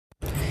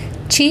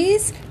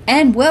Cheers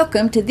and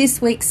welcome to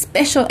this week's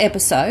special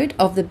episode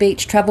of the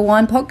Beach Travel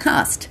Wine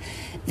Podcast.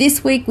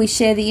 This week we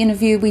share the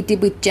interview we did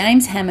with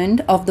James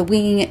Hammond of the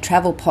Winging It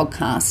Travel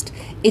podcast.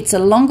 It's a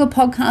longer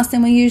podcast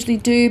than we usually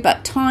do,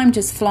 but time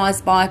just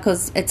flies by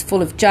because it's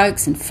full of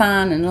jokes and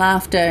fun and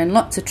laughter and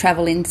lots of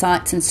travel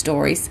insights and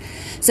stories.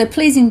 So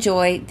please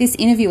enjoy this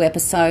interview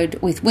episode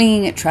with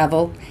Winging It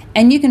Travel,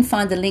 and you can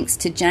find the links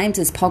to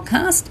James's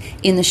podcast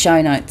in the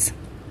show notes.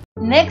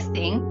 Next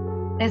thing,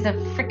 there's a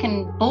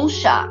freaking bull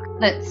shark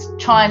that's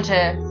trying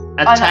to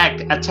attack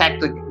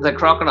the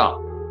crocodile.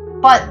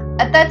 But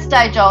at that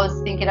stage, I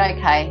was thinking,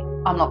 okay,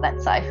 I'm not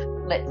that safe.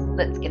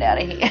 Let's get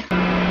out of here.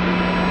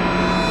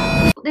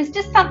 There's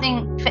just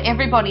something for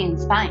everybody in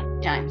Spain,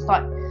 James.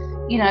 Like,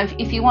 you know,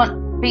 if you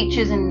want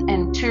beaches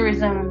and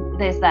tourism,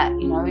 there's that.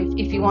 You know,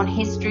 if you want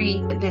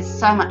history, there's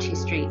so much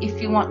history.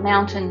 If you want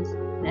mountains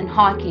and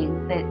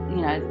hiking,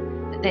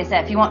 there's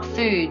that. If you want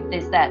food,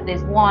 there's that.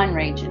 There's wine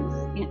regions.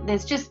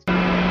 There's just.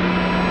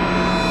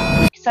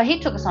 So he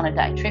took us on a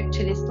day trip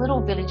to this little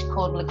village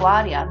called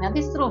LaGuardia. Now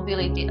this little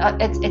village,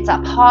 it's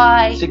up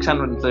high,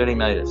 630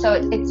 metres. So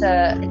it's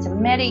a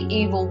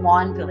medieval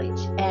wine village,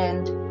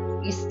 and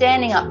you're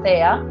standing up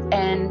there,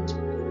 and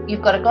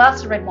you've got a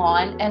glass of red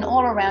wine, and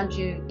all around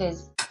you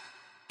there's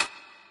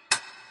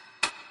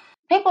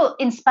people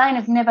in Spain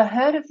have never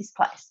heard of this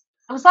place.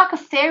 It was like a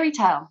fairy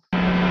tale.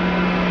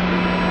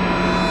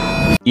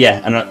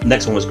 Yeah, and the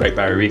next one was Great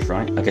Barrier Reef,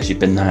 right? I guess you've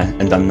been there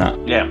and done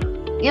that. Yeah.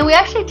 Yeah, we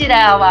actually did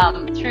our,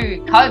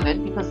 through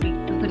COVID, because we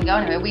couldn't go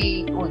anywhere,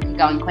 we could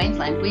go in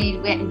Queensland, we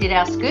went and did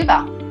our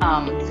scuba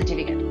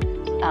certificate,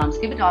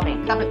 scuba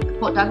diving, up at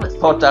Port Douglas.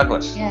 Port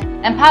Douglas. Yeah,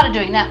 and part of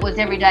doing that was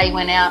every day you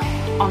went out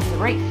onto the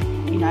reef,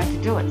 you know,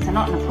 to do it. So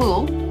not in the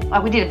pool,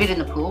 like we did a bit in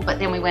the pool, but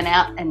then we went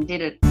out and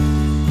did it.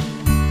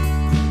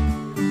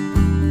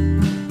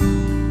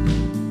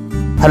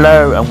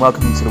 Hello and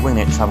welcome to the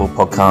Winging It Travel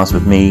Podcast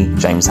with me,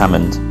 James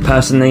Hammond.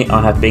 Personally,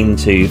 I have been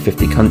to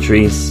 50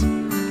 countries.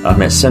 I've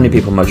met so many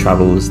people on my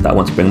travels that I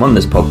want to bring them on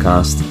this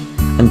podcast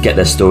and get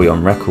their story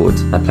on record.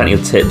 I have plenty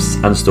of tips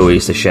and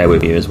stories to share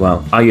with you as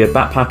well. Are you a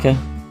backpacker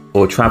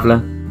or a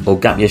traveller or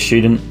gap year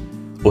student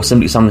or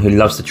simply someone who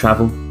loves to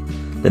travel?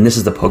 Then this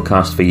is the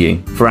podcast for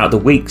you. Throughout the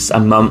weeks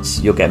and months,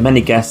 you'll get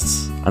many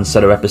guests and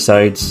solo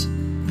episodes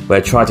where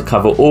I try to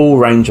cover all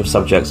range of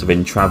subjects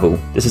within travel.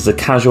 This is a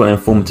casual and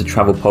informative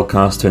travel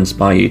podcast to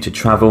inspire you to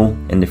travel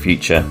in the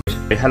future.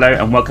 Hello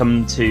and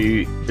welcome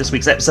to this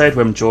week's episode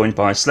where I'm joined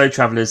by slow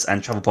travellers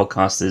and travel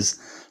podcasters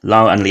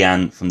Lara and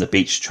Leanne from the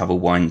Beach Travel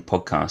Wine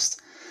Podcast.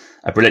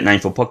 A brilliant name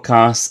for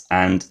podcasts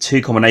and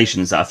two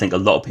combinations that I think a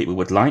lot of people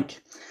would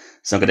like.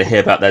 So I'm going to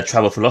hear about their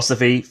travel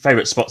philosophy,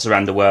 favourite spots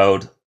around the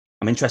world.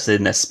 I'm interested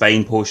in their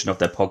Spain portion of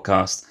their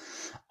podcast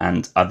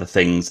and other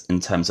things in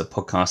terms of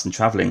podcast and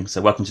travelling.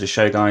 So welcome to the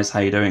show, guys. How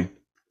are you doing?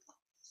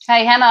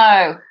 Hey,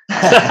 Hamo.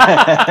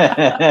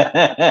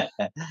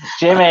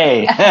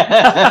 Jimmy.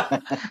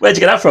 Where'd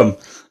you get that from?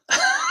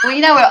 Well,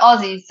 you know, we're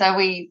Aussies, so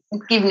we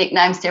give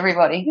nicknames to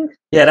everybody.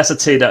 Yeah, that's a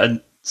two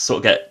that sort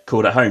of get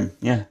called at home.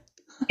 Yeah.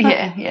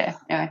 Yeah.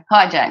 Anyway,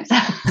 hi, James.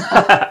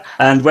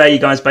 And where are you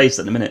guys based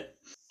at the minute?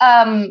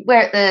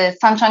 We're at the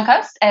Sunshine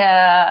Coast,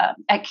 at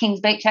Kings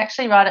Beach,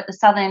 actually, right at the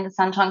southern end of the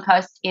Sunshine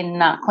Coast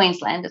in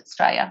Queensland,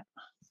 Australia.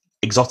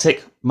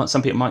 Exotic?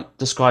 Some people might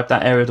describe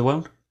that area of the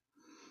world.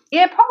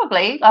 Yeah,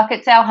 probably. Like,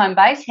 it's our home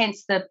base,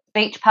 hence the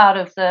beach part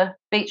of the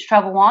Beach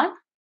Travel Wine.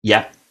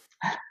 Yeah.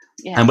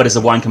 And where does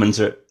the wine come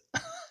into it?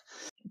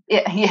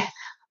 Yeah.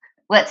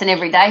 Well, that's an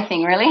everyday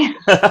thing, really.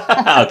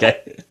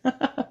 Okay.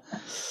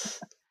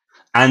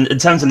 And in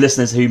terms of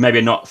listeners who maybe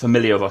are not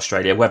familiar with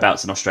Australia,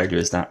 whereabouts in Australia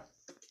is that?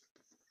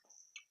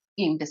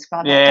 You can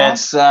describe Yeah, that.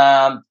 it's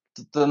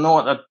the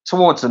north,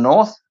 towards the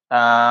north,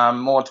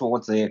 more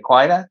towards the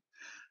equator.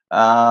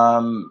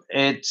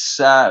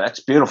 It's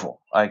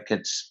beautiful. Like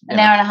it's an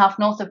hour and a half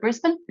north of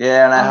Brisbane.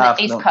 Yeah, an hour and a half on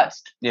the east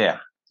coast. Yeah.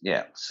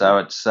 So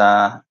it's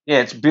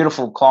it's a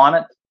beautiful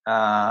climate.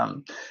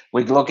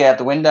 We look out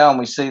the window and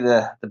we see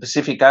the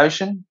Pacific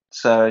Ocean.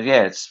 So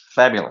yeah, it's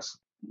fabulous.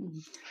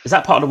 Is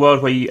that part of the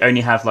world where you only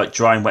have like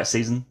dry and wet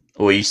season,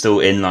 or are you still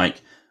in like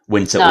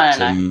winter,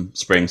 autumn,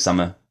 spring,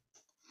 summer?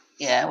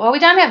 Yeah. Well, we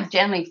don't have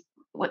generally,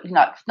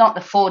 not the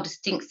four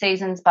distinct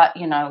seasons, but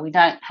we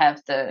don't have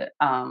the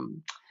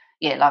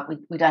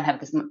we don't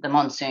have the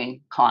monsoon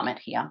climate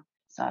here.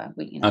 So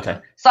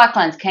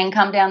cyclones can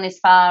come down this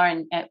far,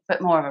 but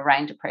more of a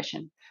rain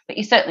depression. But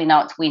you certainly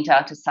know it's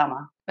winter to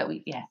summer. But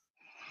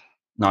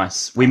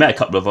Nice. We met a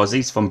couple of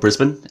Aussies from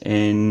Brisbane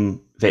in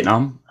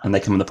Vietnam, and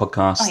they come on the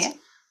podcast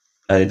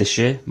earlier this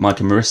year, Mike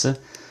and Marissa,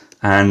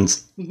 and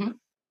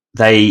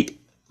they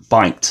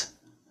biked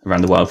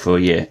around the world for a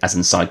year, as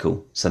in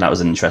cycle. So that was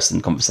an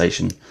interesting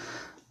conversation.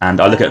 And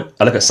I look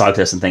at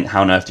cyclists and think,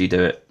 how on earth do you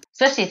do it?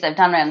 Especially if they've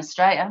done around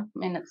Australia. I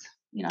mean, it's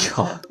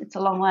it's a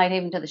long way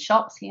even to the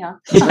shops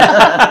here.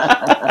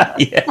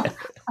 Yeah.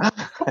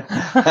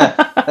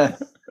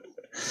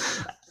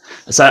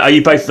 So, are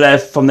you both there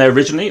from there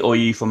originally, or are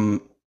you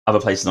from other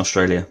places in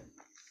Australia?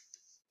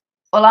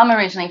 Well, I'm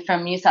originally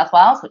from New South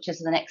Wales, which is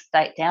the next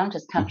state down,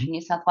 just country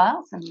New South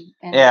Wales.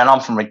 And I'm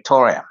from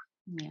Victoria,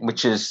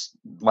 which is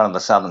one of the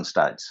southern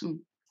states.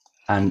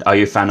 And are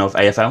you a fan of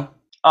AFL?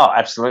 Oh,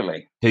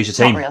 absolutely. Who's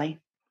your team? Not really.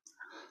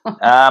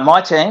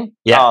 My team?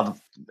 Yeah.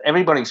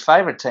 Everybody's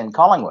favourite team,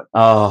 Collingwood.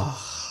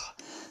 Oh,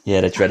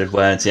 yeah, the dreaded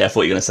words. Yeah, I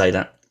thought you were going to say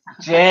that.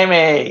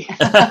 Jamie.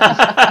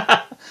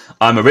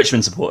 I'm a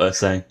Richmond supporter,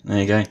 so there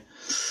you go.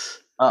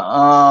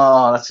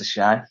 Oh, that's a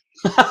shame.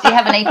 Do you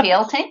have an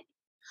EPL team?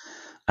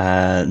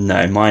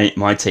 No,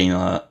 my team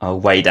are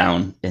way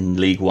down in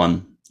League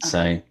One,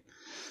 so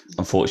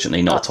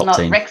unfortunately not a top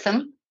team. Not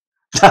Wrexham.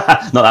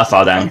 Not that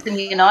far down. Wrexham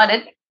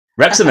United.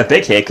 Wrexham are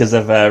big here because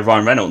of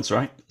Ryan Reynolds,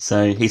 right?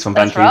 So he's from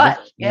That's Vancouver.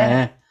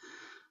 Right.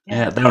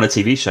 Yeah, they're on a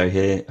TV show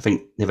here, I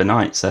think, the other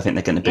night. So I think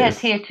they're getting a bit. Yeah, it's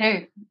here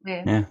too.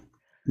 Yeah,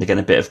 they're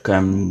getting a bit of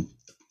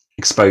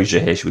exposure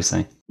here, should we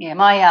say? Yeah,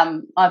 my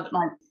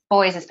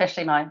boys,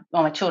 especially my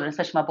children,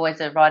 especially my boys,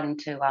 are right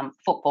into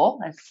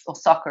football or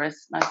soccer,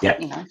 as most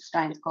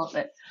Australians call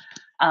it.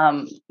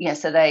 But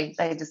so they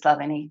just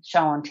love any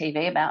show on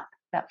TV about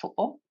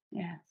football.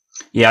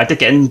 Yeah, I did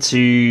get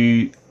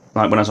into,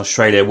 like, when I was in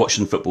Australia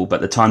watching football,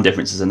 but the time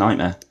difference is a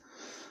nightmare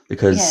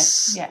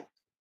because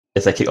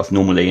if they kick off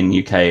normally in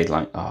the UK,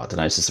 like, I don't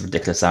know, it's just a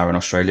ridiculous hour in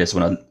Australia. So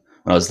when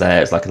I was there,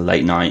 it's like a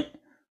late night,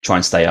 try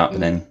and stay up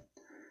and then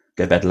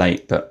go to bed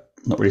late, but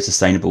not really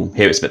sustainable.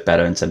 Here it's a bit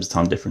better in terms of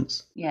time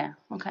difference. Yeah,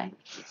 okay.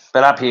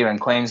 But up here in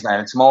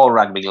Queensland, it's more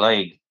rugby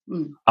league.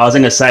 I was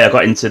going to say I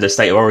got into the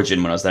State of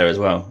Origin when I was there as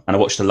well, and I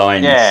watched the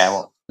Lions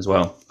as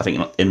well. I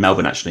think in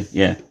Melbourne, actually.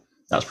 Yeah,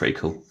 that was pretty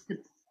cool.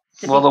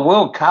 Well, the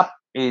World Cup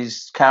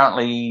is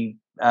currently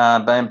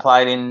being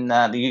played in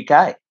the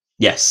UK.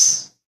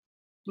 Yes.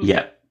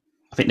 Yeah.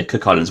 I think the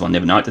Cook Islands won the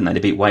other night, didn't they? They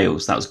beat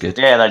Wales. That was good.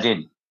 Yeah, they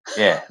did.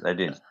 Yeah, they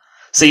did.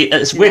 See,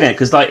 it's weird,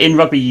 because like in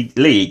rugby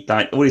league,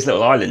 like all these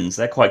little islands,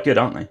 they're quite good,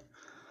 aren't they?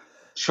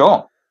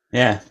 Sure.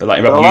 Yeah, but like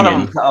in rugby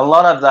union, a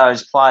lot of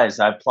those players,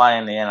 they play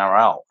in the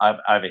NRL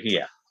over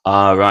here.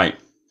 Ah, right.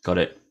 Got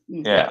it.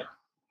 Yeah.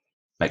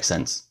 Makes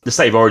sense. The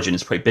State of Origin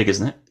is pretty big,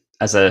 isn't it?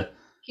 As a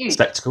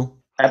spectacle.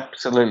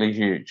 Absolutely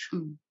huge.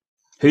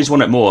 Who's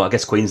won it more? I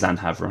guess Queensland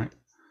have, right?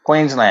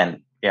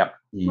 Queensland, yep.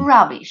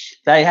 Rubbish.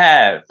 They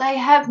have. They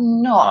have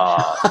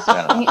not.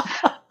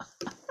 Oh,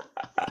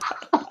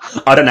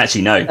 I don't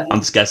actually know. I'm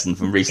just guessing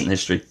from recent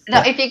history.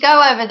 No, if you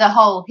go over the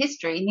whole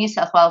history, New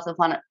South Wales have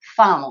won it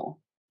far more.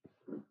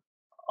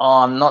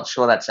 Oh, I'm not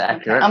sure that's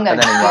accurate. Okay. I'm going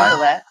to Google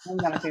that. I'm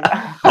going to do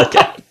that.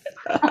 Okay.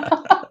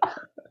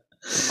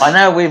 I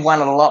know we've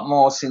won it a lot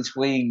more since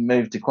we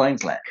moved to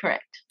Queensland.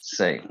 Correct.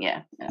 See.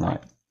 Yeah.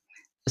 Right.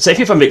 So if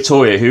you're from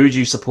Victoria, who would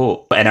you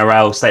support?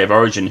 NRL, State of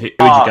Origin, who would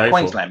you go Queensland, for?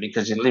 Queensland,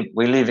 because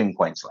we live in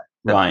Queensland.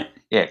 Right.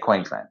 Yeah,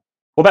 Queensland.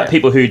 What about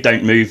people who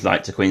don't move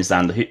like to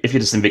Queensland? If you're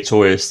just in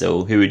Victoria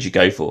still, who would you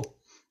go for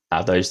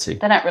out of those two?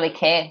 They don't really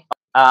care.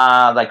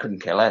 They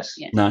couldn't care less.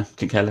 Yeah. No,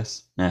 couldn't care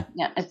less. Yeah.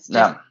 Yeah, it's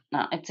just,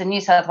 no, it's a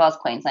New South Wales,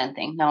 Queensland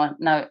thing. No,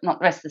 not the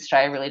rest of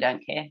Australia really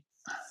don't care.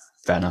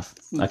 Fair enough.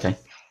 Okay.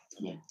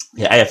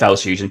 Yeah,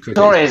 AFL's huge and cricket.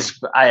 Victoria's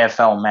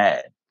AFL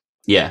mad.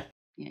 Yeah.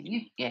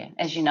 Yeah,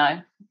 as you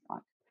know.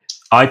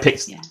 I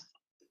picked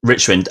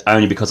Richmond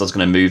only because I was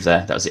going to move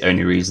there. That was the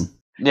only reason.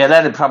 Yeah,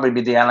 that'd probably be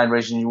the only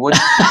reason you would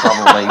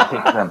probably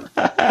pick them.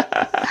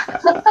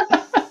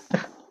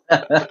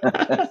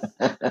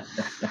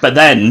 But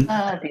then,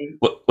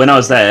 when I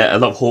was there, a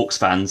lot of Hawks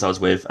fans I was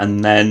with,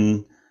 and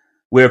then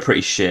we were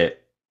pretty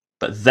shit.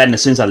 But then,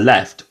 as soon as I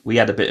left, we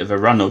had a bit of a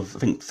run of, I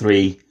think,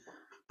 3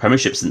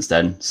 premierships since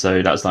then.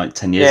 So that was like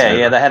 10 years ago.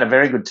 Yeah, they had a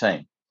very good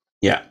team.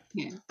 Yeah.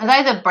 Are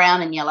they the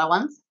brown and yellow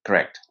ones?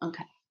 Correct.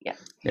 Okay. Yeah.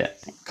 Yeah.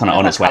 Kind of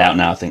on its way out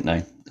now, I think,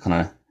 though.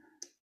 Kind of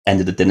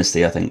ended the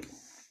dynasty, I think.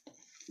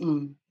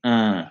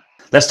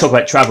 Let's talk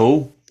about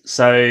travel.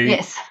 So,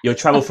 your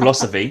travel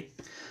philosophy,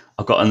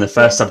 I've got on the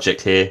first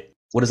subject here.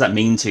 What does that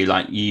mean to you?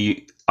 Like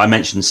I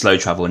mentioned slow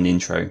travel in the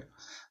intro.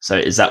 So,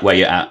 is that where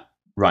you're at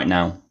right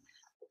now?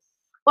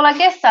 Well, I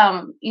guess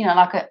I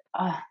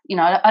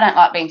don't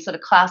like being sort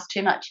of classed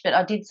too much, but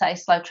I did say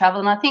slow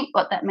travel, and I think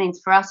what that means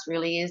for us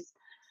really is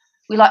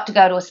we like to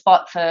go to a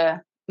spot for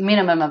a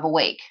minimum of a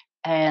week,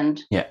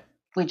 and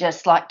we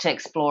just like to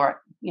explore it.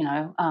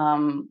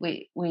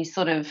 We've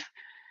sort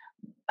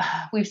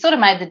of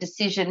made the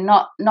decision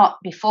not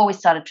before we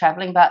started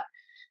traveling, but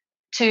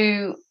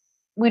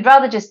we'd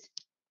rather just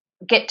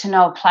get to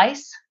know a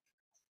place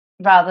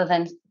rather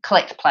than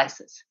collect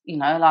places.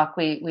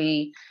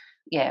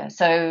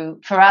 So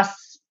for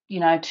us,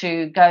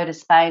 to go to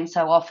Spain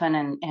so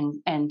often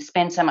and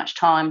spend so much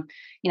time,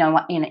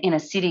 in a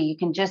city, you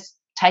can just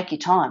take your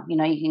time. You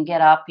can get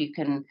up, you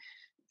can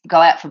go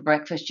out for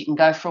breakfast, you can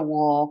go for a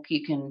walk,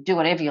 you can do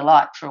whatever you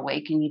like for a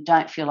week, and you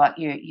don't feel like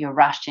you're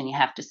rushed and you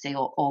have to see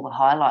all the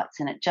highlights,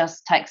 and it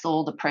just takes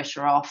all the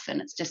pressure off,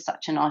 and it's just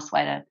such a nice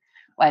way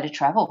to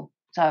travel.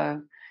 So,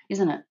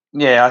 isn't it?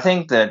 Yeah, I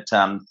think that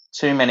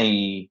too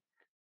many.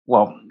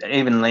 Well,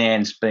 even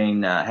Leanne's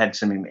been had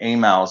some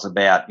emails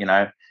about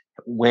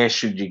where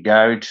should you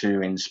go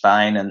to in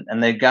Spain,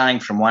 and they're going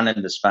from one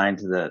end of Spain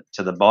to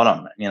the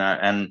bottom,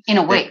 and in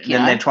a week.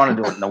 Then they're trying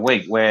to do it in a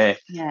week, where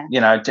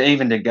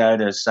to go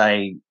to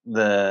say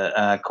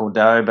the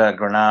Cordoba,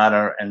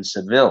 Granada, and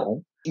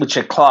Seville, which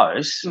are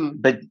close,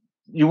 but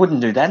you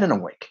wouldn't do that in a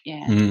week.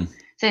 Yeah.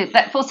 So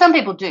that for some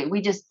people do. We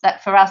just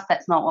for us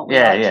that's not what we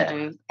like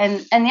to do.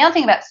 And the other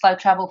thing about slow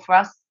travel for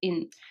us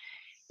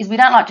is we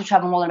don't like to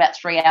travel more than about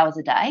 3 hours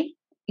a day.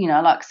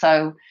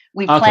 So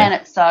we plan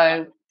it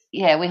so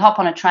we hop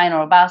on a train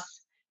or a bus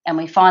and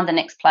we find the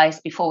next place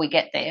before we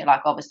get there.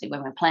 Like obviously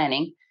when we're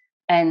planning,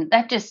 and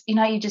that just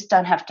you just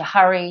don't have to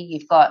hurry.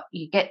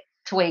 You get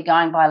to where you're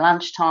going by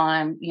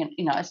lunchtime.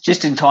 It's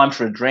just in time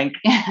for a drink,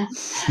 a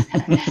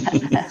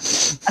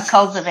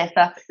cold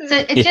cerveza.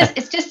 So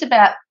it's just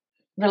about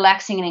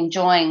relaxing and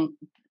enjoying,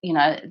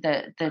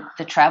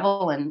 the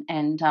travel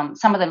and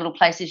some of the little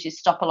places you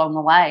stop along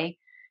the way.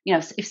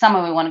 If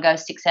somewhere we want to go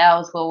 6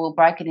 hours, we'll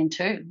break it in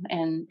two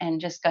and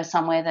just go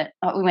somewhere that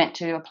we went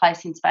to a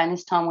place in Spain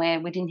this time where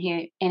we didn't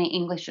hear any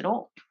English at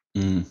all.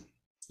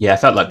 Yeah, I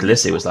felt like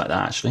Galicia was like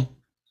that actually.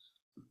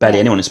 Barely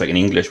anyone is speaking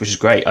English, which is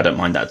great. I don't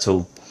mind that at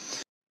all.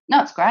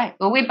 No, it's great.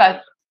 Well, we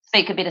both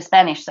speak a bit of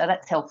Spanish, so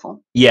that's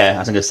helpful. Yeah, I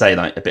was going to say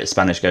like a bit of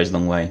Spanish goes a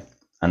long way,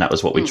 and that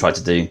was what we tried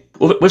to do.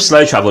 Well, with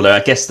slow travel, though, I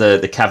guess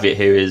the caveat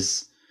here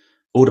is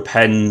all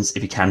depends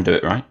if you can do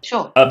it, right?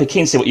 Sure. I'd be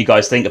keen to see what you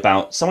guys think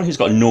about someone who's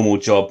got a normal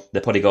job.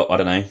 They've probably got,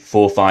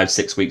 4, 5,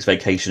 6 weeks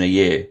vacation a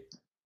year.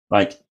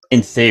 Like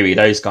in theory,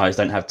 those guys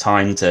don't have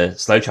time to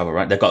slow travel,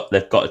 right? They've got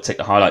to take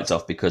the highlights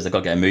off because they've got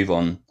to get a move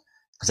on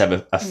because they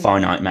have a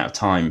finite amount of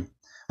time,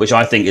 which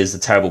I think is a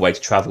terrible way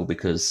to travel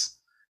because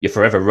you're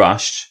forever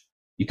rushed.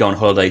 You go on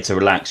holiday to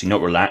relax. You're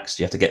not relaxed.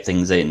 You have to get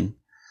things in.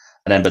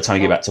 And then by the time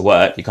you get back to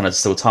work, you're kind of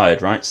still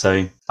tired, right?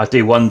 So I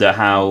do wonder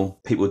how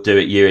people do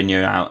it year in,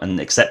 year out and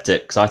accept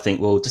it. Because I think,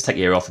 well, just take a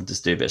year off and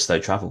just do a bit of slow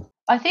travel.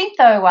 I think,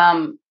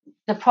 though,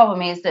 the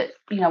problem is that,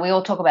 we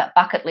all talk about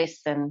bucket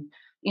lists and,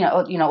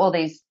 all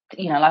these,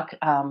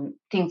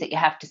 things that you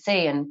have to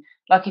see. And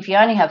like if you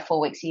only have 4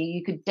 weeks a year,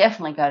 you could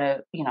definitely go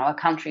to, a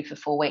country for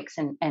 4 weeks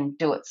and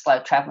do it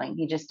slow traveling.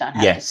 You just don't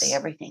have to see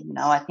everything.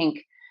 I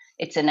think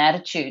it's an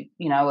attitude,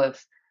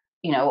 of,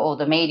 or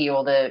the media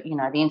or the,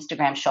 the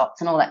Instagram shots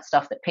and all that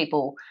stuff that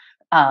people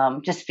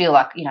just feel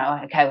like,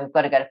 okay, we've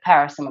got to go to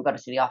Paris and we've got to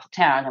see the Eiffel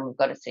Tower and then we've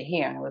got to see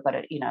here and we've got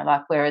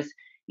to, whereas,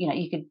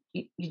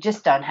 you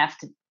just don't have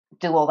to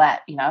do all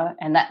that,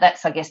 and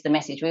that's, I guess, the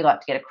message we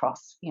like to get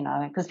across,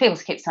 because people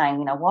keep saying,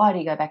 why do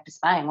you go back to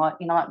Spain? Why,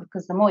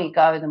 because the more you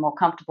go, the more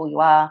comfortable you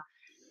are,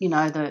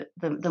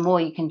 the more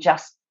you can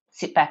just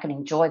sit back and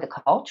enjoy the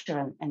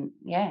culture and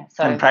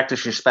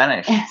practice your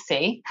Spanish.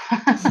 See,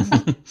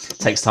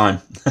 takes time.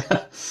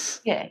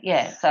 So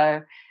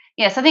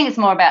I think it's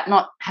more about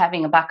not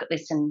having a bucket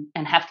list and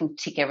having to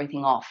tick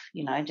everything off,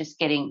 just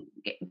getting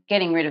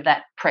rid of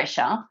that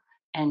pressure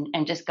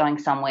and just going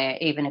somewhere,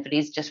 even if it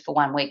is just for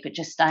 1 week, but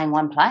just stay in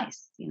one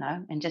place,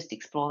 and just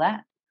explore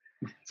that.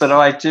 But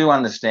I do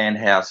understand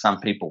how some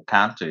people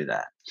can't do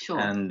that. Sure.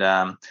 And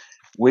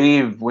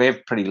we're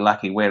pretty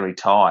lucky we're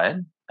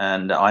retired.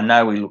 And I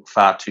know we look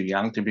far too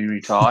young to be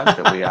retired,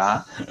 but we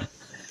are.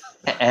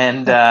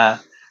 And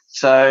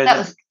so... That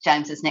was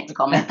James's next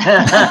comment.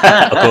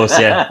 Of course,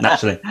 yeah,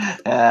 naturally.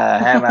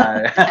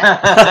 Hello.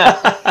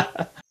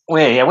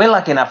 We're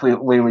lucky enough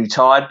we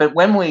retired, but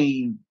when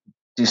we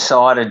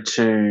decided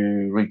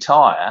to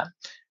retire,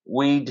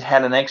 we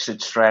had an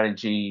exit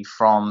strategy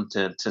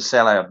to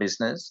sell our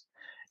business.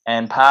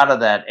 And part of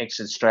that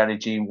exit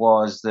strategy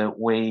was that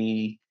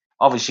we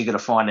obviously got to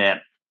find out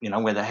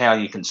how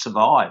you can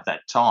survive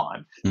that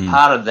time.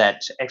 Part of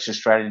that extra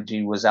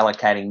strategy was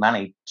allocating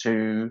money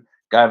to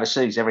go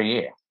overseas every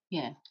year.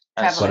 Yeah,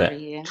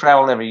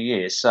 travel every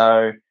year.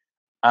 So,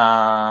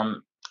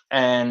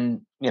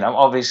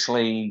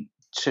 obviously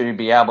to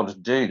be able to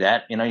do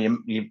that,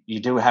 you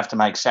do have to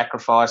make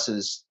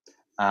sacrifices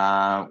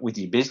with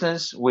your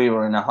business. We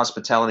were in a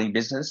hospitality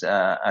business,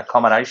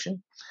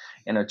 accommodation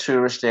in a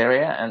tourist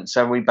area. And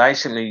so we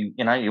basically,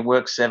 you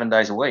work 7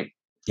 days a week.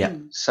 Yeah.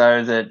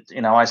 So that,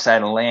 I say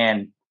to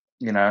Lan,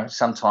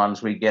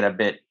 sometimes we get a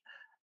bit,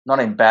 not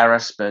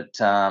embarrassed, but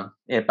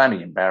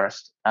maybe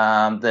embarrassed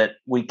that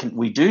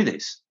we do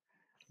this.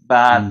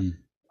 But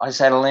I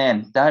say to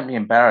Lan, don't be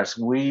embarrassed.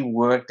 We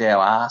worked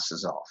our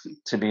asses off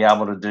to be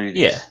able to do this.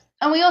 Yeah.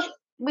 And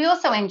we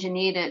also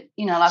engineered it,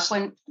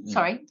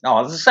 sorry.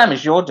 Oh, it's the same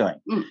as you're doing.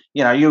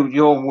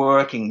 You're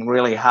working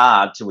really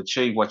hard to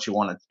achieve what you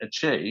want to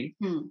achieve,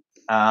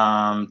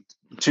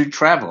 to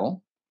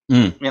travel.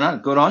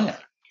 Good on you.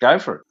 Go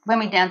for it. When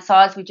we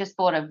downsized, we just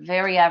bought a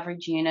very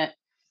average unit.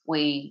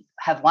 We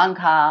have one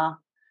car.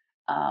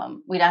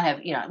 We don't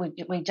have,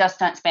 we just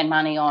don't spend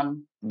money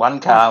on one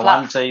car,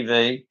 one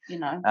TV.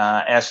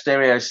 Our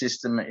stereo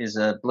system is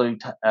a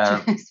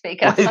Bluetooth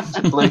speaker.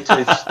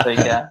 Bluetooth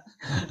speaker.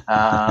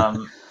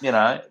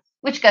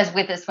 Which goes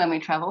with us when we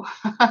travel.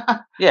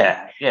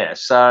 Yeah.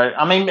 So,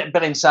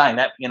 but in saying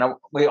that,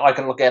 I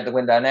can look out the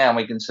window now and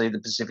we can see the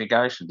Pacific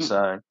Ocean.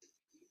 So,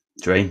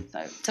 dream.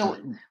 So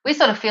we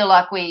sort of feel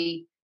like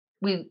we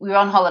we're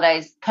on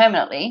holidays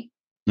permanently.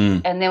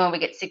 Mm. And then when we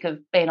get sick of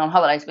being on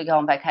holidays, we go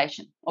on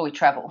vacation or we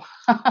travel.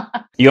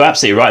 You're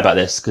absolutely right about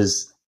this,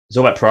 because it's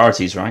all about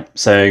priorities, right?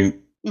 So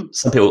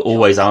some people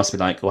always ask me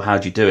like, well, how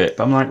do you do it?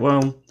 But I'm like,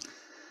 well,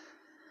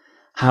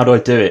 how do I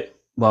do it?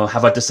 Well,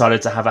 have I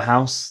decided to have a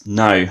house?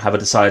 No. Have I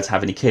decided to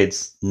have any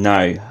kids?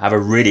 No. Have I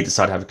really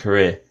decided to have a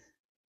career?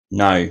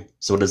 No.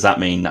 So what does that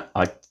mean?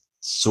 I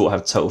sort of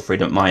have total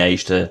freedom at my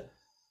age to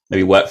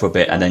maybe work for a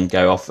bit and then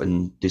go off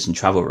and do some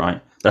travel,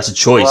 right? That's a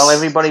choice. Well,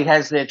 everybody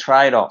has their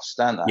trade-offs,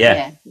 don't they?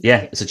 Yeah,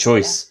 it's a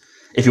choice.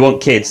 Yeah. If you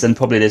want kids, then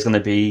probably there's going to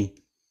be,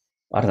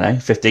 I don't know,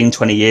 15,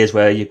 20 years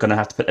where you're going to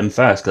have to put them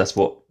first, because that's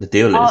what the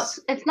deal is.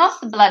 It's not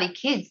the bloody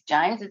kids,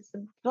 James. It's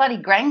the bloody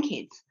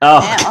grandkids.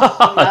 Oh,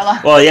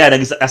 God. Well, yeah,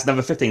 that's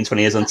another 15,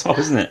 20 years on top,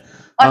 isn't it?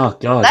 Oh,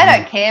 God. They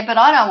don't care, but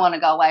I don't want to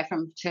go away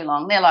from too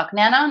long. They're like,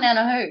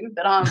 Nana who?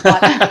 But I'm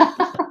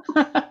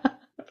like...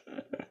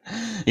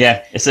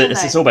 Yeah, it's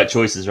all about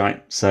choices,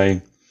 right? So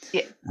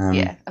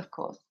yeah, of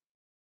course.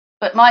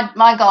 But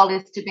my goal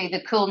is to be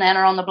the cool Nana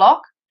on the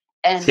block,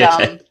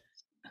 and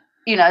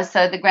you know,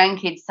 so the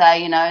grandkids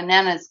say, you know,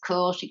 Nana's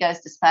cool. She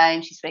goes to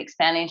Spain. She speaks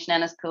Spanish.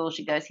 Nana's cool.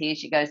 She goes here.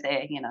 She goes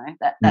there. You know,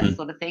 that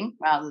sort of thing,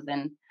 rather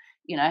than,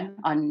 you know,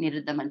 I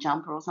knitted them a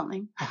jumper or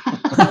something.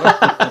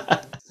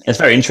 It's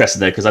very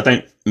interesting though, because I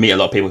don't meet a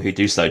lot of people who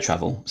do slow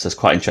travel, so it's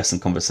quite an interesting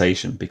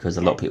conversation, because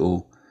a lot of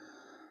people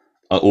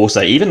are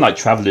also, even like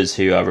travelers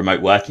who are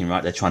remote working,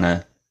 right? They're trying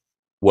to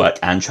work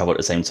and travel at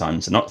the same time,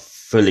 so not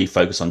fully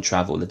focused on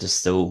travel. They just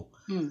still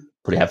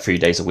probably have 3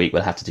 days a week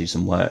where they have to do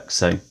some work.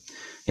 So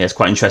yeah, it's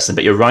quite interesting.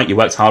 But you're right, you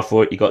worked hard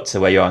for it. You got to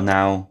where you are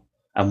now,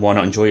 and why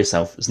not enjoy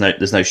yourself?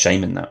 There's no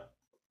shame in that.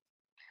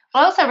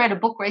 I also read a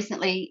book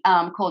recently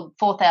called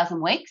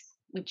 4,000 Weeks,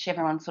 which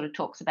everyone sort of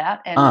talks about.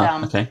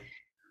 And okay.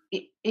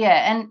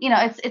 And you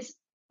know, it's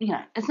you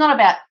know, it's not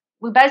about,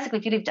 we basically,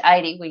 if you live to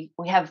 80,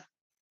 we have,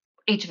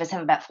 each of us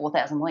have about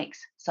 4,000 weeks.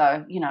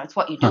 So, you know, it's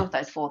what you do with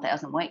those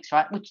 4,000 weeks,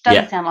 right? Which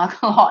doesn't sound like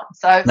a lot.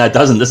 So no, it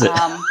doesn't, does it?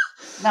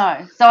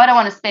 No. So I don't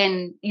want to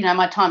spend, you know,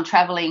 my time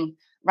traveling,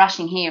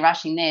 rushing here,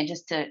 rushing there,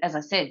 just to, as I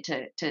said,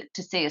 to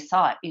see a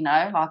site. You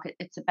know, like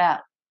it's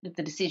about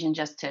the decision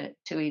just to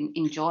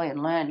enjoy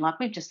and learn. Like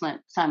we've just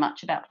learnt so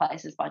much about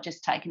places by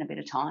just taking a bit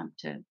of time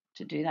to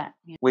do that.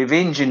 You know? We've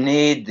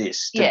engineered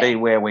this to be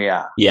where we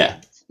are.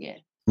 Yeah.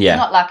 We're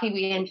not lucky,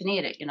 we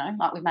engineered it, you know,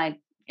 like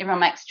everyone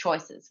makes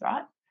choices,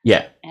 right?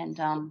 Yeah. And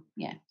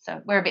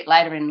so we're a bit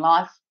later in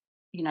life,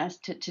 you know,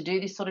 to do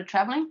this sort of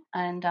travelling.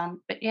 And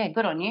but yeah,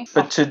 good on you.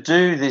 But to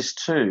do this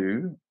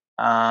too,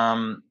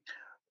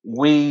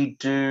 we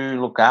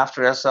do look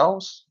after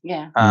ourselves.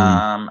 Yeah.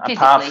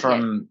 Apart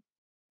from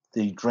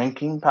the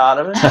drinking part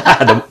of it.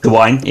 the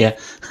wine, yeah.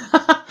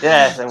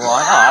 Yeah, the wine.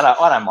 Oh,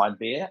 I don't mind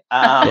beer.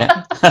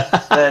 But,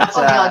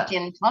 the odd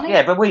gin and tonic.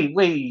 Yeah, but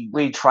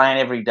we train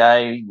every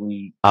day.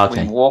 We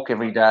walk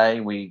every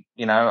day.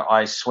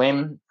 I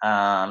swim.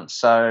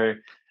 So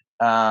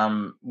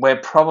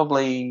we're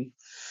probably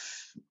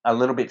a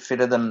little bit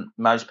fitter than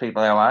most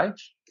people our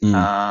age.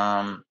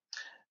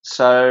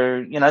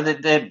 So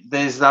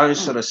there's those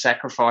sort of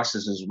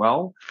sacrifices as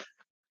well,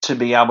 to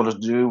be able to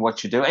do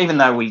what you do, even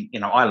though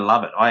I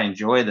love it. I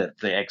enjoy the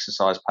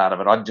exercise part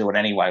of it. I'd do it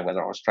anyway,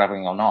 whether I was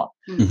traveling or not.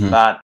 Mm-hmm.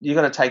 But you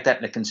got to take that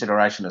into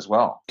consideration as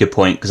well. Good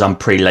point, because I'm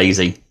pretty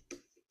lazy,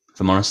 if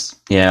I'm honest.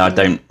 Yeah, I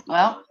don't.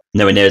 Well,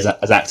 nowhere near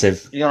as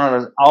active. You're not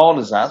as old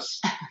as us.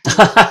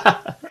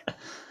 I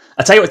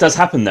tell you what does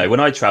happen though. When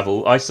I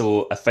travel, I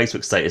saw a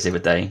Facebook status the other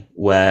day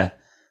where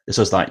this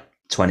was like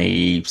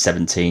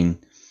 2017.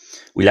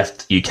 We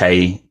left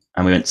UK.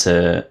 And we went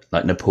to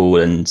like Nepal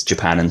and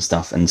Japan and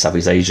stuff and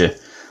Southeast Asia.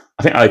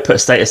 I think I put a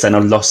status saying I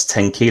lost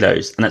 10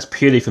 kilos. And that's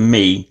purely for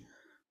me,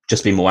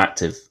 just being more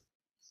active.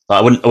 But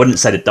I wouldn't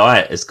say the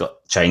diet has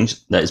got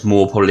changed. That it's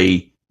more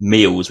probably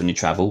meals when you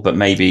travel, but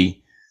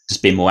maybe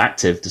just being more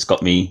active just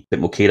got me a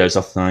bit more kilos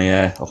off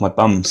my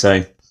bum.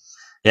 So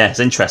yeah, it's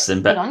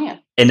interesting. But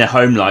in a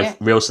home life,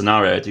 real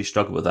scenario, I do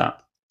struggle with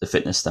that, the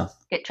fitness stuff.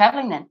 Get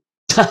traveling then.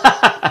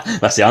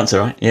 That's the answer,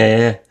 right?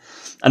 Yeah.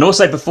 And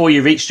also before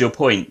you reached your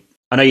point,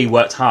 I know you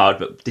worked hard,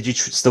 but did you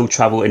still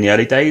travel in the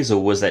early days,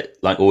 or was it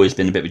like always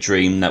been a bit of a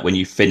dream that when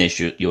you finish,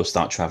 you'll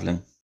start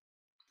traveling?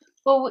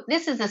 Well,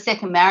 this is a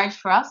second marriage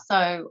for us.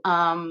 So,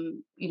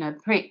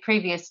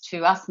 previous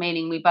to us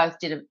meeting, we both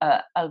did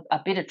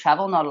a bit of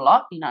travel, not a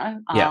lot,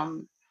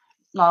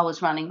 Lyle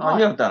was running. Oh,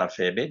 you've done a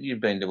fair bit.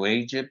 You've been to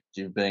Egypt.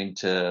 You've been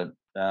to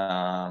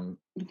the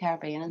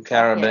Caribbean. And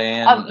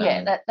Caribbean. Stuff, yeah. Oh,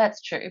 yeah,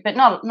 that's true, but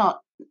not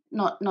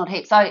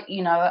heaps. I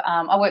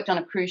worked on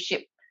a cruise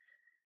ship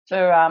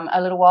for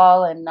a little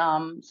while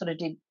and sort of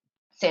did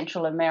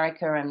Central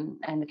America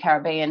and the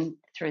Caribbean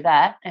through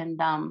that. And,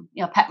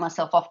 I packed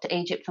myself off to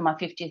Egypt for my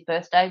 50th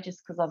birthday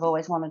just because I've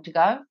always wanted to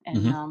go.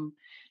 And,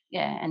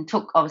 and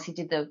obviously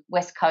did the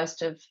west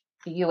coast of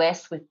the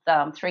US with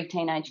 3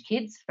 teenage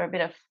kids for a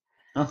bit of,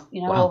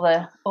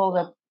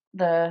 all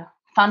the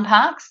fun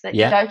parks that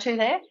you go to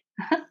there,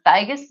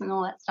 Vegas and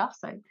all that stuff.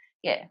 So,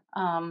 yeah.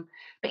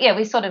 But, yeah,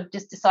 we sort of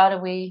just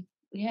decided we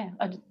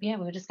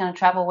were just going to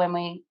travel when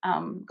we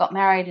got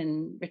married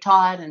and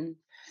retired, and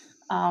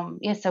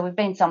so we've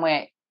been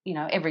somewhere,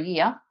 every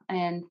year,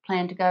 and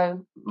plan to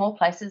go more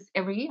places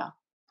every year.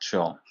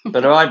 Sure.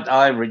 But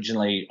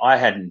I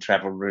hadn't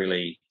travelled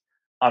really.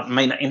 I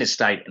mean,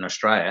 interstate in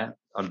Australia,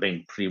 I've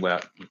been pretty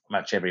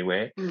much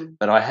everywhere,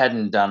 but I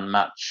hadn't done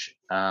much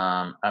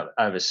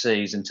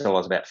overseas until I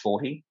was about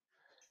 40.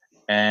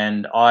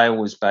 And I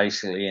was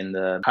basically in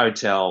the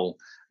hotel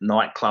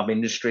nightclub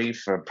industry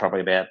for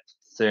probably about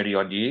 30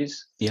 odd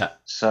years. Yeah.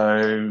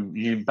 So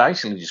you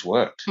basically just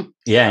worked.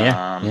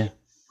 Yeah.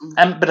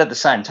 But at the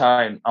same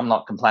time, I'm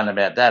not complaining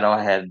about that.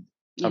 I had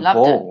a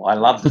ball. I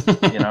loved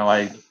it.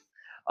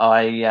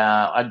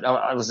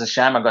 I was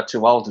ashamed I got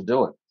too old to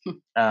do it.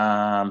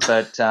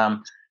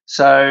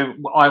 So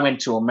I went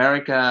to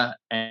America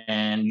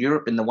and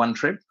Europe in the one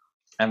trip,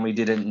 and we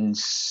did it in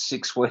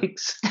 6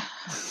 weeks.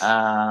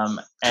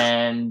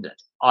 And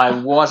I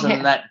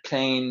wasn't that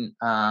keen.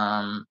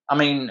 I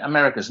mean,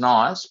 America's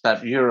nice,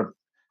 but Europe,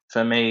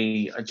 for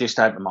me, just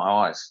opened my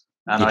eyes.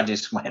 And I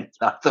just I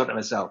thought to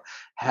myself,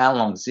 how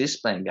long's this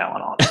been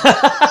going on?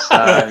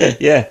 So,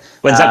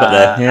 when's that got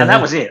there? And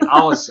that was it.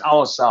 I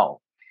was sold.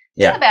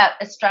 The thing about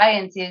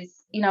Australians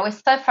is, we're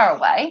so far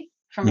away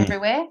from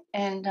everywhere,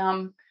 and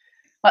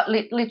but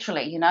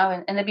literally,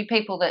 and there'd be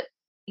people that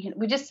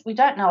we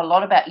don't know a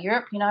lot about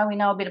Europe. We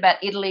know a bit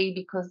about Italy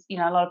because a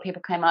lot of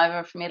people came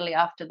over from Italy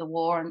after the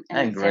war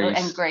and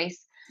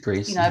Greece.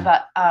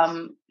 But a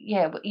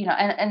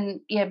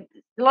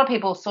lot of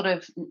people sort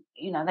of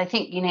they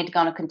think you need to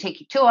go on a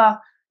Kentucky tour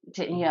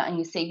to, and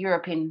you see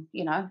Europe in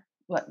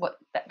what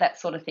that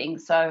sort of thing.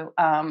 So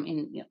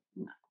in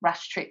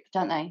rush trip,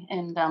 don't they?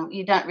 And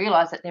you don't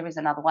realise that there is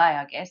another way,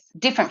 I guess.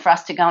 Different for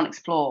us to go and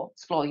explore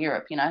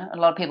Europe. A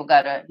lot of people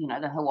go to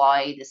the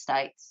Hawaii, the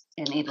States,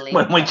 and Italy.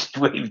 Which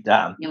we've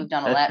done. We've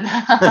done all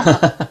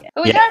that.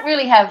 But we don't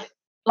really have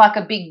like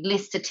a big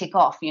list to tick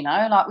off.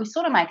 Like we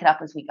sort of make it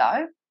up as we go.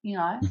 I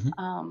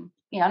know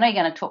you're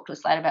going to talk to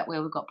us later about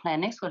where we've got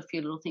planned next. We've got a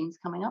few little things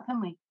coming up,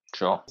 haven't we?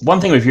 Sure. One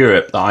thing with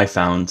Europe that I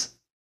found,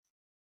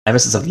 ever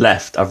since I've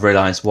left, I've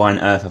realised why on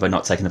earth have I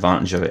not taken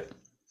advantage of it?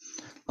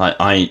 Like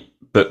I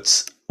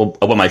bought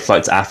my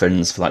flight to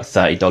Athens for like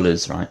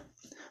 $30, right?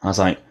 I was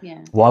like,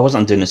 why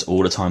wasn't I doing this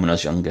all the time when I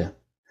was younger?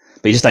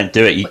 But you just don't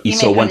do it. You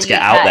sort of want to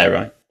get out there,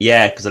 right?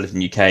 Yeah, because I live in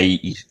the UK.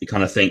 You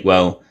kind of think,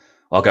 well,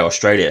 I'll go to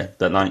Australia.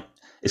 But like,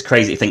 it's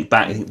crazy to think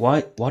back. You think,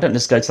 why don't I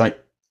just go to like,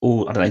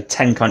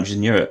 10 countries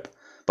in Europe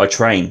by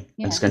train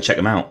and just go and check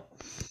them out?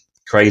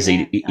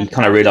 Crazy. You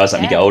kind of realise that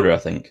when you get older, I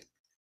think.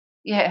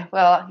 Yeah,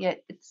 well,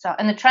 it's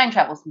and the train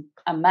travel's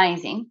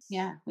amazing.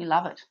 Yeah, we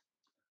love it.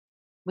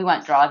 We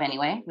won't drive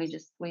anywhere.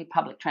 We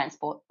public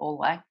transport all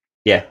the way.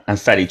 Yeah, and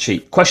fairly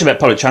cheap. Question about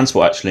public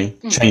transport actually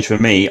changed for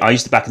me. I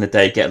used to back in the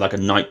day get like a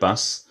night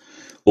bus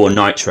or a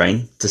night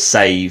train to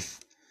save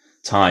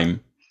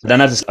time. But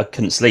then I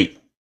couldn't sleep.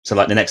 So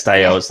like the next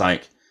day I was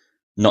like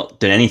not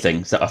doing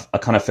anything. So I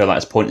kind of feel like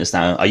it's pointless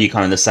now. Are you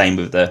kind of the same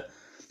with the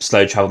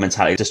slow travel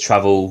mentality? Just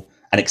travel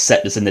and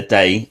accept it's in the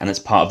day and it's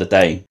part of the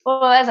day.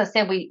 Well, as I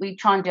said, we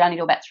try and only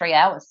do about 3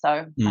 hours.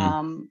 So,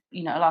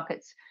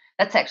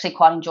 that's actually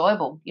quite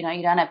enjoyable. You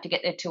don't have to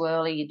get there too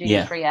early. You do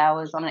your 3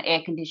 hours on an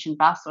air-conditioned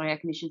bus or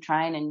air-conditioned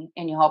train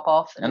and you hop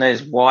off. And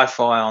there's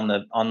Wi-Fi on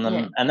them.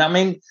 Yeah. And I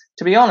mean,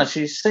 to be honest,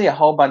 you see a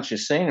whole bunch of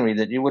scenery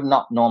that you would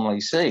not normally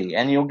see.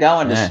 And you'll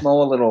go into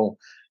small little,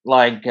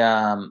 like,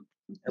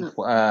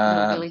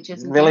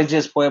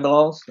 villages,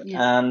 pueblos,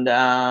 and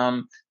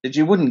that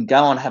you wouldn't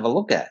go and have a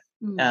look at.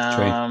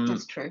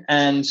 That's true.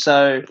 And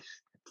so,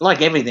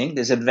 like everything,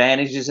 there's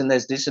advantages and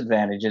there's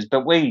disadvantages,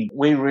 but we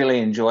really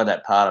enjoy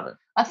that part of it.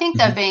 I think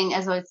though, being,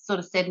 as I sort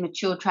of said,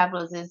 mature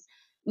travellers, is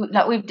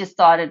like we've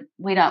decided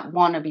we don't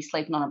want to be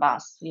sleeping on a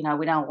bus. We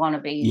don't want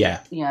to be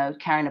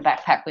carrying a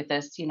backpack with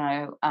us. And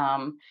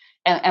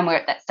we're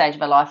at that stage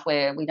of our life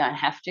where we don't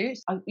have to.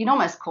 You'd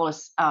almost call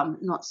us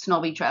not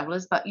snobby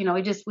travellers, but we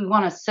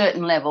want a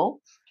certain level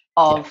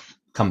of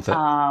comfort.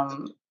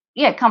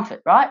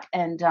 Comfort, right?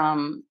 And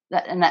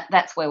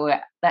that's where we're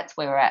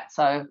at.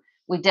 So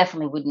we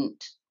definitely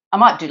wouldn't. I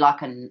might do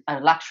like a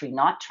luxury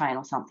night train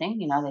or something.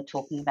 They're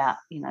talking about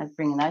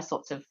bringing those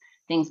sorts of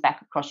things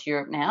back across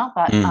Europe now.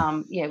 But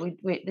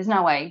there's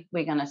no way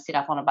we're going to sit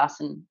up on a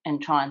bus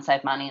and try and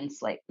save money and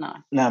sleep. No,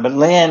 but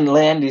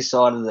Land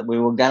decided that we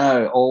were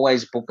going to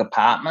always book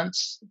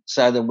apartments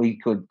so that we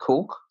could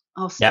cook.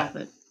 Oh, stop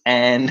it!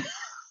 And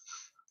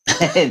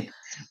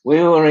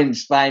we were in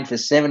Spain for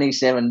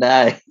 77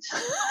 days.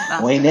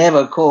 We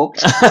never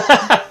cooked.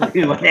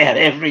 We went out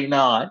every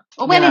night.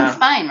 Well, we're in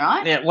Spain,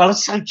 right? Yeah. Well,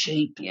 it's so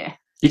cheap. Yeah.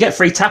 You get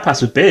free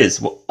tapas with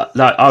beers.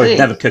 Like I would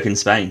never cook in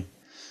Spain.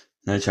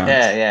 No chance.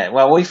 Yeah.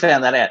 Well, we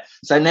found that out.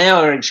 So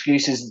now our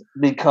excuse is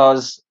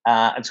because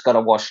it's got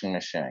a washing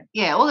machine.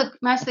 Yeah.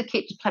 Most of the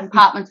kitchen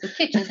apartments with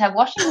kitchens have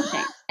washing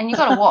machines, and you've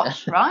got to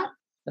wash, right?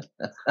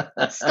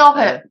 Stop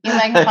it! You're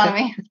making fun of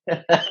me.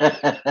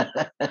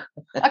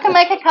 I can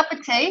make a cup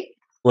of tea.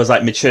 Was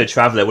like mature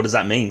traveller. What does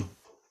that mean?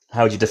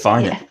 How would you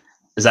define it?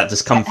 Is that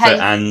just comfort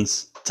and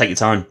take your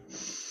time?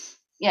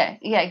 Yeah,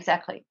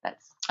 exactly.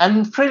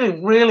 And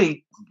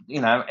really,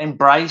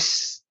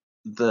 embrace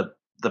the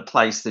the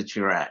place that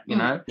you're at. You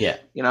know, Yeah.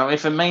 You know,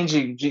 if it means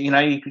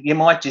you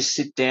might just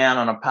sit down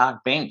on a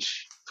park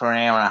bench for an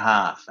hour and a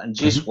half and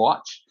just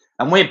watch.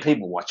 And we're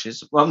people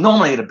watchers. Well,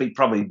 normally it'd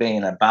probably be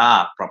in a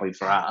bar, probably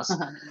for us.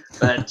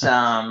 But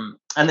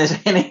and there's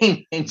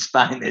in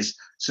Spain, there's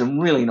some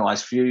really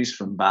nice views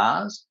from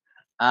bars.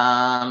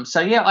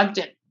 So yeah,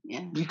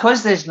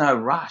 because there's no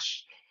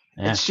rush.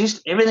 Yeah. It's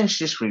just everything's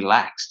just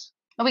relaxed.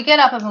 And we get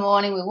up in the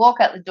morning, we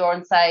walk out the door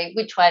and say,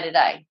 which way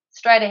today?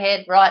 Straight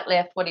ahead, right,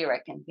 left, what do you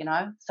reckon? You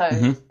know?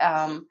 So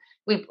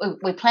we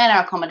plan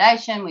our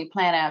accommodation, we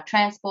plan our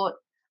transport.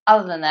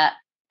 Other than that,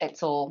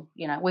 it's all,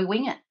 we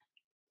wing it.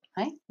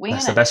 Hey?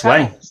 That's the best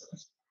way.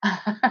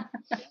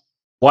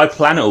 Why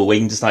plan it all? We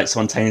can just like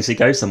spontaneously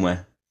go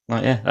somewhere.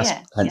 Like, that's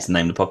hence the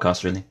name of the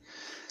podcast, really.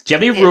 Do you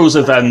have any rules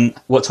of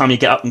what time you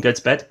get up and go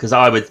to bed? Because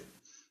I would,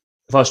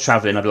 if I was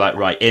traveling, I'd be like,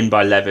 right, in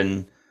by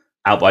 11,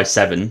 out by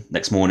 7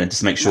 next morning, just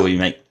to make sure you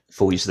make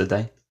full use of the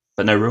day.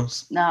 But no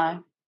rules?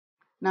 No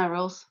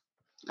rules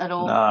at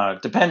all. No,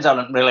 it depends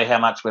on really how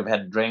much we've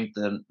had to drink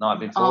the night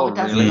before. Oh, it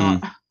does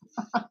not.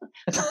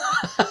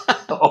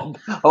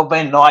 or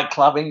been night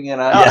clubbing,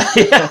 Now,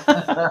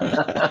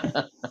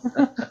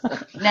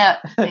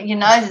 your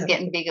nose is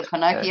getting bigger,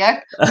 Pinocchio.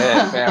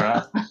 Yeah, fair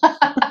enough.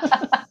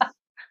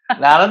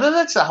 No,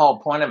 that's the whole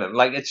point of it.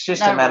 Like, it's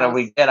just a matter,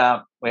 we get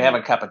up, we have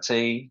a cup of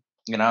tea,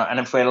 and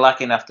if we're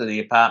lucky enough to the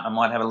apartment,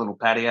 might have a little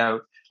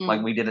patio,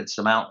 like we did at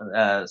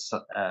Salamanca.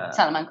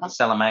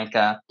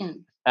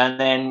 And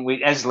then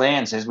we, as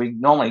Leanne says, we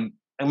normally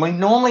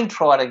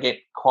try to get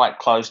quite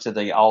close to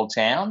the old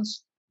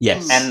towns.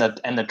 Yes. And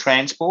the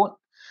transport.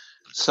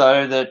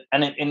 So that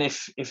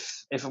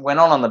if we're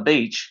not on the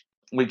beach,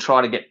 we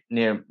try to get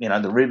near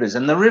the rivers,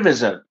 and the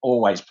rivers are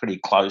always pretty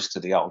close to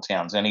the old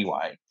towns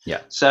anyway. Yeah.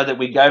 So that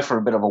we go for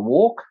a bit of a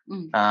walk.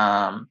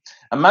 And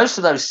most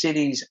of those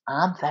cities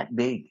aren't that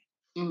big.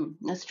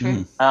 That's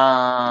true. True.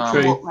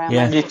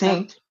 Yeah. You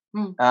think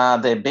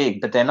they're big,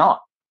 but they're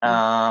not.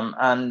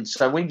 And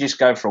so we just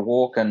go for a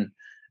walk and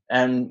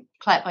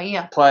play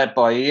it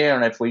by ear.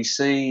 And if we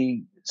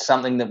see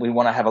something that we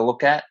want to have a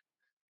look at,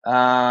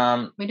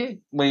 we do.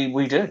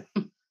 We do.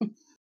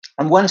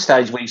 At one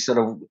stage, we sort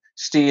of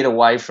steered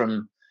away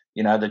from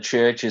the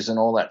churches and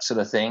all that sort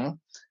of thing.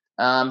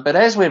 But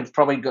as we've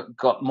probably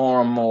got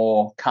more and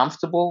more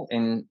comfortable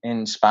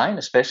in Spain,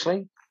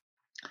 especially,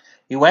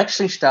 you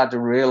actually start to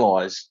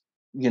realise,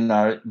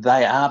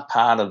 they are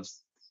part of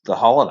the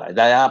holiday.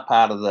 They are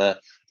part of the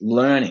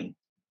learning.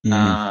 You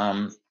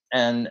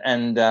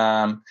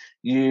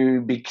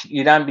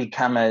don't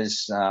become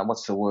as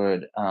what's the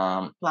word,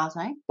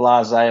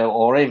 blasé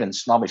or even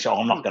snobbish.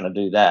 I'm not going to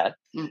do that.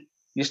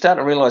 You start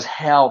to realise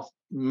how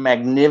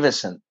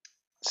magnificent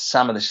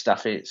some of this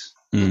stuff is.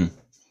 A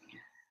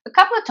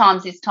couple of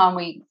times this time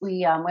we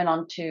went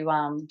on to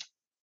have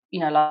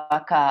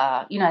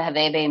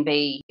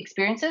Airbnb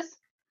experiences.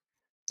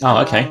 Oh,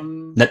 okay.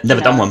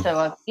 Never done one.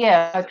 So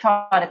I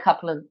tried a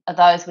couple of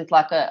those with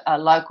like a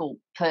local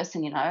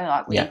person.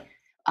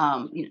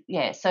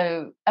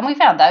 So, and we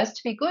found those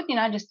to be good,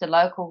 just a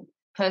local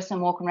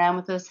person walking around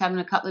with us, having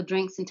a couple of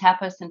drinks and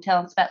tapas and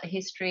telling us about the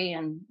history,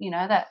 and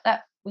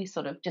that we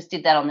sort of just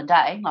did that on the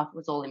day, like it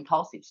was all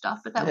impulsive stuff,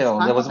 but that was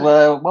fun. There was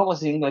what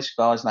was the English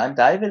guy's name?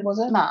 David, was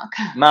it?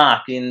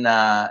 Mark in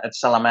at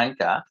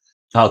Salamanca.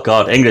 Oh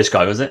God, English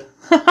guy, was it?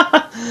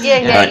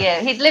 Yeah.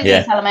 He'd lived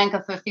in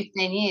Salamanca for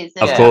 15 years.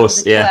 Of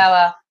course,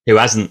 Who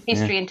hasn't?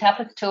 History and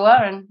tapas tour,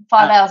 and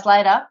 5 hours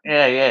later.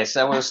 Yeah.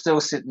 So we're still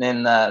sitting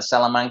in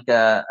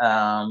Salamanca.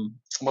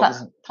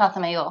 Plaza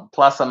Mayor.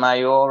 Plaza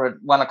Mayor at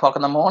 1 o'clock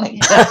in the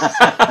morning.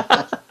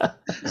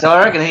 So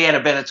I reckon he had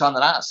a better time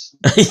than us.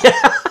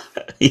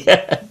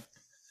 Yeah.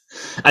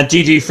 And do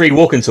you do free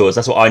walking tours?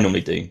 That's what I normally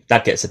do.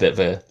 That gets a bit of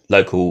a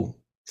local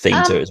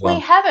theme to it as well.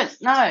 We haven't.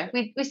 No,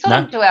 we sort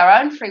of do our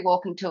own free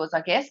walking tours, I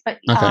guess. But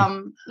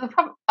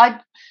I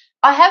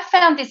have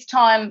found this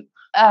time.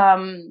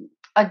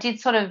 I did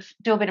sort of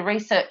do a bit of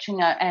research,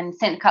 and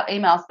sent a couple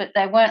of emails, but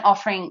they weren't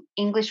offering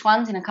English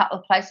ones in a couple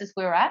of places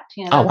we were at.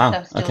 They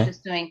were still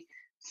just doing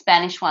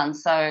Spanish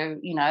ones. So,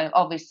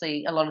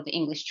 obviously a lot of the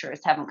English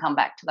tourists haven't come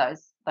back to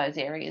those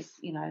areas,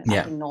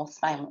 up in North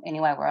Spain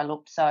anyway, where I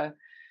looked. So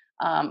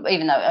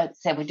even though I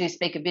said we do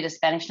speak a bit of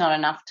Spanish, not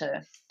enough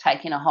to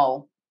take in a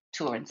whole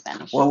tour in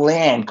Spanish. Well,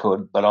 Leanne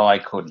could, but I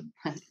couldn't.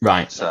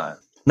 Right. So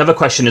another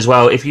question as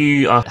well, if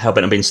you are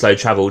hell-bent on being slow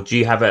travel, do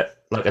you have a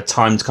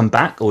time to come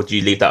back, or do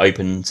you leave that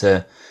open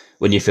to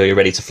when you feel you're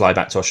ready to fly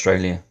back to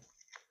Australia?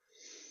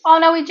 Oh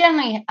no, we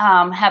generally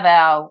have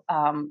our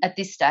at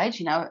this stage,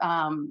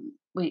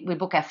 we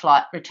book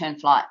our return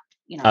flight.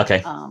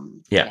 Okay.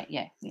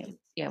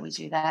 We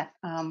do that.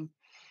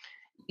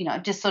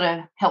 It just sort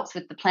of helps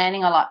with the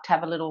planning. I like to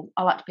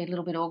be a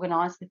little bit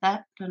organised with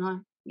that, don't I?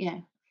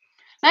 Yeah.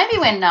 Maybe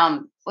when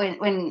the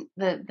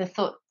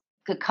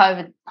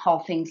COVID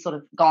whole thing sort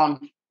of gone,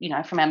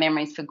 from our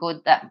memories for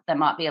good, that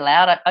might be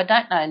allowed. I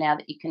don't know now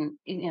that you can,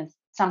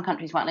 some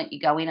countries won't let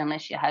you go in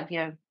unless you have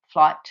your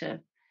flight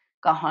to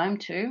go home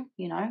to,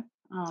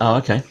 oh,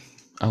 okay.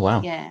 Oh,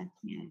 wow. Yeah.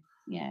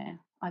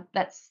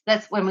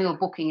 That's when we were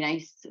booking. You know,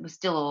 it was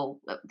still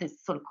all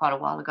this sort of quite a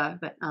while ago,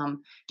 but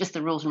just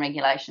the rules and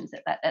regulations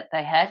that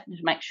they had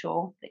to make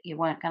sure that you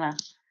weren't going to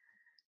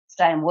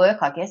stay and work.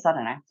 I guess I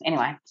don't know.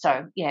 Anyway,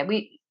 so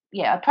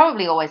I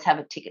probably always have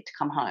a ticket to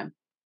come home.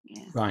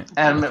 Yeah. Right.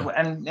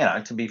 And you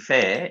know, to be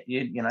fair,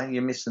 you know,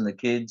 you're missing the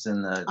kids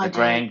and the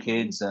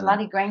grandkids and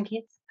bloody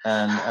grandkids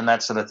and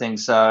that sort of thing.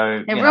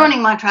 So they're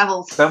ruining my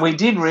travels. But we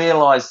did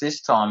realise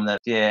this time that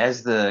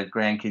as the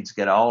grandkids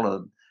get older,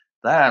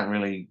 they don't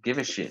really give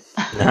a shit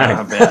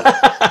about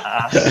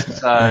us.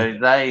 So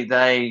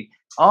they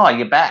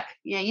you're back.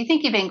 Yeah, you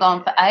think you've been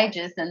gone for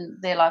ages, and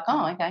they're like,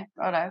 oh, okay,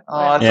 righto. Oh,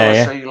 I thought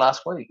I saw you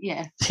last week.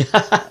 Yeah.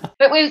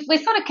 But we're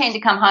sort of keen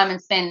to come home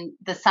and spend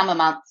the summer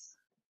months.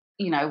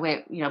 You know,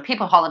 where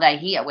people holiday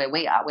here where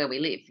we are, where we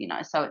live. You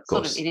know, so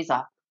it's it is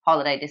a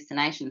holiday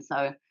destination.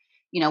 So,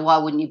 you know, why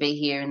wouldn't you be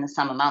here in the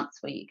summer months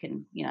where you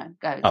can, you know,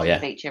 go to the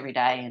beach every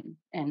day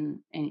and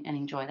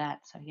enjoy that?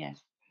 So yeah.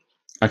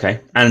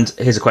 Okay, and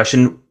here's a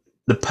question: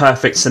 the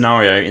perfect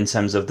scenario in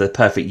terms of the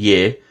perfect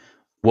year.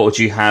 What would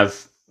you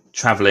have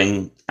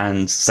traveling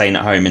and staying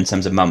at home in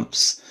terms of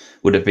months?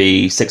 Would it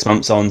be 6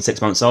 months on,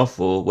 6 months off,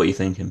 or what are you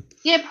thinking?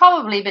 Yeah,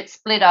 probably, but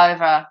split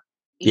over.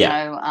 You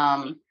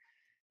know.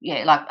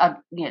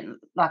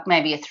 Like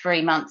maybe a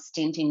 3-month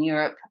stint in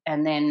Europe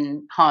and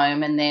then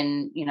home, and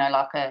then, you know,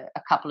 like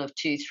a couple of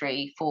 2,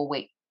 3, 4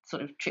 week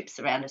sort of trips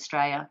around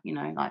Australia, you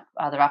know, like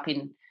either up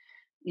in,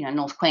 you know,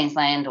 North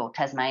Queensland or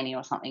Tasmania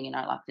or something, you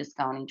know, like just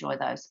go and enjoy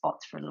those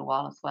spots for a little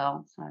while as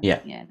well. So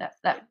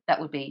that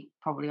would be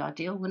probably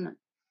ideal, wouldn't it?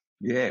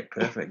 Yeah,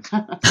 perfect.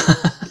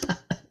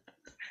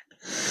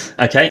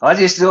 Okay. I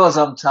just do as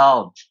I'm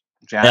told,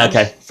 James. Yeah,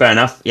 okay, fair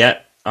enough.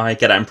 Yeah, I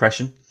get that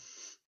impression.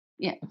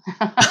 Yeah.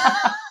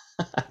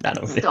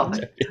 Stop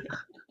it.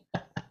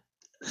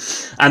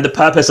 And the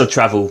purpose of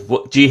travel,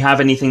 do you have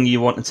anything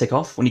you want to tick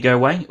off when you go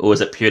away, or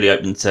is it purely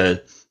open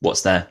to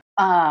what's there?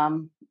 I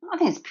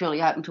think it's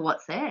purely open to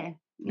what's there.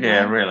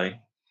 Yeah, really.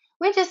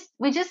 We just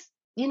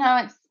you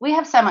know, we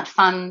have so much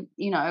fun,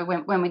 you know,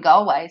 when we go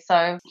away.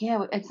 So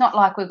yeah, it's not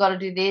like we've got to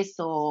do this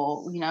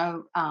or, you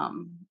know,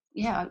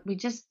 we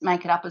just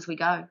make it up as we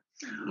go.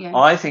 Yeah.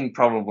 I think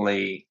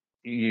probably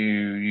you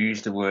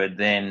used the word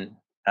then.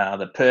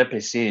 The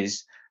purpose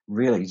is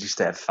really just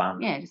to have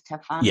fun. Yeah, just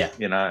have fun. Yeah,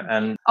 you know,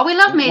 and we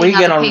love meeting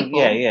other people.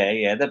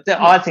 Yeah.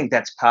 I think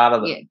that's part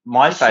of it.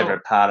 My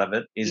favourite part of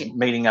it is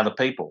meeting other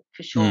people.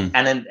 For sure.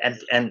 And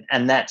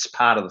that's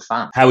part of the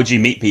fun. How would you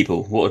meet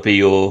people? What would be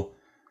your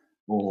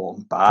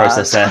bars.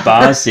 Process there?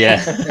 Bars,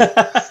 yeah.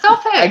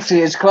 Stop it.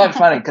 Actually, it's quite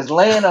funny because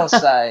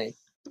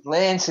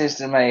Leanne says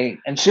to me,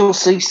 and she'll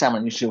see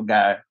someone and she'll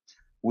go,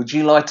 "Would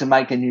you like to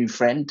make a new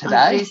friend today?"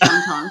 I do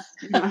sometimes.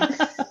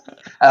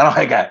 And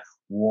I go,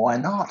 "Why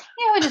not?"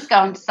 Yeah, we just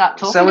go and start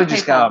talking. So we to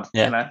just people. go,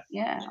 you know.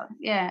 Yeah.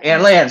 Yeah,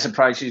 Leanne's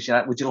approach is, you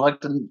know, "Would you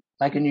like to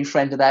make a new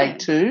friend today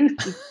too?"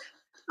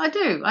 I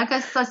do. I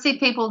guess I see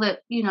people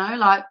that, you know,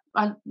 like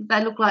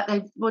they look like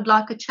they would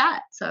like a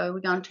chat, so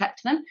we go and chat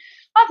to them.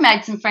 I've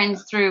made some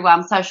friends through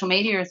social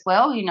media as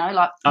well, you know,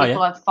 like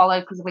people I've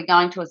followed because we're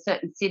going to a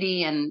certain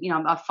city, and you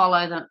know, I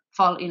follow,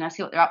 you know,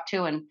 see what they're up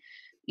to, and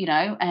you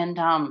know, and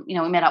you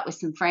know, we met up with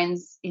some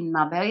friends in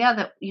Marbella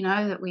that, you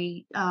know, that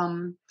we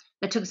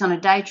that took us on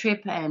a day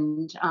trip,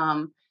 and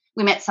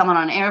we met someone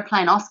on an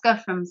aeroplane,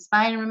 Oscar from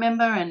Spain,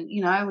 remember? And,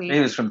 you know, he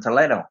was from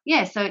Toledo.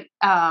 Yeah, so,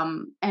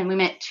 and we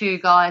met 2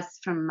 guys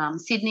from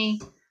Sydney.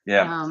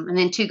 Yeah. And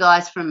then 2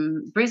 guys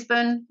from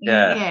Brisbane.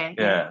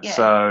 Yeah.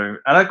 So,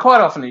 and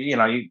quite often, you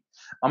know,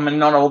 I mean,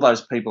 not all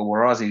those people were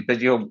Aussie, but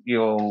you'll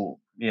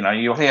hear an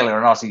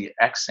Aussie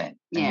accent,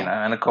 you know,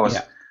 and of course,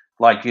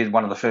 like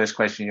one of the first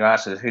questions you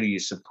asked is, who do you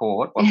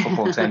support? What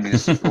football team do you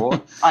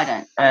support? I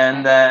don't.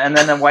 And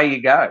then away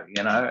you go,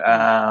 you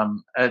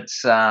know.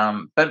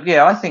 But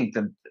yeah, I think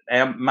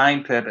our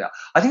main purpose.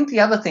 I think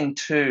the other thing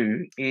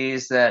too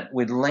is that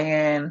with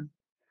Leanne,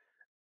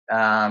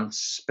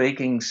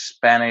 speaking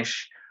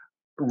Spanish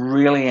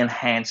really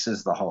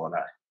enhances the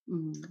holiday.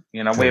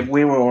 You know,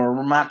 we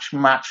were much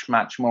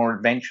more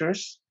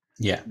adventurous.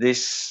 Yeah.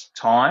 This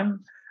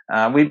time.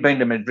 We've been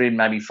to Madrid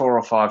maybe 4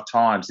 or 5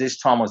 times. This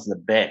time was the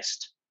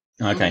best.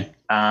 Okay.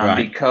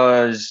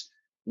 Because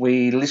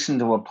we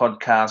listened to a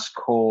podcast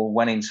called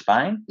When in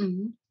Spain,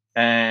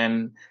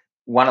 and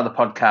one of the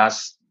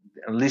podcasts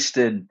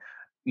listed,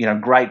 you know,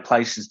 great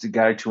places to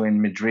go to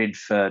in Madrid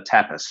for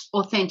tapas.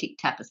 Authentic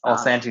tapas.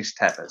 Authentic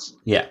tapas.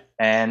 Yeah.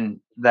 And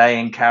they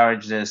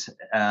encouraged us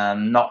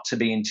not to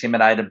be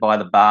intimidated by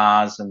the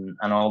bars and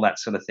all that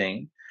sort of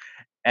thing.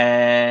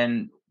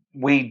 And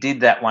we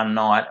did that one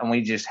night, and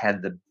we just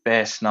had the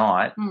best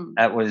night.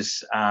 It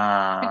was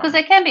because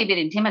they can be a bit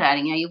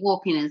intimidating. You know, you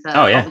walk in as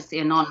obviously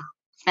a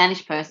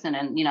non-Spanish person,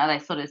 and you know they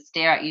sort of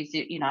stare at you,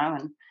 you know.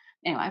 And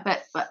anyway,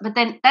 but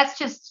then that's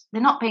just,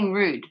 they're not being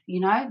rude.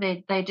 You know,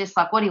 they just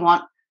like, what do you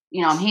want?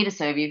 You know, I'm here to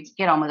serve you.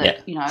 Get on with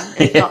it. You know,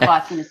 it's not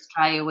like in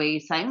Australia where you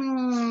say, I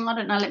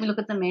don't know, let me look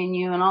at the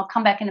menu and I'll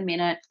come back in a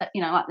minute.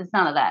 You know, like there's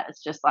none of that.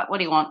 It's just like, what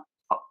do you want?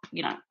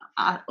 You know,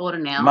 I order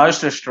now.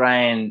 Most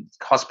Australian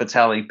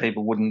hospitality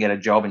people wouldn't get a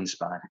job in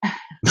Spain.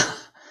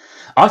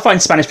 I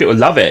find Spanish people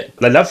love it.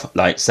 They love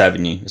like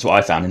serving you. That's what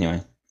I found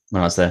anyway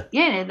when I was there.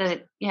 Yeah,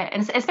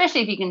 and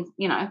especially if you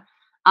can,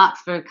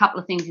 ask for a couple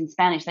of things in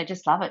Spanish, they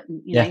just love it.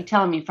 And, you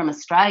tell them you're from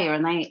Australia,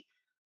 and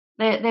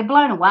they're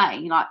blown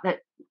away. Like that.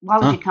 Why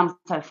would you come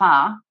so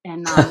far?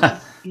 And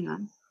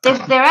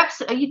they're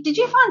absolutely. Did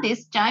you find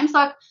this, James?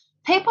 Like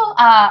people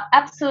are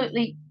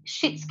absolutely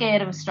shit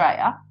scared of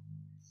Australia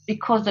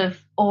because of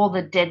all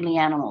the deadly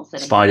animals that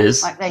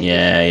spiders.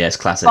 It's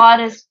classic.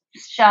 Spiders,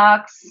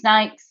 sharks,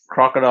 snakes,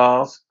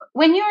 crocodiles.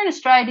 When you were in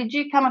Australia, did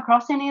you come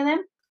across any of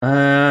them?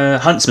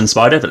 Huntsman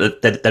spider,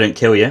 but they don't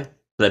kill you.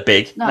 They're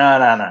big. No.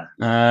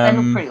 They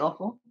look pretty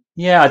awful.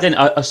 Yeah, I didn't.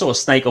 I saw a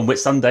snake on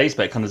Whitsundays,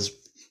 but it kind of just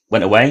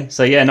went away.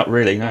 So yeah, not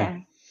really.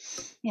 No.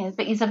 Yeah,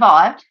 but you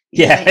survived.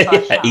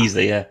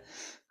 Easily. Yeah.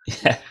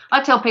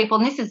 I tell people,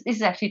 and this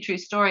is actually a true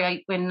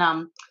story. When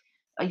I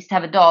used to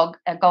have a dog,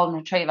 a golden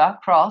retriever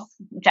cross,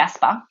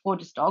 Jasper,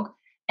 gorgeous dog,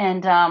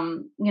 and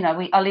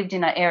I lived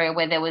in an area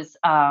where there was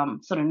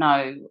sort of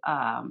no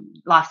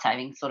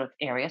life-saving sort of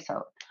area.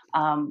 So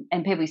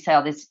and people say,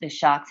 oh, there's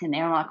sharks in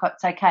there. I'm like,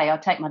 it's okay. I'll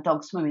take my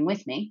dog swimming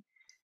with me,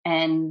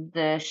 and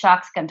the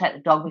shark's going to take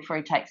the dog before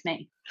he takes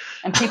me.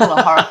 And people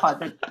are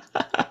horrified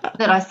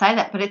that I say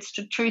that, but it's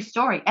a true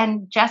story.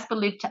 And Jasper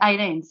lived to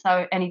 18,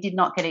 and he did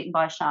not get eaten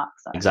by a shark.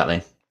 So.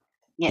 Exactly.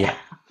 Yeah.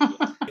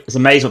 It's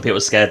amazing what people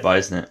are scared by,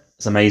 isn't it?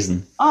 It's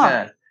amazing. Oh.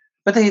 Yeah.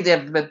 But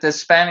the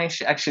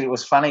Spanish, actually, it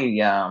was funny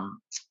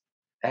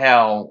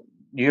how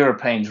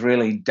Europeans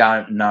really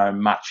don't know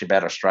much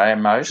about Australia,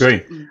 most.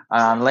 True.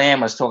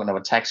 Liam was talking to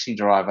a taxi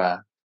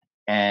driver,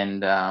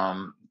 and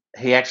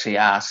he actually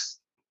asked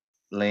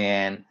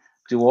Leanne,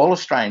 do all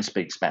Australians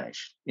speak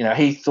Spanish?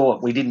 He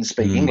thought we didn't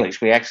speak English.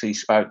 We actually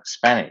spoke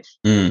Spanish.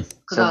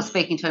 Because I was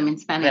speaking to him in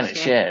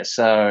Spanish. Yeah.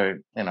 So,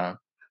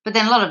 But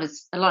then a lot of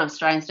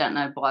Australians don't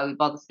know why we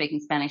bother speaking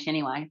Spanish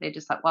anyway. They're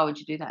just like, why would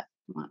you do that?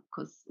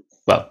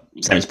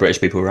 Same as British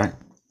people, right?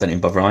 Don't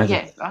even bother either.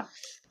 Yeah, right.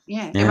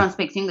 Yeah, everyone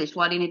speaks English.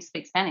 Why do you need to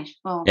speak Spanish?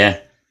 Well, yeah,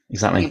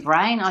 exactly. Your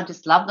brain. I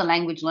just love the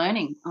language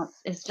learning.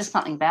 It's just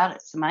something about it.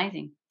 It's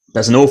amazing.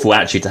 That's an awful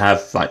attitude to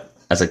have, like,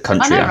 as a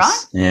country. I know,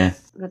 right? Yeah.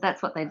 But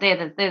that's what they're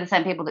the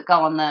same people that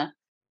go on down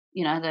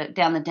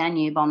the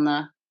Danube on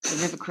the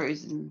river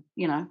cruise, and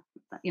you know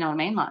what I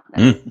mean, like.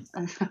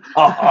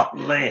 Oh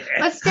man,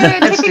 that's stereotypical.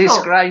 That's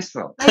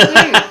disgraceful. They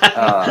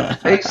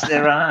do. Each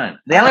their own.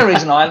 The only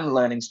reason I'm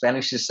learning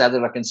Spanish is so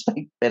that I can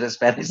speak better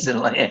Spanish than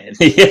Leanne.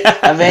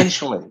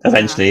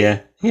 Eventually,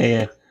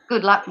 yeah.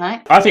 Good luck,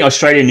 mate. I think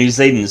Australia and New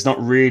Zealand is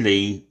not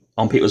really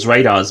on people's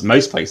radars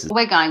most places.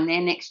 We're going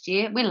there next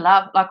year. We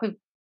love,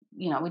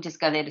 we just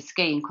go there to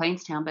ski in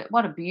Queenstown, but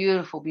what a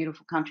beautiful,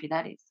 beautiful country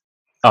that is.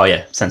 Oh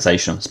yeah,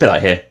 sensational. It's a bit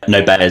like here.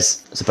 No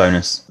bears. It's a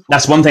bonus.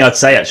 That's one thing I'd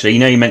say, actually.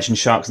 You mentioned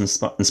sharks and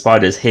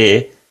spiders.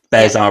 Here,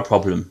 bears are a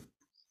problem.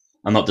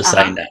 I'm not just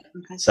saying that.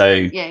 Okay.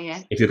 So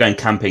if you're going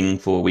camping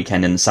for a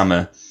weekend in the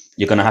summer,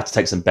 you're going to have to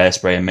take some bear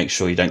spray and make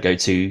sure you don't go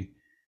too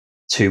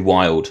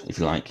wild, if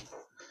you like.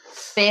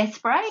 Bear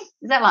spray?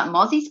 Is that like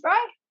mozzie spray?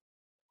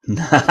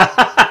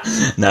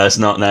 No, it's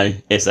not. No,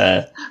 it's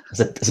a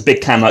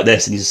big can like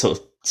this, and you just sort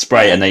of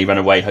spray it, and then you run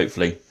away.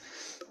 Hopefully.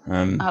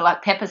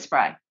 Like pepper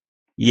spray.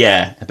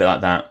 Yeah, a bit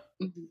like that.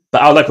 Mm-hmm.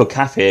 But our local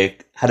cafe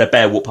had a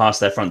bear walk past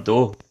their front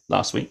door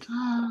last week.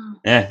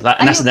 Yeah,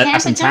 and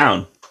that's in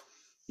town.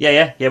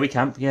 Yeah, we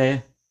camp. Yeah.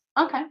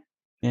 Okay.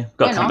 Yeah,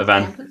 got a camper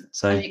van,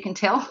 so you can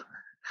tell.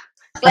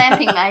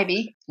 Glamping,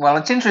 maybe. Well,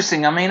 it's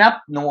interesting. I mean,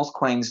 up North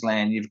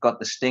Queensland, you've got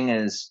the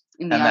stingers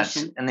in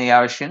the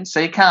ocean, so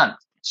you can't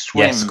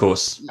swim. Yes, of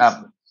course.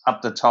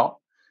 Up the top.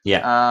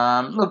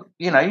 Yeah. Look,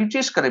 you've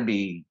just got to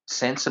be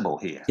sensible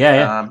here.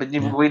 Yeah. But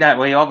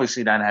we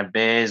obviously don't have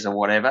bears or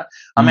whatever.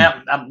 I mean,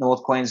 up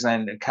North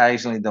Queensland,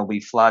 occasionally there'll be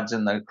floods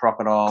and the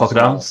crocodiles.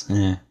 Crocodiles.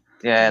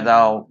 Yeah,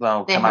 they'll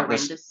come up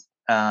horrendous.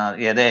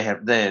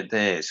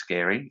 They're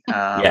scary.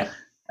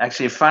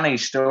 Actually, a funny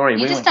story.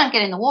 You just don't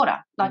get in the water.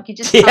 Like, you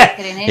just can't get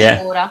in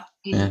any water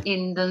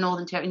in the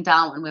Northern Territory, in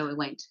Darwin, where we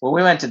went. Well,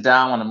 we went to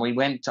Darwin, and we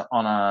went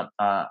on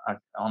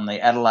on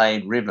the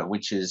Adelaide River,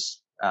 which is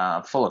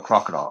full of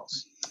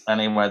crocodiles.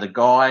 Anyway, the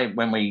guy,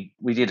 when we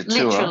did a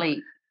tour,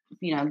 literally,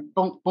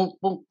 bonk, bonk,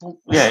 bonk, bonk.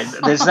 Yeah,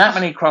 there's that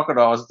many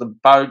crocodiles, the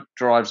boat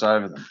drives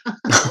over them.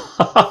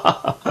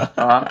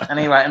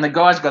 Anyway, and the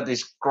guy's got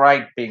this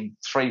great big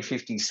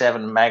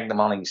 357 Magnum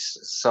on his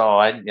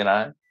side.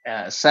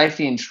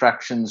 Safety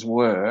instructions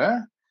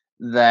were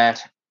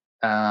that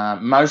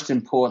most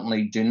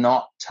importantly, do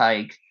not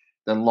take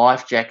the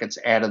life jackets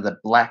out of the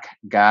black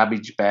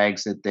garbage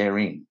bags that they're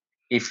in.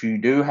 If you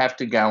do have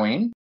to go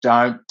in,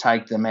 don't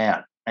take them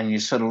out. And you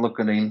sort of look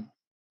at him.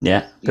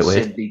 Yeah, he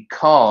said,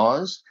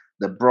 because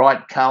the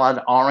bright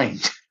coloured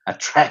orange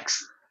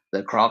attracts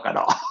the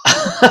crocodile.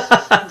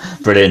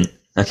 Brilliant.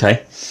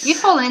 Okay. You've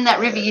fallen in that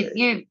river.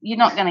 You're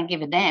not going to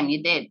give a damn.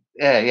 You're dead.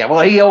 Yeah.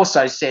 Well, he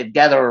also said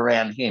gather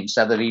around him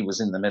so that he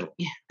was in the middle.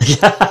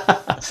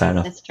 Yeah. Fair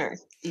enough. That's true.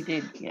 He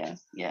did. Yeah.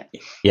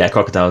 Yeah,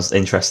 crocodiles.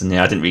 Interesting.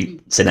 Yeah, I didn't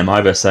really see them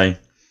either. So,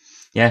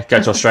 yeah,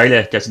 go to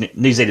Australia. Go to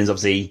New Zealand's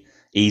obviously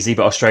easy,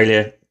 but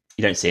Australia,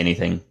 you don't see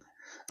anything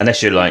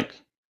unless you're like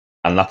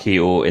unlucky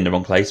or in the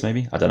wrong place,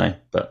 maybe. I don't know,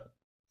 but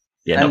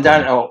yeah. And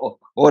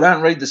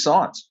don't read the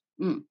signs.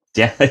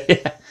 Yeah,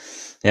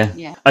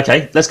 yeah.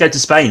 Okay, let's go to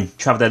Spain.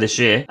 Travel there this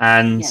year,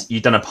 and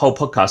you've done a whole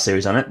podcast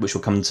series on it, which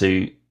we'll come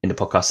to in the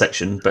podcast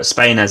section. But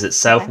Spain as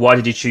itself, why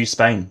did you choose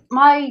Spain?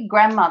 My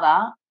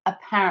grandmother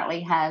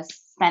apparently has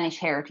Spanish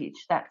heritage.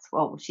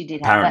 She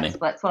did have. Apparently.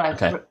 That's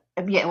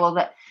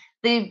what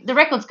the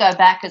records go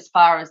back as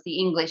far as the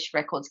English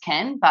records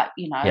can, but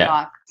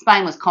like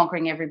Spain was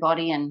conquering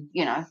everybody, and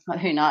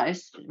who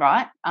knows,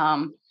 right?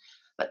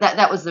 But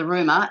that was the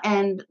rumor,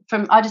 and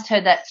I just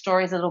heard that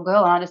story as a little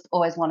girl, and I just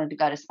always wanted to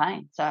go to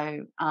Spain.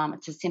 So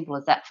it's as simple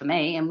as that for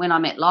me. And when I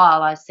met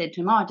Lyle, I said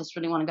to him, I just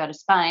really want to go to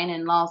Spain,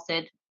 and Lyle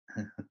said,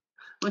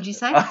 "What'd you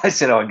say?" I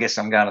said, I guess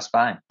I'm going to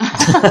Spain.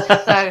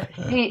 So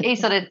he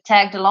sort of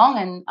tagged along,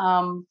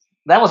 and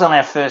that was on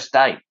our first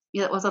date.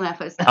 Yeah, it was on our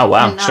first date. Oh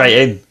wow, and, straight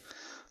in.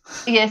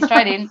 Yeah,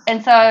 straight in.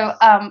 And so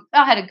I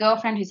had a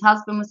girlfriend whose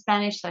husband was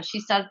Spanish, so she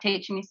started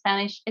teaching me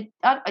Spanish.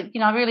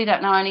 I really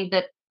don't know, only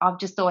that I've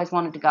just always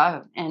wanted to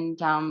go. And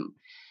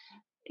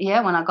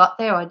when I got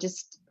there, I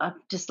just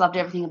loved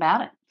everything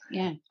about it.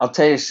 Yeah. I'll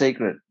tell you a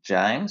secret,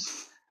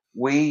 James.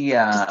 We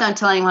just don't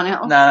tell anyone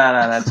else. No.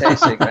 I'll tell you a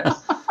secret.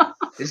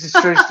 This is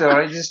a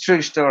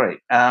true story.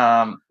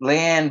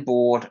 Leanne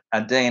bought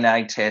a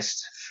DNA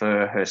test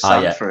for her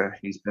son for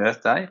his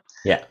birthday.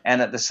 Yeah.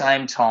 And at the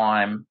same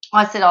time,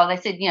 I said, they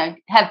said,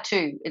 have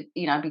two,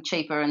 be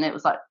cheaper. And it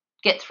was like,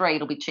 get three,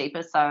 it'll be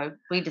cheaper. So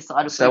we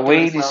decided. So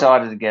we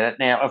decided to get it.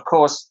 Now, of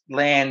course,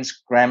 Leanne's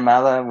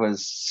grandmother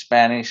was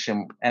Spanish.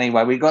 And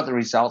anyway, we got the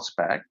results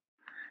back.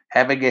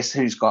 Have a guess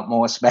who's got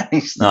more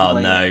Spanish than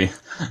Leanne?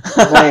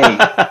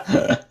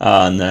 Me.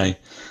 Oh, no.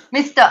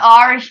 Mr.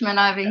 Irishman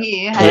over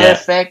here.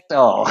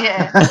 Perfecto.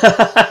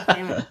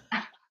 Yeah.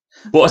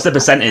 What was the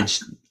percentage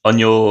on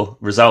your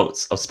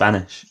results of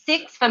Spanish?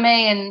 6 for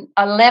me and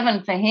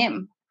 11 for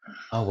him.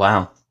 Oh,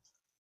 wow.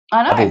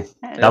 I know.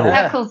 Double.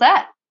 How cool's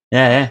that?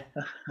 Yeah.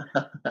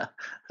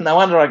 No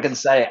wonder I can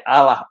say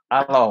hola.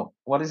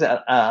 What is it?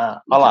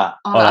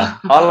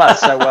 Hola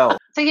so well.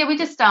 So yeah, we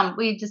just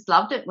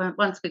loved it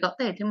once we got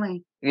there, didn't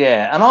we?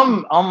 Yeah, and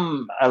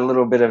I'm a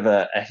little bit of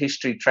a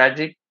history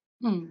tragic.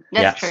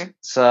 That's true.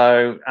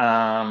 So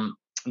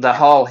the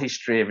whole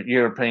history of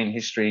European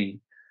history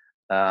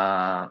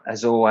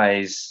has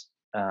always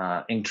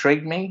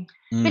intrigued me.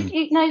 But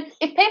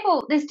if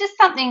people, there's just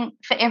something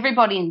for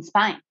everybody in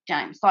Spain,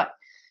 James. Like,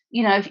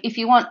 if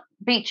you want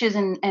beaches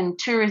and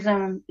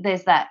tourism,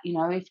 there's that.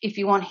 If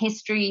you want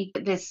history,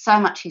 there's so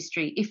much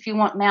history. If you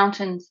want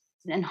mountains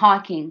and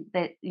hiking,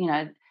 there's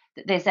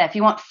that. If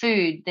you want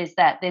food, there's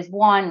that. There's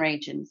wine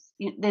regions.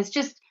 There's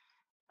just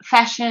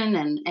fashion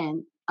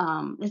and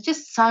there's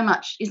just so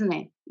much, isn't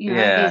there?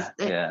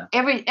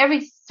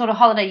 Every sort of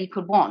holiday you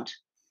could want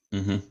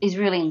is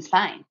really in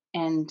Spain.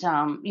 And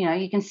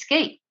you can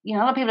ski. A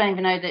lot of people don't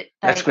even know that.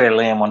 That's where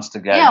Liam wants to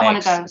go. Yeah, I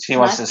want to go. She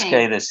wants to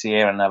ski the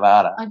Sierra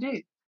Nevada. I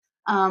do.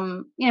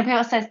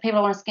 People say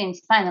people want to ski in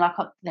Spain. They're like,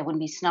 there wouldn't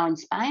be snow in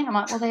Spain. I'm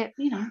like, well,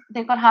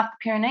 they've got half the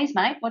Pyrenees,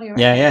 mate. What do you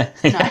reckon?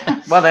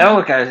 Yeah. Well, they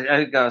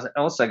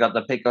also got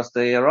the Picos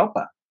de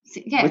Europa,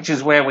 which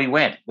is where we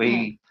went.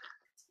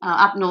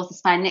 Up north of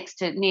Spain,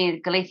 near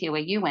Galicia,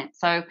 where you went.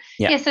 So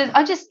so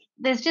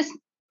there's just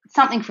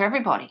something for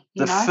everybody.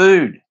 The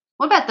food.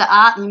 What about the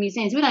art and the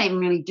museums? We don't even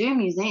really do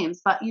museums,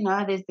 but,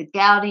 there's the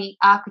Gaudi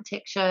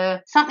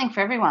architecture, something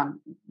for everyone.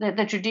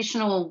 The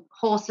traditional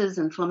horses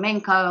and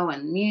flamenco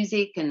and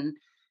music, and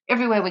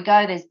everywhere we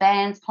go there's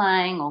bands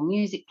playing or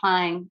music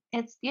playing.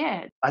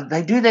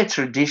 They do their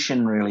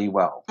tradition really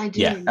well. They do.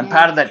 Yeah. And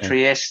part of that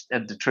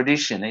the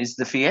tradition is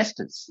the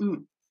fiestas.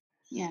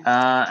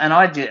 Yeah.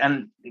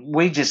 And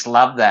we just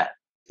love that.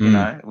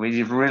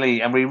 We really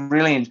like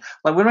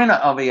we're in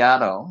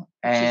Oviedo,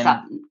 and which is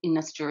up in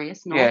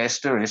Asturias. North. Yeah,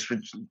 Asturias,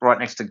 which right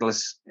next to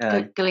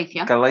Galicia.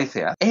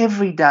 Galicia.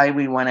 Every day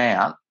we went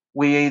out,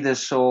 we either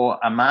saw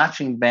a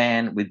marching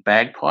band with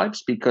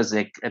bagpipes because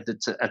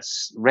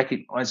it's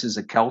recognised as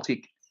a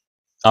Celtic.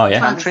 One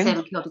country. of the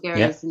 7 Celtic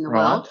areas in the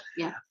world.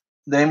 Yeah.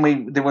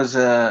 Then there was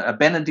a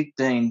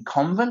Benedictine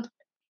convent,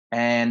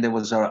 and there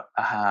was a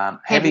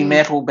heavy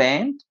metal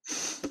band.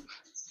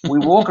 We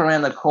walk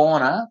around the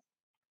corner.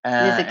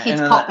 There's a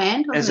kids pop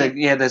band.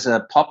 There's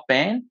a pop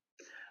band.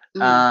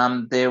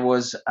 There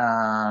was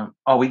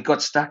we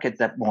got stuck at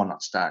that. Well,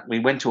 not stuck. We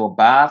went to a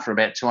bar for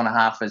about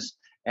 2.5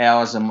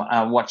 hours and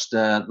watched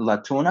La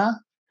Tuna.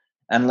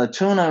 And La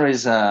Tuna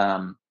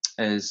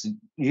is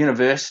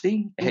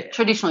university,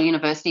 traditional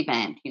university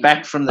band,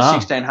 back from the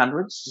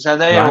 1600s. So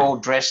they are all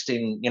dressed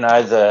in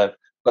the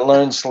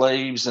balloon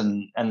sleeves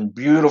and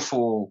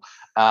beautiful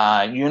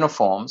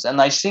uniforms, and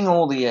they sing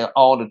all the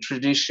older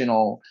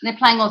traditional. They're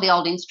playing all the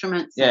old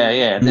instruments.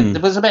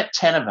 There was about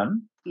 10 of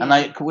them, and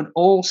they would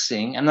all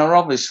sing, and they're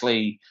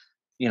obviously,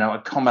 a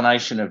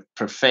combination of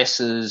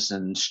professors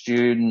and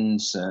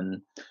students.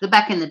 And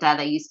back in the day,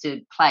 they used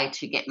to play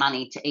to get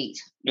money to eat.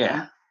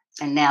 Yeah.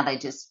 And now they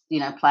just,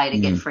 play to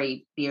get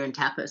free beer and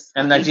tapas.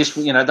 And they just,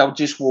 they'll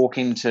just walk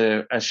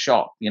into a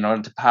shop, a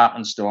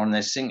department store, and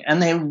they sing,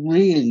 and they're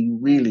really,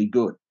 really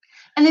good.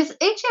 And there's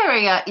each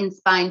area in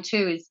Spain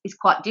too is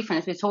quite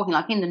different. As we're talking,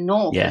 like in the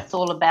north, it's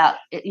all about,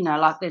 you know,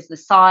 like there's the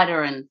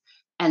cider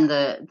and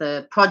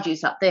the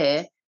produce up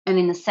there, and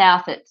in the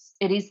south it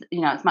is, you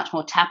know, it's much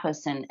more tapas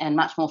and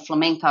much more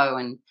flamenco,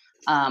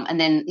 and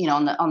then, you know,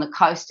 on the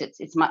coast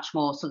it's much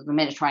more sort of the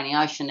Mediterranean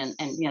Ocean, and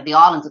you know, the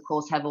islands of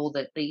course have all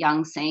the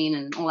young scene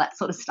and all that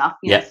sort of stuff,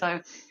 you know,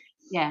 so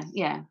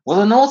yeah.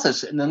 Well, in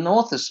the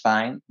north of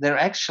Spain, they're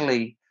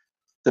actually,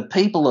 the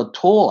people are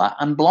taller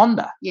and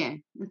blonder. Yeah.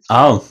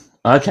 Oh,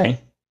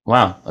 okay.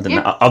 Wow. I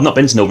didn't know. I've not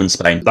been to northern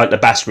Spain, like the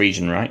Basque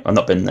region, right? I've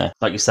not been there.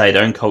 Like you say,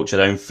 their own culture,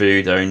 their own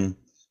food, their own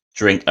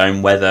drink,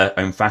 own weather,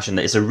 own fashion.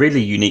 It's a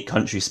really unique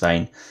country,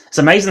 Spain. It's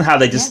amazing how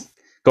they just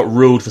got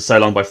ruled for so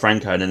long by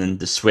Franco and then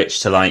the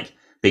switch to like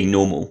being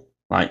normal,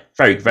 like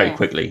very, very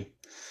quickly.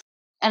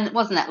 And it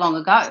wasn't that long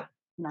ago,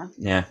 you know?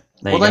 Yeah.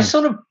 Well,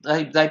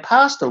 they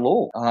passed a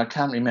law, and I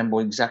can't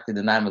remember exactly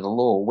the name of the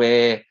law,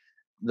 where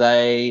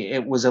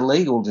it was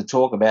illegal to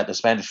talk about the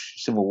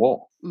Spanish Civil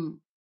War. Because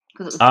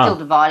it was still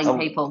dividing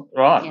people.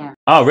 Right. Yeah.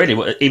 Oh, really?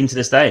 Well, even to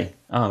this day?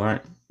 Oh,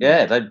 right.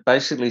 Yeah, they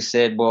basically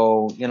said,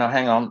 well, you know,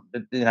 hang on,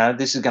 you know,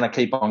 this is going to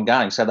keep on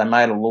going. So they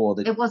made a law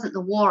that... It wasn't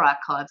the war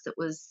archives, it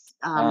was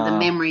the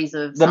memories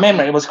of...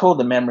 It was called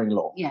the memory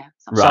law. Yeah.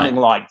 Something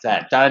like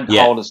that. Don't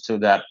hold us to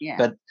that. Yeah.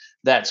 But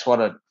that's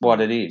what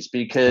it is,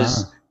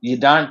 because you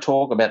don't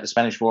talk about the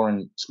Spanish War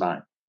in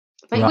Spain.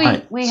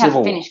 But we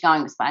haven't finished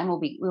going to Spain.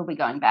 We'll be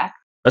going back.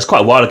 That's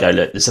quite a while ago,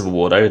 the Civil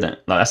War, though, isn't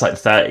it? Like, that's like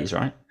the 30s,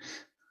 right?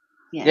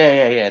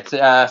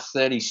 Yeah.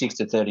 36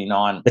 to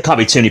 39. There can't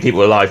be too many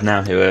people alive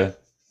now who are,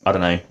 I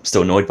don't know,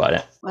 still annoyed by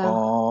that.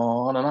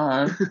 Well, I don't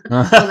know.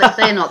 Well,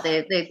 they're not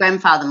there. Their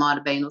grandfather might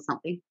have been or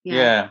something.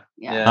 Yeah.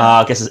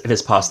 I guess if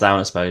it's passed down,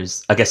 I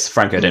suppose. I guess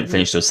Franco didn't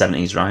finish till the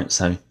 70s, right?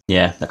 So,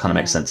 yeah, that kind of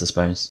makes sense, I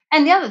suppose.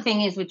 And the other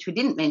thing is, which we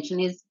didn't mention,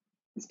 is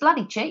it's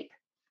bloody cheap.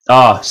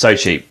 Oh, so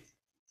cheap.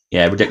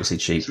 Yeah, ridiculously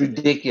cheap. It's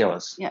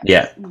ridiculous.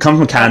 Yeah. Come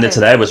from Canada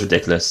to there was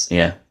ridiculous.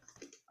 Yeah.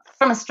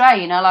 From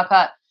Australia, you know, like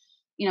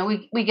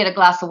we get a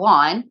glass of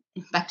wine,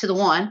 back to the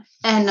wine,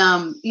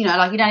 and you know,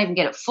 like you don't even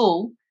get it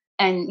full,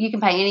 and you can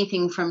pay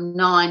anything from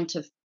 $9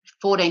 to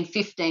 $14,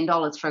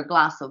 $15 for a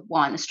glass of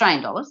wine,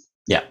 Australian dollars.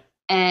 Yeah.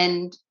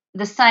 And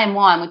the same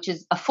wine, which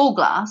is a full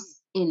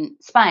glass in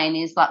Spain,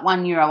 is like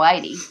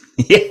 €1.80.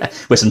 Yeah,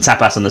 with some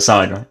tapas on the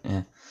side, right?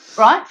 Yeah.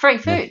 Right, free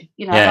food.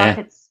 You know,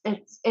 like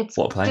it's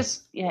what a place.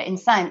 Just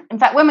insane. In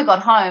fact, when we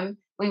got home,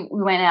 we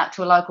went out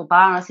to a local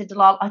bar, and I said to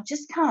Lyle, I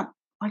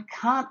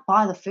can't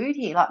buy the food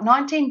here. Like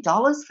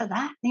 $19 for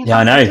that. You know, yeah,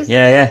 I know.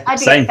 Yeah. I had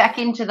to get back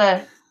into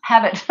the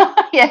habit.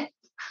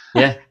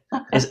 Yeah.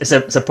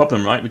 It's a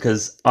problem, right?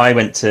 Because I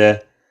went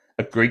to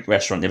a Greek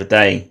restaurant the other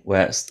day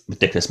where it's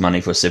ridiculous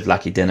money for a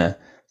souvlaki dinner.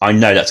 I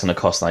know that's going to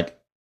cost like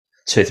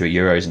 €2 or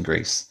 €3 in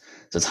Greece,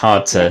 so it's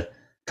hard to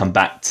come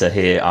back to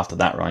here after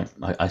that, right?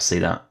 I see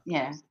that.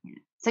 Yeah.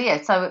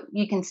 So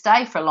you can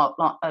stay for a lot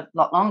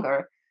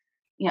longer.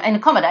 You know, and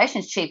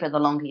accommodation's cheaper the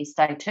longer you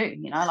stay too,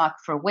 you know, like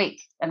for a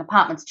week. An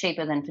apartment's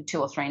cheaper than for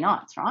 2 or 3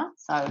 nights, right?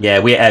 So yeah,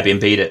 we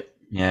Airbnb'd it.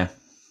 Yeah.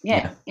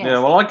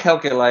 Well, I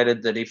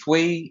calculated that if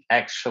we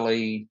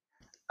actually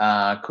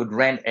could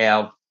rent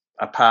our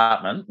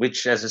apartment,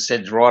 which, as I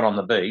said, is right on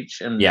the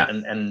beach, and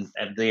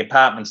the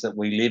apartments that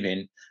we live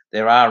in,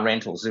 there are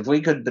rentals. If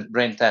we could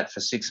rent that for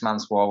 6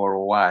 months while we're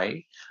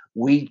away,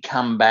 we'd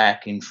come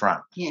back in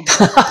front. Yeah.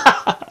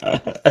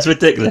 That's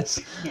ridiculous.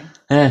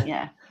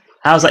 Yeah.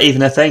 How's that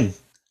even a thing?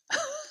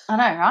 I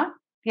know, right?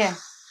 Yeah.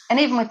 And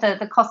even with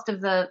the cost of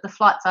the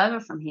flights over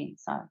from here.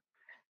 So, I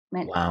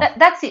mean,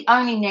 that's the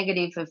only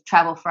negative of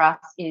travel for us,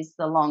 is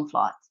the long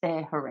flights.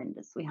 They're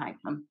horrendous. We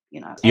hate them,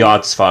 you know.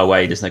 Yards far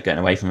away. There's no getting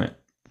away from it.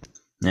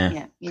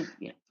 Yeah.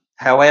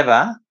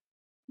 However,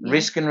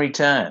 risk and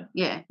return.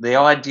 Yeah. The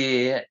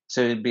idea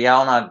to be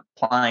on a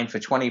plane for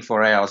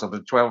 24 hours or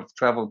to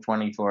travel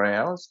 24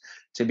 hours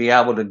to be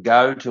able to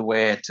go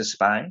to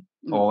Spain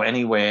or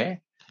anywhere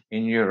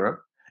in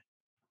Europe,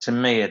 to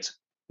me, it's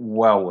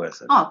well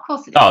worth it. Oh, of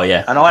course it is. Oh,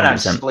 yeah. And I don't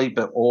sleep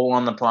at all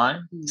on the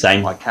plane.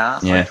 Same. I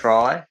can't. I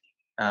try.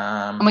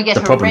 And we get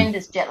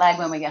horrendous jet lag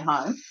when we get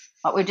home.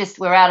 Like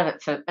we're out of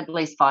it for at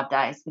least 5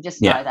 days. We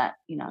just know that,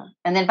 you know.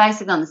 And then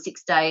basically on the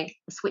 6th day,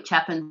 the switch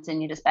happens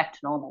and you're just back to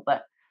normal.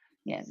 But,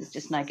 yeah, there's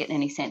just no getting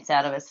any sense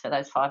out of us for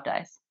those 5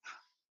 days.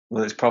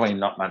 Well, there's probably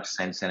not much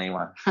sense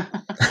anyway.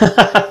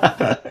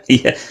 I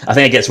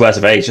think it gets worse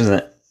with age, doesn't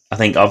it? I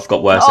think I've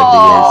got worse over the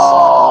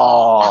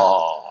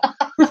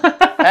years.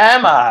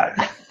 Ammo.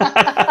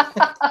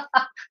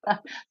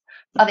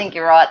 I think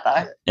you're right,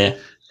 though.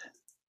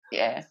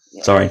 Yeah.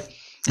 Sorry.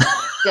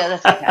 Yeah,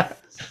 that's okay.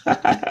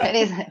 It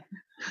is.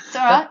 It's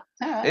all right.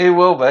 It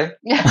will be.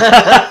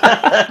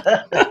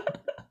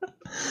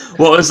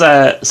 What was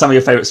some of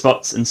your favourite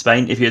spots in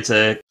Spain, if you had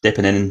to dip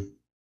in,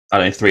 I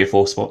don't know, 3 or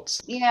 4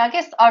 spots? Yeah, I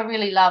guess I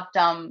really loved,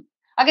 I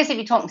guess if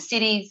you're talking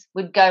cities,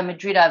 we'd go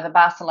Madrid over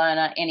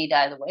Barcelona any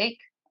day of the week.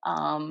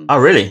 Oh,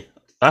 really?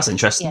 That's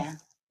interesting.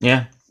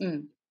 Yeah.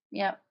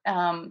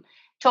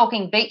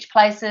 Talking beach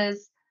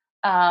places,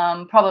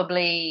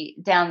 probably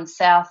down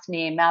south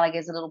near Malaga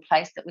is a little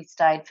place that we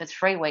stayed for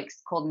 3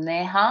 weeks called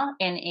Nerja,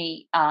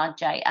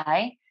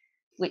 Nerja,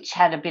 which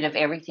had a bit of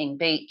everything: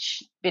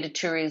 beach, bit of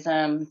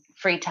tourism,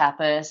 free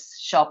tapas,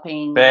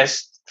 shopping.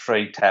 Best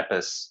free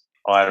tapas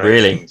I reckon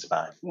Really? in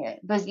Spain. Yeah,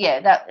 but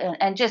that,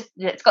 and just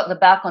it's got the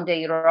Balcón de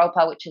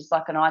Europa, which is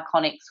like an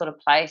iconic sort of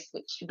place,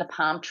 which the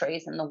palm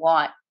trees and the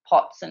white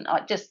pots, and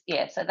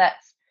so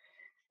that's.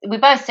 We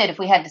both said if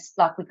we had to,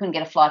 like, we couldn't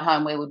get a flight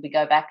home, where would we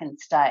go back and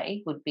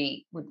stay? Would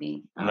be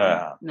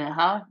Nerja.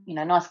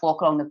 Nice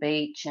walk along the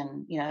beach,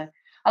 and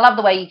I love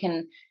the way you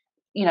can,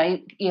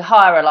 you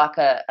hire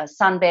a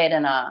sunbed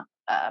and a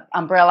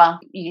umbrella.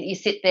 You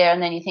sit there,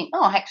 and then you think,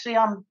 oh, actually,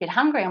 I'm a bit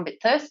hungry, I'm a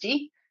bit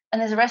thirsty, and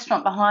there's a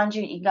restaurant behind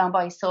you, and you can go and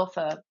buy yourself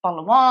a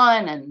bottle of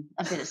wine and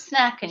a bit of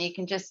snack, and you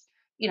can just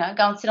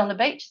go and sit on the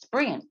beach. It's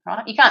brilliant,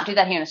 right? You can't do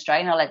that here in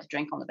Australia. You're not allowed to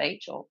drink on the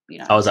beach, or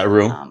Oh, is that a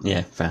rule?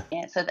 Yeah, fair.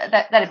 Yeah, so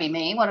that'd be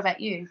me. What about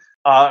you?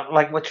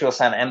 Like what you were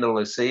saying,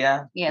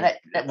 Andalusia. Yeah,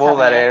 that's all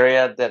that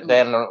area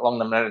down along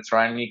the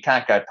Mediterranean. You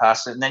can't go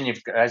past it. And then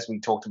you've, as we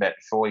talked about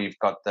before, you've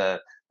got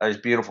those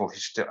beautiful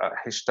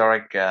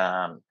historic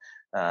town.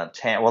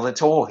 Well,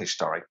 it's all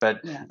historic, but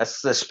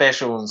it's the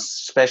special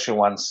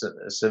ones: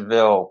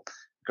 Seville,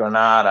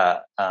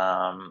 Granada,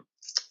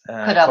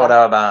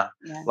 Cordoba.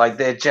 Yeah. Like,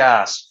 they're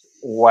just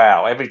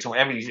wow. Every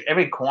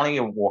corner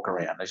you walk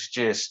around, it's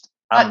just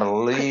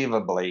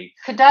unbelievably.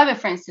 Cordoba,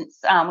 for instance,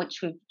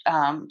 which we've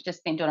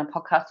just been doing a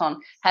podcast on,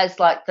 has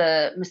like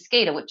the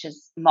Mosquita, which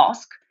is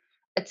mosque.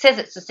 It says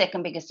it's the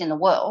second biggest in the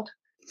world,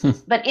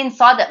 but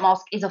inside that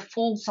mosque is a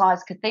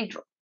full-size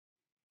cathedral.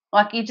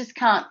 Like, you just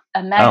can't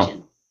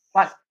imagine.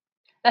 Like,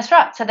 that's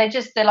right. So they're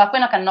like, we're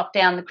not going to knock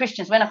down the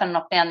Christians. We're not going to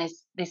knock down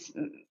this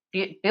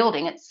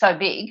building. It's so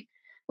big.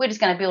 We're just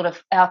going to build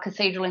our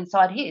cathedral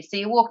inside here. So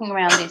you're walking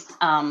around this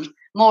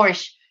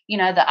Moorish,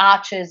 the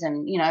arches,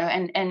 and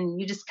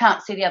and you just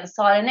can't see the other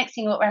side. And next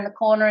thing you look around the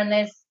corner, and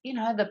there's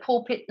the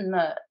pulpit and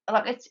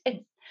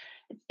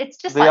it's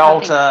just the like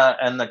altar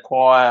and the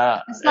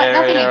choir. It's like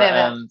nothing you've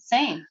ever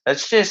seen.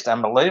 It's just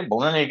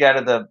unbelievable. And then you go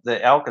to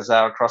the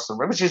Alcazar across the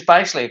road, which is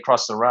basically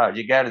across the road.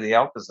 You go to the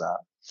Alcazar,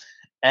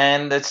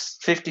 and it's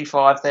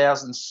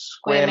 55,000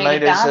 square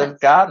metres of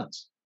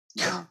gardens.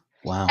 Yeah.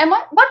 Wow. And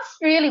what's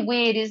really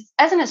weird is,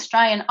 as an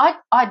Australian,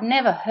 I'd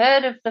never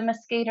heard of the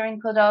Mosquita in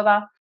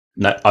Cordoba.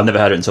 No, I've never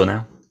heard it until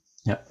now.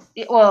 Yep.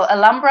 Well,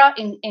 Alhambra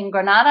in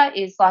Granada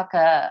is like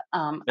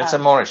it's a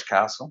Moorish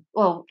castle.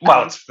 Well,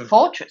 it's a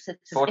fortress.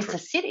 Fortress. It's a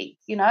city.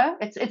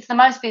 It's the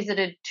most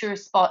visited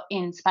tourist spot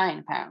in Spain,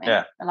 apparently.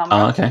 Yeah. Alhambra.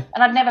 Oh, okay.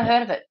 And I'd never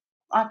heard of it.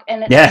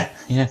 And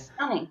it's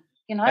stunning.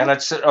 And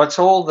it's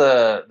all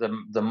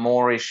the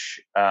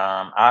Moorish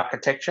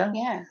architecture.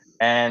 Yeah.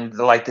 And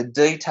like the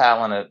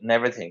detail in it and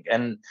everything,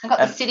 and got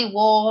the city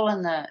wall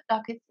and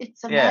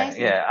it's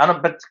amazing. Yeah.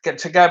 But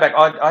to go back,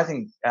 I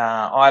think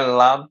I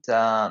loved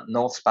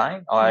North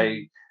Spain.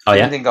 I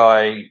didn't think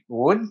I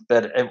would,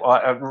 but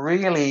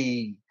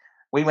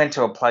we went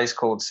to a place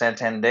called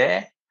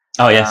Santander.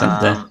 Oh yeah,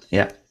 Santander.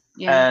 Yeah.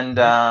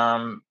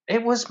 And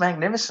it was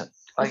magnificent.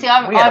 Like,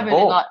 I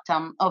really liked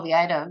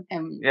Oviedo,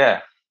 and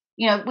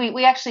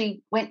we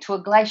actually went to a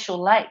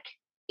glacial lake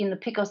in the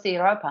Picos de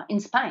Europa in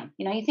Spain.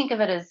 You think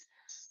of it as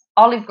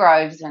olive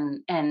groves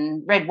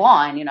and red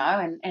wine,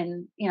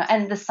 and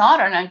the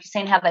cider. I don't know if you've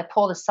seen how they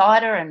pour the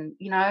cider, and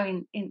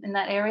in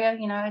that area,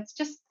 it's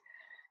just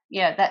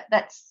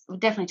that's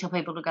definitely tell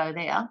people to go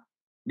there.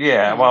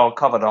 Yeah, well,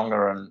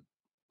 Covadonga and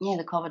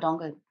the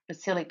Covadonga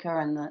Basilica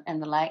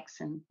and the lakes,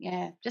 and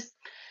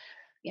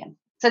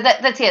So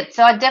that's it.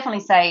 So I'd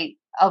definitely say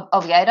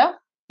Oviedo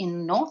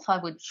in north. I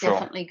would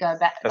definitely go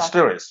back.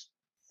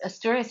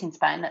 Asturias in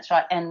Spain, that's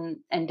right,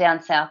 and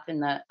down south in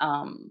the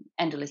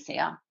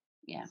Andalusia.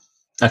 Yeah.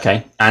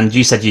 Okay, and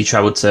you said you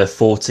travelled to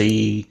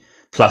 40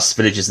 plus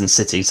villages and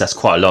cities. That's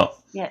quite a lot.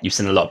 Yeah. You've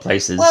seen a lot of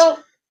places.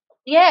 Well,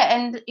 yeah,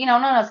 and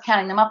not I was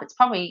counting them up. It's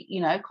probably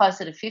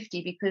closer to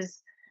 50,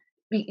 because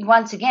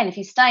once again, if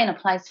you stay in a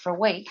place for a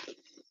week,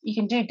 you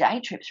can do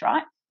day trips,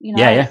 right?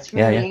 It's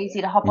really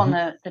easy to hop on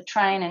the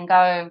train and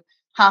go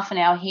half an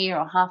hour here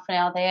or half an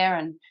hour there,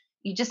 and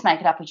you just make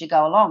it up as you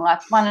go along.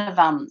 Like one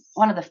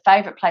of the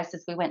favourite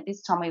places we went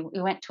this time,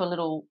 we went to a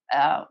little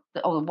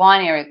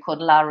wine area called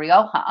La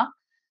Rioja,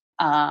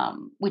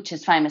 which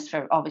is famous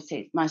for,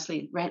 obviously,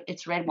 mostly red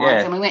wines.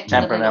 Yeah, and we went to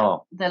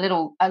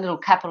a little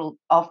capital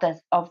of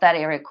that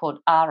area called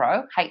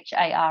Haro,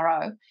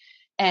 Haro.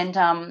 And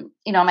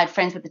I made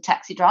friends with the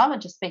taxi driver,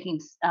 just speaking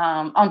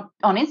on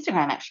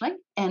Instagram actually,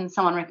 and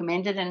someone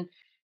recommended, and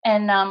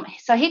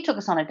so he took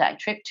us on a day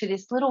trip to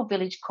this little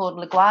village called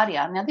La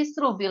Guardia. Now, this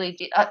little village,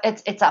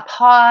 it's up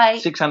high,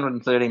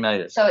 630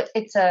 metres. So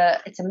it's a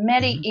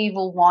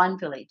medieval wine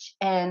village,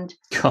 and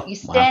you're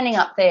standing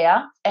up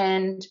there,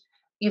 and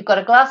you've got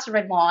a glass of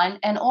red wine,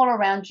 and all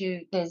around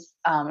you there's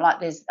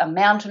a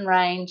mountain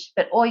range,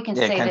 but all you can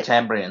see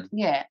Cantabrian.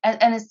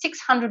 And there's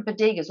 600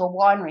 bodegas or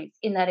wineries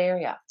in that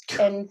area,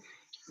 and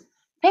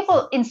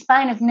people in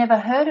Spain have never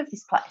heard of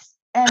this place,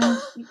 and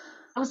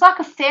it was like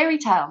a fairy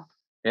tale.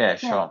 Yeah,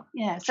 sure.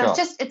 Yeah. So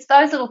it's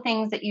those little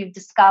things that you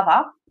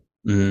discover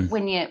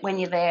when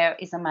you're there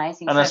is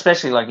amazing. And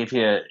especially like if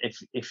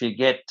you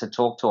get to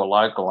talk to a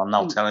local and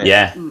they'll tell you,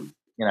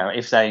 you know,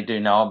 if they do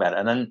know about it.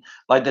 And then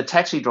like the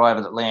taxi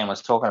driver that Leanne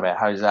was talking about,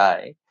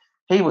 Jose,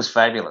 he was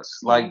fabulous.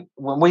 Like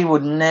we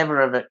would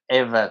never have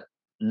ever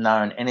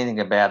known anything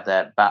about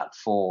that but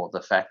for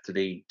the fact that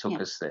he took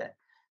us there.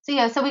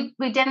 So we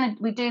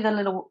do the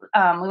little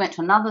we went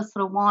to another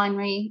sort of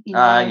winery, you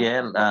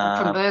know,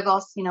 from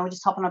Burgos, you know, we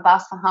just hop on a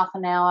bus for half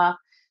an hour,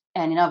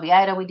 and in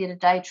Oviedo we did a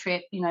day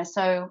trip, you know,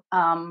 so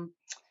so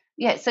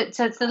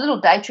it's the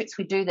little day trips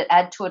we do that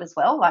add to it as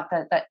well, like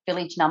that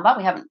village number.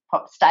 We haven't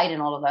stayed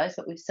in all of those,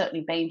 but we've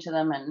certainly been to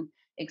them and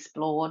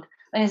explored.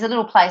 And there's a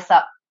little place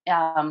up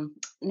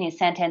near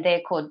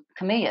Santander called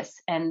Camillas,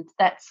 and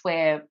that's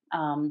where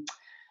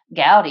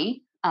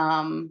Gaudi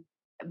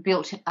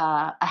built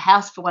a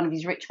house for one of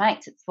his rich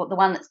mates. It's the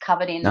one that's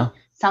covered in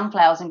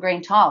sunflowers and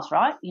green tiles,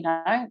 right? You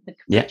know, the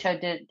Capriccio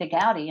de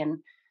Gaudi, and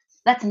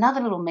that's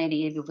another little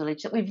medieval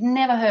village that we've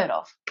never heard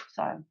of.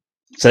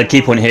 So the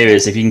key point here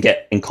is if you can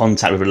get in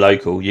contact with a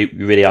local, you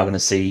really are going to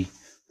see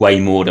way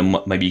more than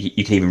what maybe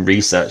you can even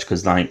research,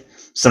 because like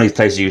some of these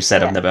places you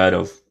said I've never heard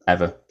of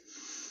ever.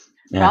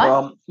 Yeah.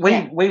 Right?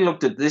 Well, we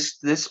looked at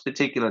this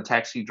particular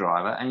taxi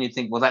driver, and you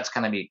think, well, that's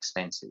going to be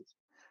expensive.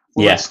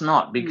 Well, it's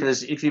not,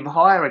 because if you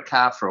hire a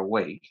car for a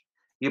week,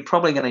 you're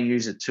probably going to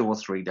use it 2 or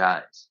 3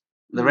 days.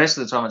 The rest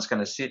of the time it's going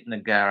to sit in the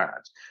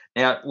garage.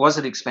 Now, was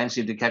it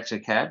expensive to catch a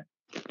cab?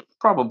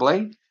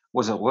 Probably.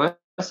 Was it worth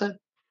it?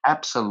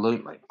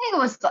 Absolutely. I think it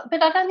was, but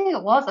I don't think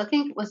it was. I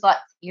think it was like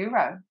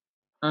 €1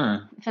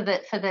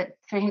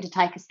 for him to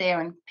take us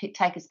there and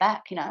take us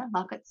back, you know,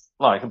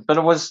 but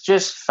it was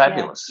just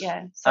fabulous.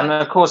 Yeah. And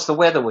of course the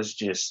weather was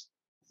just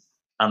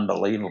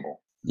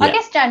unbelievable. Yeah. I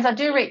guess, James, I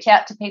do reach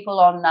out to people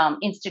on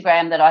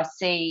Instagram that I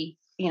see,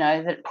 you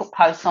know, that put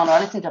posts on, or I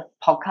listen to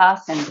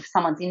podcasts, and if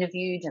someone's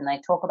interviewed and they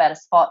talk about a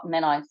spot, and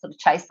then I sort of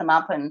chase them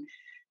up and,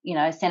 you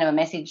know, send them a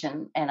message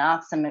and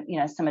ask them, you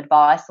know, some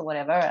advice or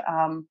whatever.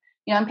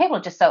 You know, and people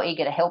are just so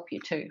eager to help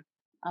you too,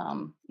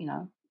 you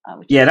know.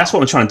 That's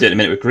what I'm trying to do at the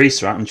minute with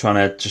Greece, right? I'm trying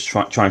to just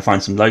try and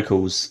find some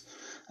locals.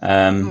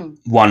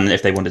 One,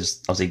 if they want to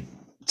just obviously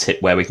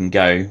tip where we can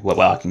go, where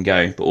I can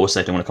go, but also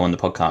if they want to come on the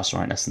podcast,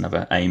 right? That's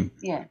another aim.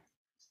 Yeah.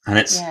 And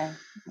it's, I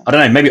don't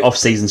know, maybe off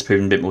season's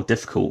proven a bit more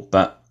difficult,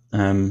 but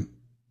the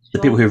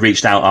people who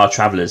reached out are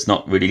travellers,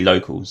 not really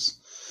locals.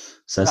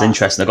 So it's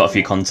interesting. I've got a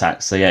few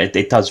contacts. So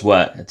it does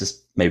work. It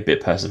just maybe a bit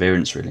of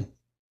perseverance, really.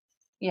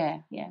 Yeah,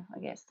 I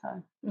guess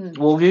so.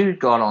 Well, you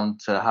got on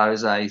to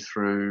Jose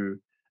through...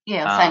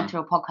 same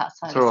through a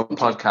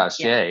podcast.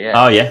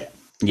 Oh, yeah.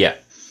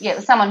 Yeah, it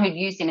was someone who'd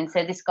used him and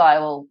said, this guy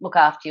will look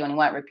after you and he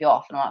won't rip you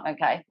off. And I'm like,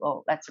 okay,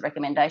 well, that's a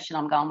recommendation.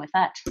 I'm going with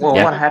that. Well,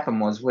 what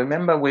happened was,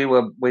 remember, we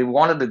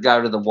wanted to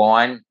go to the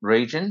wine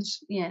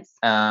regions. Yes.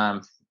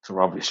 For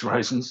obvious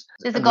reasons.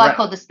 There's a guy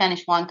called the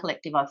Spanish Wine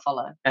Collective I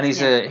follow. And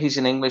he's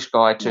an English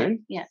guy too.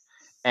 Yeah.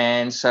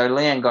 And so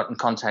Leanne got in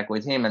contact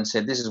with him and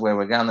said, this is where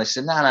we're going. They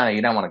said, no,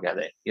 you don't want to go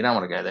there. You don't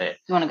want to go there.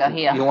 You want to go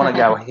here. You want to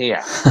go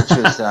here, which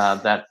was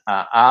that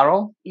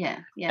Arles. Yeah.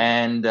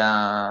 And in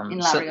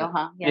La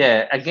Rioja.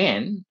 Yeah,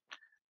 again,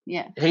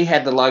 he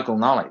had the local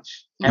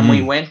knowledge. And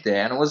we went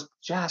there and it was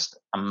just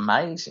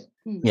amazing.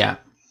 Yeah.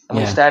 And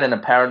we stayed in a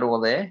parador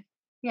there.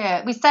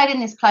 Yeah, we stayed in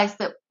this place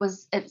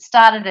it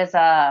started as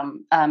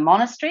a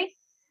monastery,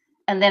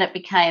 and then it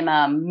became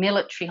a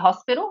military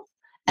hospital,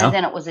 and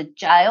then it was a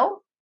jail.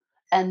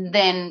 And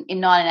then in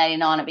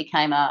 1989, it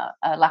became a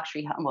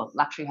luxury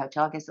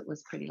hotel. I guess it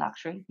was pretty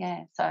luxury.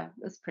 Yeah, so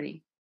it was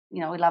pretty, you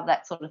know, we love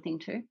that sort of thing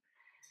too.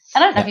 I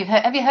don't know if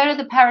have you heard of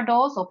the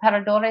Paradors or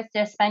Paradores de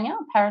España?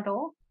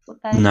 Parador? What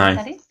that is?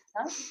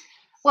 No?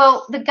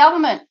 Well, the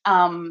government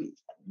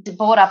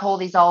bought up all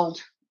these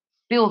old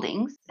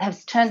buildings,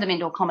 have turned them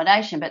into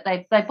accommodation, but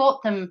they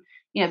bought them,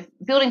 you know,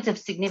 buildings of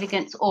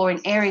significance or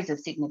in areas of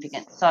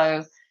significance.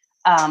 So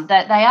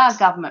they are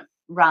government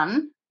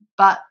run.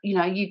 But, you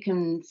know, you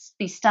can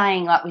be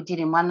staying like we did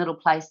in one little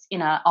place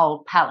in an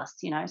old palace,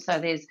 you know. So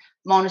there's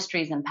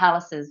monasteries and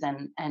palaces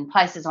and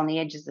places on the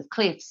edges of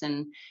cliffs,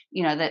 and,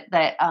 you know,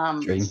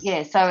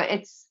 so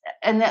it's,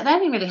 and they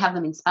only really have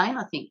them in Spain,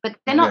 I think. But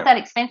they're not that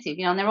expensive,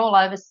 you know, and they're all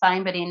over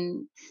Spain, but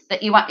they're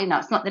not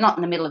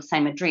in the middle of, say,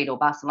 Madrid or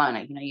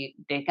Barcelona, you know,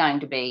 they're going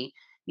to be,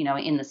 you know,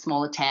 in the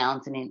smaller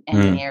towns and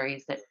in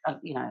areas that,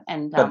 you know,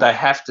 and. But they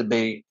have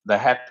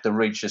to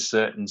reach a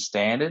certain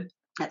standard.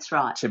 That's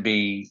right. To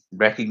be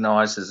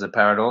recognised as a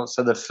parador.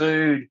 So the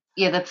food.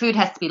 Yeah, the food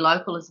has to be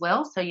local as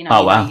well. So, you know.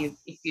 Oh, wow. So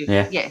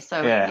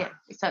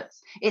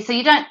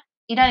you don't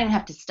even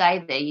have to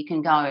stay there. You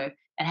can go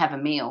and have a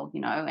meal,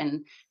 you know.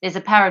 And there's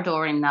a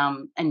parador in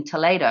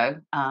Toledo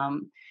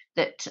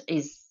that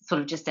is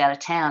sort of just out of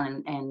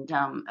town, and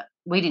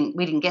we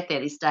didn't get there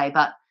this day,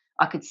 but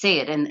I could see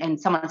it,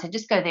 and someone said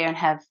just go there and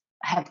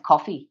have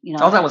coffee, you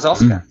know. Oh, that was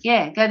Oscar.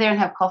 Yeah, go there and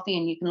have coffee,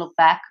 and you can look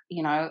back,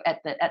 you know,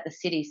 at the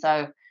city.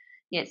 So.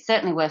 Yeah, it's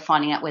certainly worth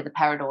finding out where the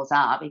paradors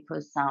are,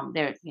 because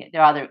they're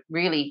either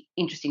really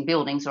interesting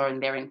buildings or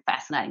they're in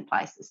fascinating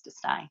places to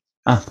stay.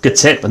 Oh, good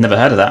tip. I've never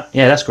heard of that.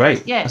 Yeah, that's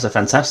great. Yeah. That's a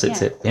fantastic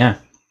tip. Yeah.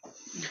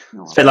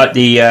 It's a bit like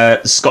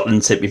the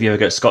Scotland tip. If you ever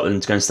go to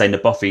Scotland, to go and stay in the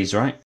boffies,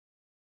 right?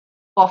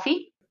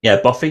 Boffy?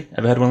 Yeah, boffy.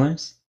 Ever heard of one of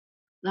those?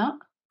 No.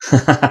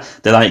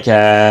 They're like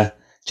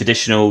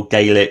traditional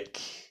Gaelic,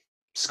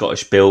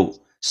 Scottish built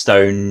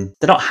stone.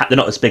 They're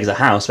not as big as a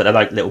house, but they're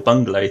like little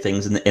bungalow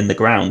things in the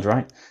ground,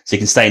 right? So you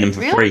can stay in them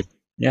for free.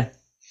 Yeah,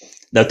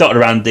 they're dotted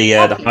around the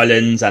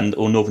Highlands and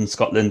all northern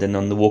Scotland and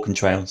on the walking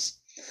trails,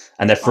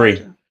 and they're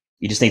free.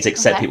 You just need to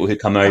accept people who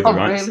come over,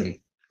 right?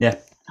 Really? So,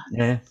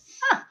 yeah.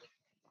 Huh.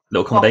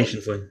 Little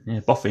accommodation for you. Yeah,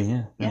 boffy.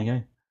 Yeah, there you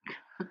go.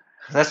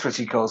 That's what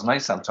she calls me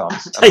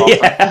sometimes.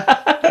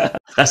 Yeah.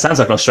 That sounds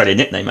like an Australian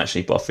nickname,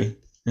 actually, boffy.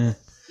 Yeah,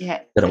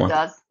 it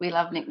does. We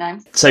love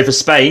nicknames. So for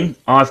Spain,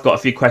 I've got a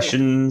few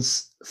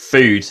questions. Yeah.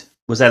 Food.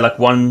 Was there like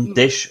one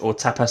dish or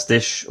tapas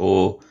dish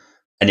or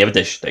any other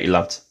dish that you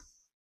loved?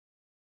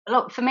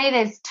 Look, for me,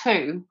 there's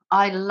two.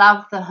 I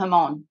love the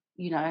jamón.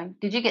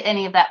 Did you get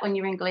any of that when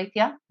you were in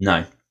Galicia?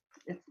 No.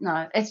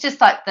 It's just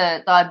like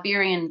the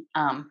Iberian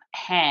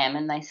ham,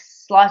 and they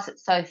slice it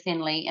so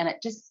thinly, and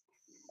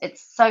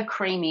it's so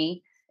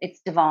creamy.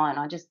 It's divine.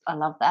 I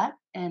love that.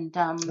 And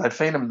they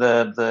feed them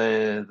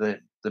the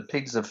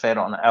pigs are fed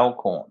on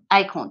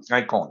acorns.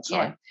 Sorry.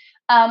 Yeah.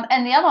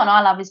 And the other one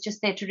I love is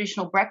just their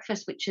traditional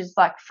breakfast, which is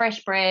like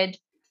fresh bread,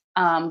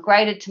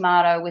 grated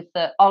tomato with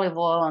the olive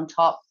oil on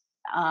top.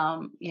 I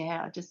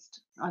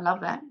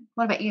love that.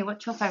 What about you?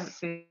 What's your favourite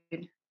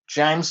food?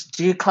 James,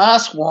 do you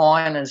class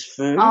wine as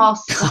food? Oh,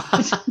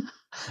 God.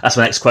 That's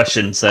my next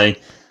question, so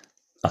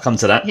I'll come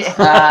to that. Yeah.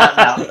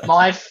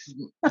 No,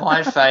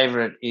 my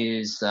favourite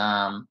is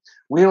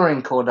we were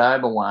in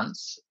Cordoba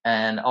once,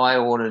 and I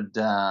ordered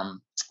the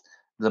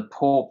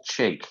pork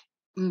cheek,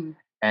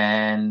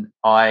 and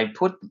I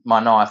put my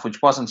knife,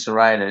 which wasn't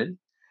serrated,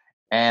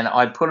 and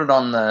I put it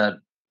on it,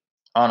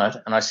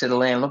 and I said,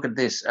 Elaine, look at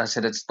this. I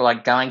said, it's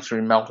like going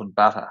through melted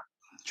butter.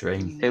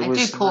 Dream. They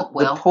do pork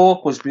well. The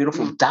pork was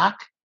beautiful. Duck.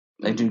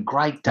 They do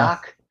great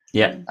duck.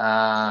 Yeah.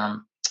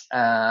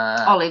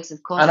 Olives,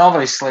 of course. And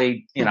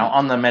obviously,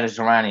 on the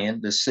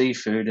Mediterranean, the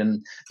seafood,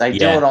 and they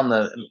do it on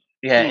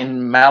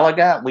in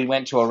Malaga. We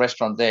went to a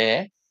restaurant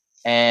there,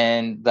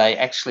 and they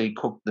actually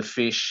cooked the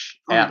fish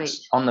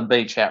on the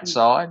beach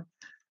outside.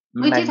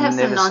 We did have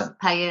some nice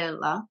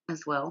paella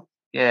as well.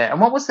 Yeah,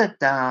 and what was that?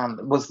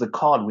 Was the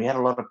cod? We had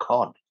a lot of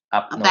cod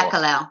up north.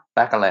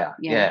 Bacalao.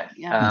 Yeah.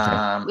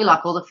 We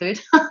like all the food.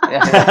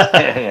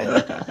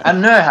 yeah.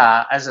 And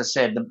Nerja, as I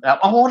said.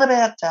 What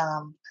about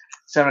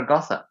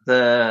Zaragoza?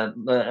 The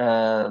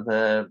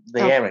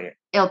area.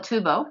 El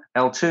Tubo,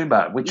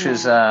 which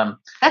is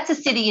that's a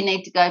city you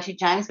need to go to,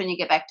 James, when you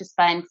get back to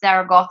Spain.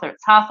 Zaragoza.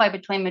 It's halfway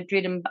between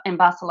Madrid and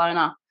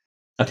Barcelona.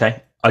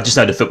 Okay, I just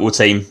know the football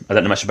team. I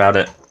don't know much about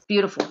it.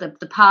 Beautiful.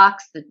 The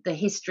parks, the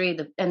history,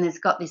 and there's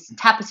got this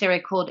tapas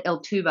area called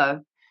El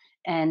Tubo,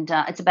 and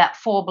it's about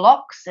 4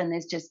 blocks, and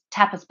there's just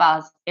tapas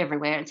bars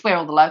everywhere. It's where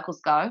all the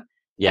locals go.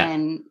 Yeah.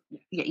 And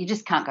you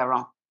just can't go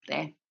wrong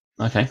there.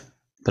 Okay,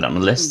 put it on the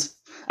list.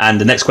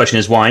 And the next question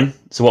is wine.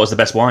 So what was the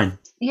best wine?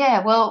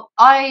 Yeah, well,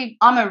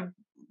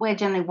 we're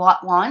generally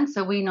white wine,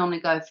 so we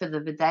normally go for the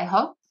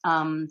Verdejo.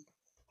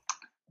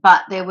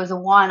 But there was a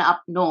wine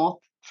up north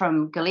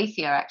from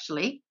Galicia,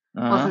 actually,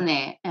 wasn't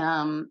there?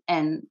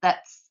 And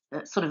that's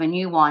sort of a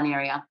new wine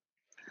area.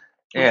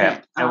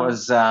 Yeah, it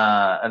was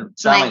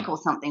Blanc or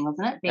something,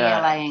 wasn't it?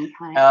 BLANK.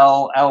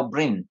 El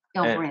Brin.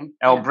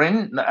 El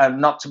Brin,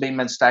 not to be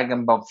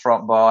mistaken by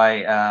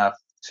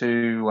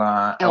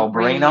El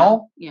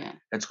Brino. Yeah,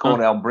 it's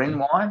called El Brin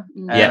wine,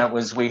 and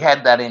we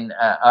had that in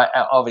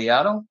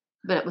Oviedo.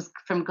 But it was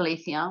from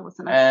Galicia,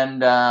 wasn't it?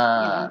 And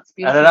and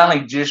it had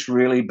only just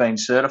really been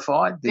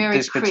certified.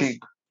 Very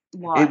crisp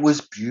white. It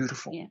was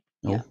beautiful.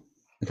 Yeah.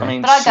 Okay. I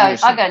mean, but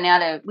I go now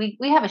to we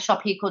have a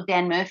shop here called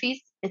Dan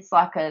Murphy's. It's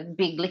like a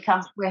big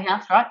liquor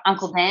warehouse, right?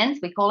 Uncle Dan's,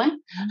 we call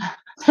him.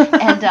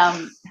 And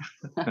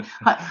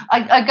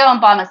I go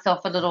and buy myself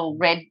a little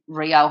red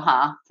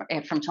Rioja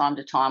from time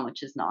to time,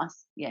 which is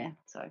nice. Yeah.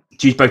 So.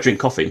 Do you both drink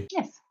coffee?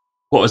 Yes.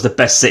 What was the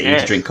best city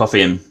to drink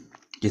coffee in? Do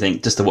you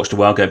think, just to watch the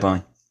world go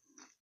by?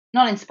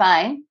 Not in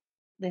Spain.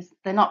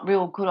 They're not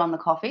real good on the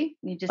coffee.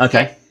 You just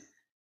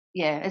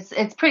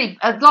it's pretty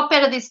a lot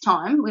better this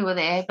time. We were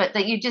there, but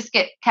that you just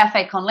get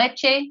cafe con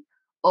leche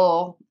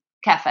or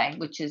cafe,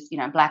 which is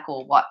black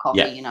or white coffee.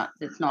 Yeah.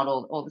 It's not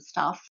all the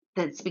stuff.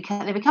 They're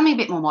becoming a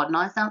bit more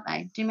modernised, aren't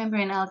they? Do you remember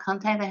in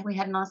Alicante we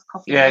had nice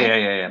coffee?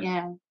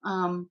 Yeah.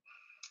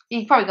 You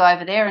could probably go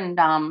over there and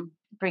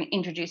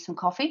introduce some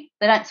coffee.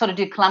 They don't sort of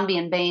do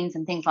Colombian beans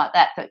and things like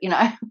that, but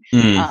that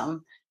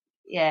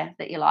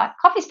you like.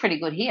 Coffee's pretty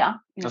good here.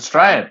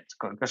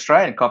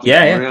 Australian coffee.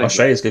 Yeah. Really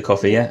Australia's good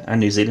coffee, and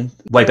New Zealand.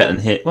 Way better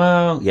than here.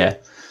 Well, yeah.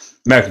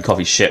 American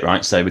coffee's shit,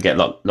 right? So we get a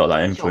lot of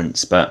that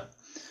influence, but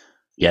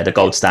yeah, the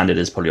gold standard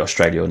is probably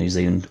Australia or New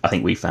Zealand, I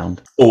think we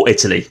found. Or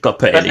Italy. Got to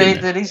put Italy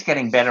in there. It is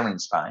getting better in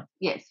Spain.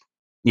 Yes.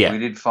 Yeah. We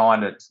did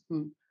find it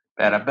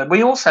better. But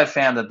we also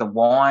found that the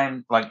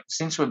wine,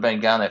 since we've been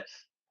going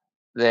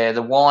there,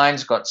 the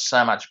wine's got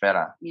so much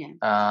better. Yeah.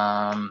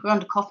 We're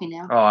on to coffee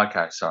now. Oh,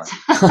 okay. Sorry.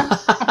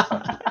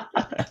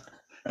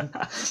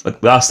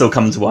 But we are still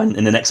coming to wine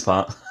in the next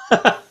part.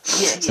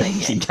 So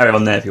you can carry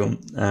on there if you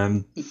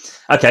want.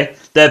 Okay.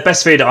 The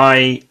best food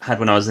I had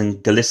when I was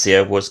in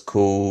Galicia was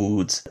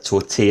called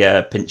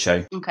tortilla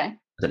pincho. Okay. I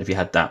don't know if you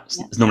had that.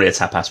 It's normally a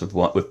tapas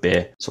with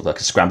beer, sort of like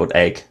a scrambled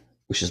egg,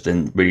 which has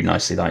been really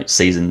nicely like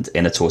seasoned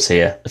in a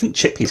tortilla. I think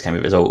chickpeas came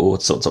with it as well, or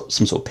some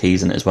sort of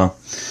peas in it as well.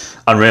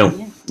 Unreal.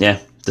 Yeah.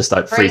 Just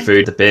like free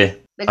food, the beer.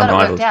 They've got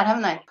it worked out,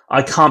 haven't they?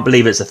 I can't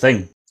believe it's a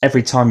thing.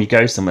 Every time you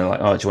go somewhere, like,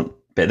 oh, do you want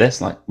a bit of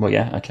this? Like, well,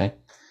 yeah, okay.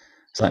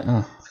 It's like,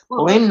 oh.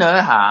 Well, in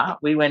Nerja,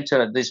 we went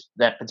to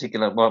that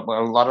particular, a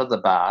lot of the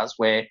bars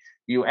where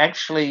you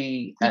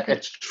actually,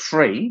 it's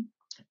free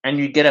and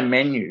you get a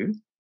menu,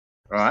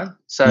 right?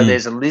 So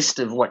there's a list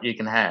of what you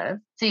can have.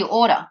 So you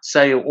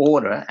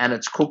order. And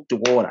it's cooked to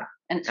order.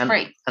 And it's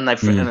free. And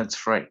it's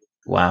free.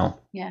 Wow.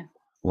 Yeah.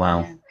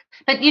 Wow. Yeah.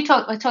 But we're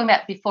talking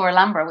about before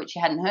Alhambra, which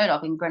you hadn't heard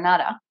of, in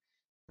Granada.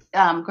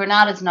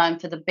 Granada's known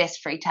for the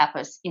best free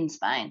tapas in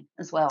Spain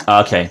as well.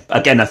 Okay.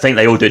 Again, I think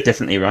they all do it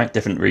differently, right?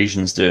 Different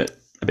regions do it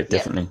a bit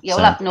differently. Yeah,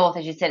 well, up north,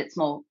 as you said, it's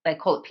more, they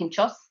call it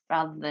pinchos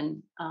rather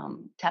than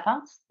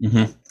tapas.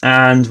 Mm-hmm.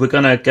 And we're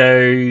going to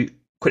go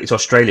quickly to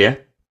Australia,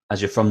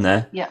 as you're from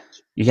there. Yeah.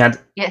 You had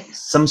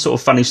some sort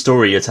of funny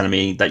story you're telling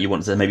me that you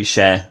wanted to maybe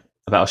share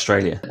about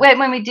Australia.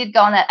 When we did go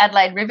on that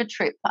Adelaide River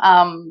trip,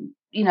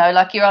 you know,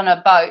 like you're on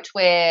a boat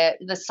where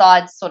the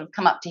sides sort of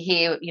come up to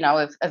here, you know,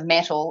 of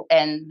metal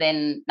and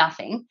then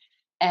nothing.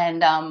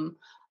 And I'm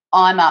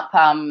up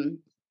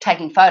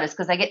taking photos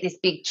because they get this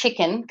big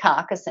chicken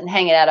carcass and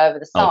hang it out over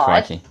the side. Oh,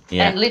 crikey.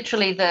 Yeah. And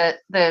literally the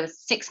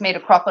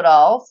 6-metre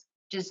crocodiles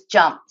just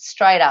jump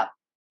straight up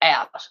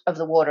out of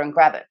the water and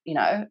grab it, you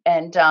know.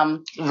 And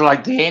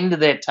like the end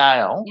of their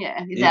tail.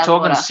 Yeah. You're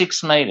talking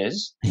 6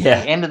 metres.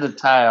 Yeah. The end of the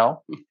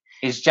tail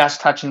is just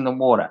touching the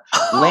water.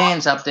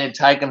 Land's up there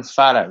taking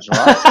photos,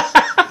 right?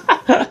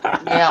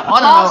 Yeah,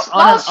 I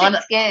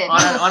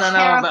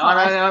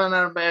don't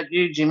know about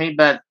you, Jimmy,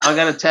 but I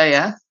got to tell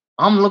you,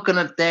 I'm looking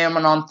at them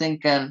and I'm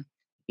thinking,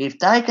 if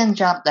they can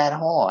jump that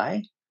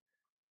high,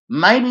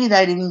 maybe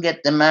they didn't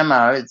get the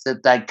memo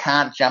that they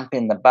can't jump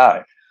in the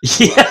boat.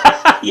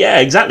 Yeah,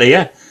 exactly.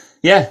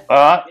 Yeah. All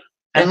right.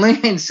 And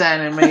Leanne's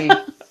saying to me,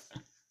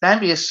 "Don't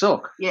be a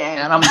sook."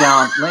 Yeah. And I'm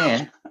going,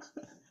 Leanne,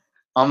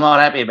 I'm not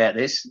happy about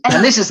this.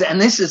 And this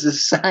is the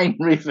same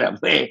river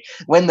where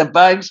when the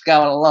boat's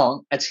going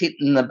along, it's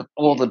hitting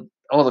all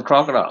the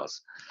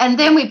crocodiles. And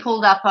then we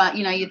pulled up,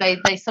 you know,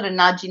 they sort of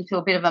nudge into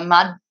a bit of a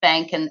mud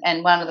bank,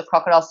 and one of the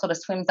crocodiles sort of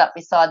swims up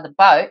beside the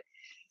boat.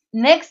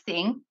 Next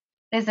thing,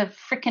 there's a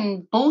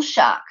freaking bull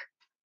shark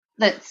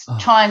that's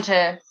trying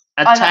to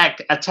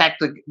attack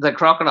the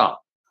crocodile.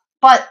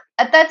 But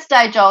at that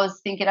stage, I was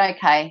thinking,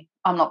 okay,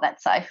 I'm not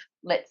that safe.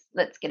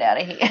 Let's get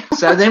out of here.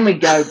 So then we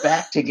go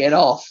back to get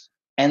off,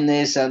 and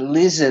there's a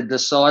lizard the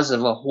size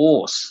of a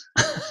horse.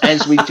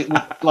 As we've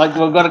got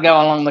to go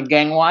along the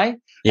gangway.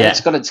 Yeah, and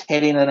it's got its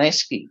head in an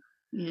esky.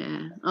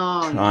 Yeah.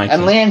 Oh.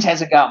 And Leanne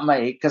has a go at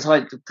me because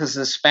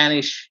the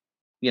Spanish,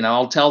 you know,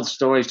 I'll tell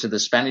stories to the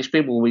Spanish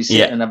people. We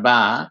sit in a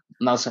bar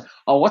and they'll say,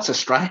 "Oh, what's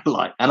Australia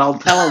like?" And I'll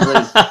tell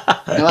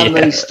them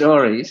these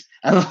stories,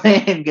 and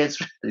Leanne gets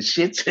the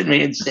shits at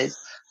me and says,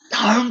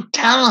 "Don't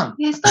tell them."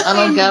 Yeah,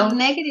 stop being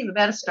negative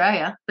about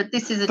Australia, but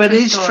this is a but true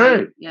it's story.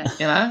 True. Yeah.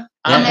 You know.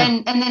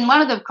 And then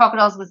one of the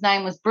crocodiles was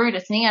name was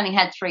Brutus, and he only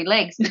had 3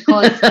 legs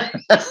because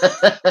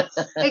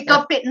it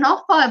got bitten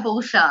off by a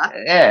bull shark.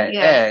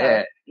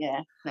 Yeah.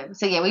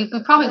 So we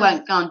probably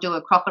won't go and do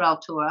a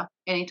crocodile tour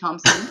anytime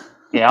soon.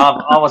 Yeah,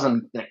 I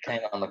wasn't that keen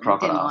on the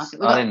crocodiles.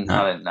 I didn't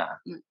know.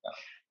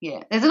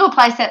 Yeah, there's a little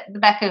place at the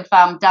back of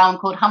Darwin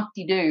called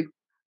Humpty Doo,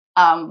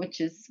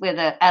 which is where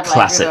the Adelaide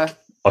classic River.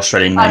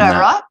 Australian name. I know,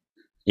 right?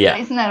 Yeah,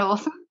 isn't that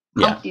awesome?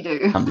 Yeah. Humpty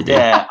Doo. Humpty Doo.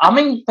 Yeah, I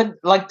mean, but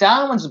like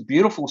Darwin's a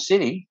beautiful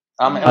city.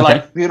 I mean,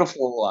 like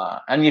beautiful,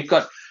 and you've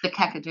got the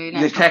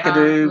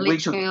Kakadu,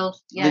 Litchfield.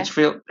 Yeah.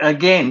 Litchfield.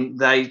 Again,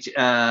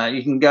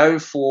 you can go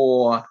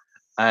for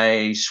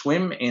a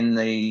swim in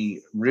the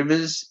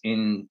rivers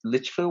in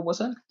Litchfield, was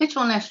it?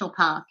 Litchfield National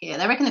Park, yeah.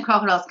 They reckon the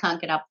crocodiles can't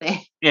get up there.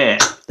 Yeah.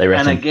 They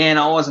reckon. And again,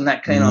 I wasn't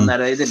that keen on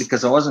that either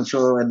because I wasn't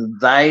sure whether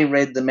they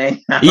read the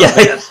menu and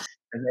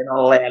they're not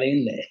allowed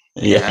in there.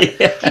 Yeah.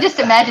 You just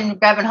imagine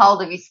grabbing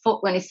hold of his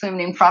foot when he's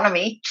swimming in front of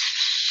me.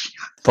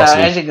 So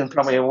as you can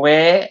probably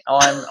aware,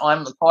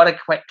 I'm quite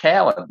a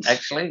coward,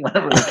 actually, when it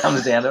really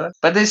comes down to it.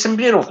 But there's some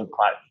beautiful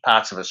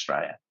parts of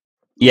Australia.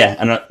 Yeah,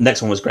 and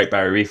next one was Great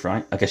Barrier Reef,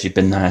 right? I guess you've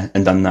been there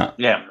and done that.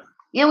 Yeah.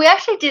 Yeah, we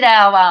actually did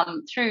our,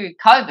 through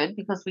COVID,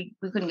 because we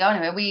couldn't go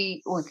anywhere,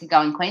 we could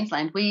go in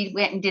Queensland, we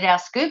went and did our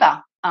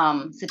scuba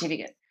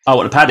certificate. Oh,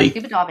 what, the paddy?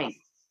 Scuba diving.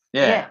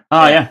 Yeah.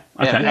 Oh, yeah.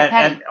 Okay.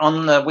 And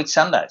on the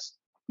Whitsundays.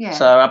 Yeah.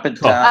 So up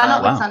at...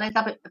 not Whitsundays,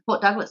 up at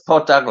Port Douglas.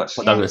 Port Douglas,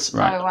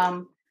 right.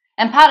 So,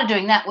 and part of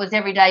doing that was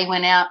every day you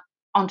went out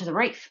onto the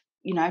reef,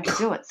 you know, to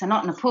do it. So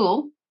not in the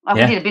pool. We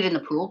did a bit in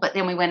the pool, but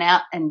then we went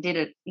out and did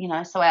it, you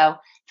know. So our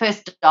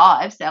first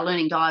dives, our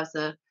learning dives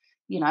are,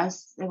 you know,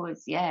 it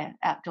was,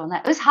 out doing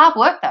that. It was hard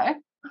work though,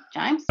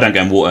 James. I don't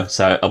go in water,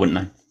 so I wouldn't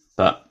know.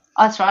 But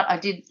that's right. I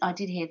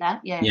did hear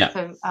that. Yeah. Yeah.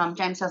 So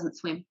James doesn't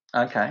swim.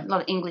 Okay. A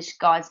lot of English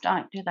guys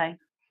don't, do they?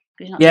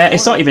 Yeah,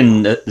 it's not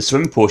even the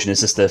swim portion.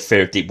 It's just the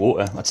fear of deep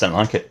water. I just don't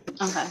like it.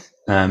 Okay.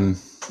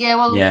 Yeah,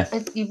 well,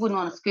 you wouldn't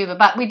want to scuba,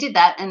 but we did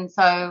that, and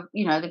so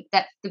the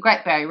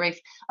Great Barrier Reef.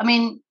 I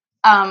mean,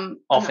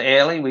 off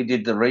Airlie, we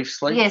did the reef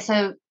sleep. Yeah,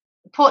 so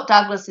Port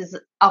Douglas is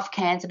off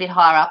Cairns, a bit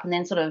higher up, and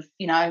then sort of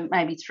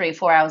maybe 3 or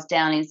 4 hours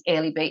down is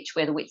Airlie Beach,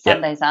 where the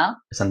Whitsundays are.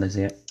 Sundays,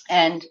 yeah.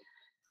 And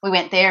we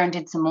went there and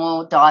did some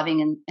more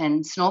diving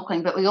and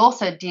snorkeling, but we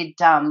also did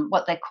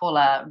what they call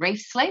a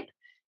reef sleep.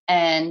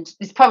 And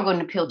it's probably going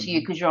to appeal to you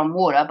because you're on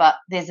water, but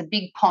there's a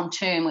big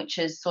pontoon which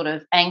is sort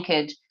of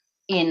anchored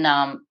in,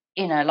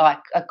 like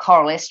a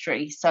coral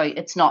estuary. So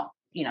it's not,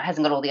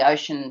 hasn't got all the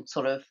ocean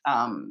sort of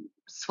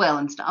swell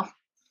and stuff.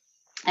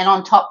 And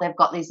on top, they've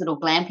got these little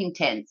glamping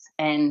tents.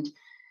 And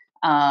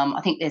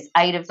I think there's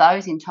 8 of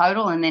those in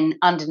total. And then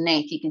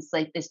underneath, you can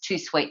sleep. There's 2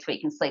 suites where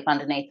you can sleep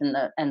underneath,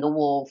 and the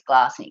wall of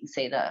glass, and you can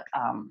see the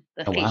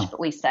fish. Wow.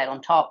 But we stayed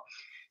on top.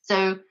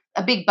 So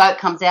a big boat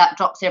comes out,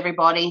 drops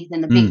everybody, then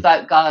the big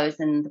boat goes,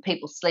 and the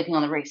people sleeping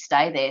on the reef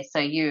stay there. So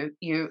you're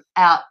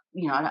out,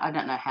 I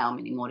don't know how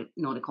many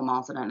nautical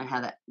miles, I don't know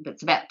how that, but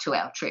it's about a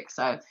 2-hour trip.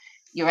 So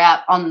you're out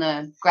on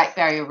the Great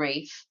Barrier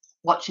Reef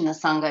watching the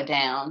sun go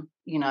down,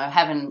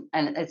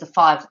 and it's a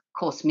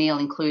 5-course meal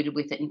included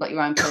with it, and you've got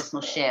your own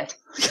personal chef.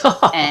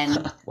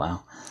 And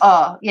wow.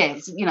 Oh, yeah,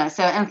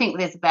 so I think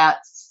there's about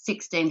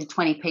 16 to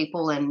 20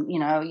 people, and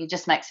you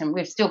just make some.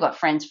 We've still got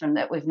friends from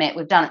that we've met.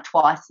 We've done it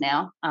twice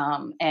now,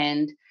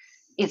 and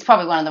it's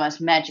probably one of the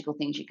most magical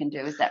things you can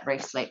do is that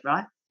reef sleep,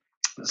 right?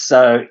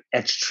 So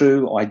it's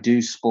true, I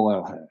do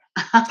spoil her.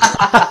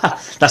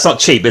 That's not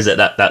cheap, is it?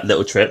 That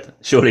little trip,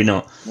 surely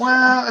not.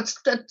 Well, it's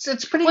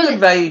pretty good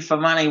value for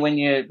money when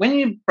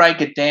you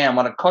break it down.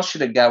 What it costs you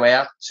to go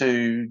out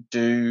to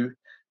do.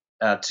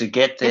 To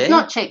get there, it's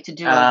not cheap to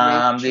do.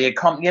 But the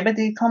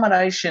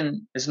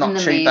accommodation is not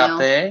cheap up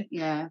there.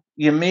 Yeah,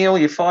 your meal,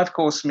 your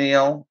 5-course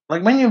meal,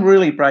 like when you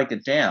really break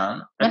it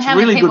down, it's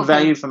really good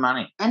value for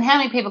money. And how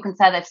many people can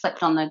say they've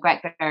slept on the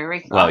Great Barrier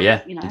Reef? Well,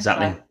 yeah,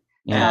 exactly. So,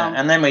 yeah,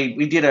 and then we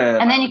did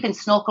and then you can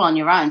snorkel on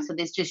your own. So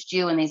there's just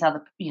you and these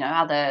other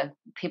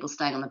people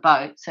staying on the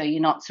boat. So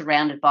you're not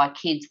surrounded by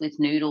kids with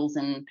noodles,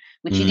 and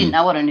which you didn't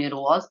know what a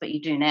noodle was, but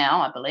you do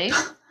now, I believe.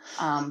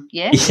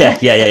 Yeah.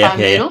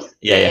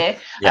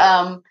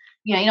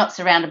 You're not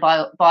surrounded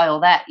by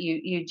all that.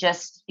 You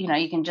just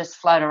you can just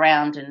float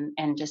around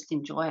and just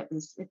enjoy it.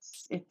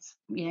 It's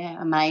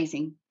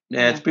amazing.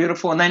 Yeah, it's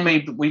beautiful. And then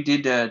we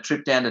did a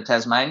trip down to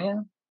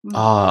Tasmania.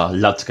 Oh, I'd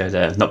love to go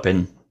there. I've not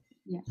been.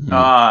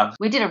 Yeah.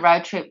 We did a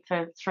road trip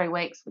for 3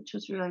 weeks, which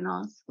was really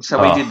nice.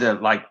 So we did the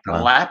lap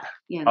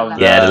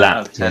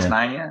of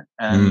Tasmania,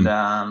 and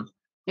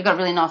you've got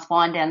really nice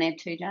wine down there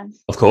too,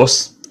 James. Of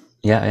course.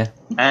 Yeah.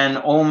 And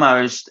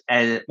almost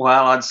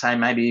I'd say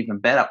maybe even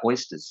better,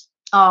 oysters.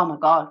 Oh my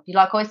God, you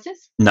like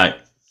oysters? No.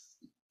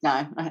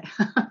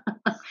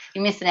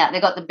 You're missing out.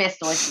 They've got the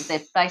best oysters. They're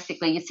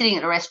basically, you're sitting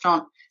at a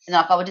restaurant and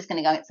they're like, we're just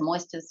going to go get some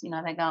oysters. They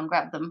go and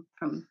grab them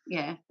from,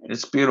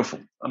 It's beautiful.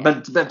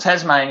 Yeah. But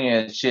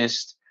Tasmania is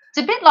just...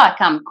 It's a bit like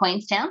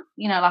Queenstown,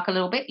 like a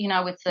little bit,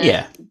 with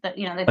the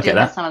they do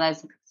have some of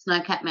those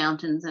snow-capped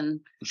mountains, and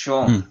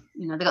sure,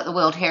 they've got the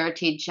World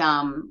Heritage.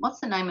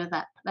 What's the name of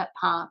that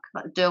park?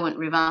 Like the Derwent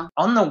River.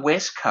 On the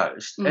west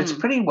coast, it's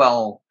pretty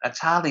well. It's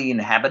hardly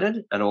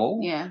inhabited at all.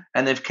 Yeah,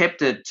 and they've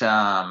kept it. It's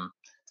about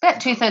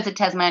 2/3 of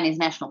Tasmania is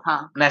national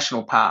park.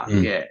 National park,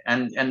 yeah,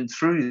 and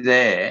through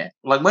there,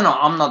 like when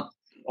I'm not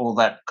all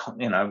that,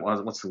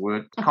 what's the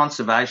word?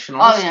 Conservationist.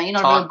 Oh, you're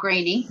not a real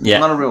greenie. Yeah,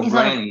 not a real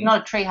greenie.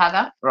 Not a tree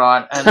hugger.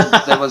 Right, and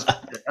there was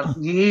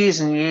years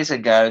and years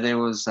ago. There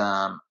was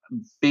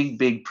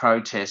big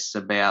protests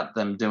about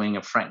them doing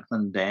a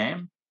Franklin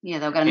Dam. Yeah,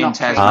 they were going to knock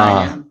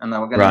Tasmania, and they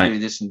were going to do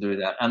this and do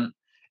that. And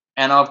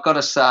I've got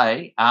to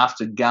say,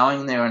 after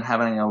going there and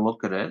having a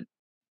look at it,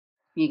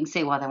 you can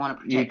see why they want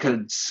to protect it. You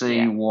could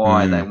see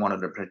why they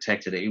wanted to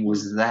protect it. It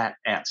was that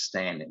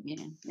outstanding.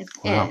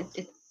 Yeah,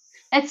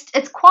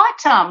 it's quite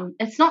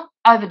it's not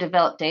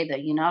overdeveloped either.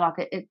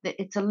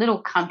 It's a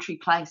little country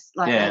place.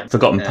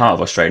 Forgotten part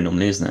of Australia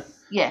normally, isn't it?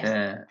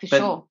 Yeah, for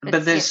sure.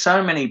 But there's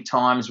so many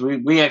times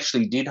we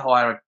actually did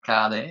hire a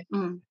car there,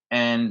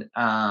 and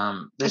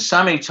there's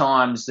so many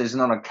times there's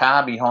not a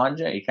car behind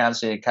you. You can't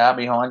see a car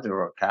behind you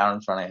or a car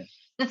in front of you.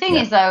 The thing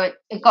is, though,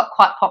 it got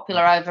quite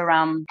popular over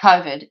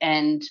COVID,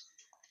 and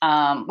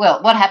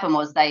what happened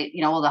was they,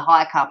 all the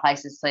hire car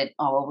places said,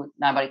 oh, well,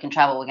 nobody can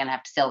travel. We're going to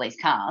have to sell these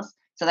cars.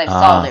 So they've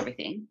sold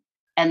everything.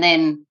 And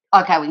then,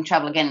 okay, we can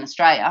travel again in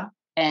Australia.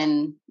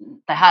 And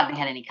they hardly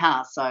had any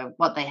cars. So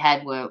what they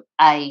had were,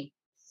 A,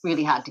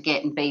 really hard to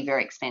get, and B,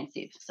 very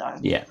expensive. So,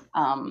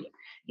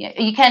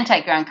 you can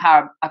take your own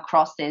car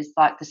across. There's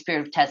like the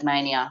Spirit of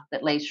Tasmania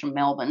that leaves from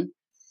Melbourne.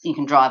 You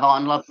can drive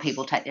on. A lot of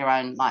people take their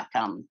own,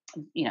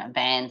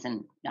 vans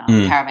and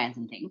caravans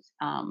and things.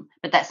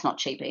 But that's not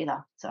cheap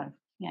either. So,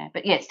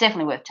 it's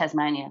definitely worth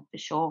Tasmania for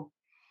sure.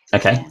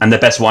 Okay. Yeah. And the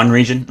best wine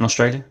region in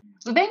Australia?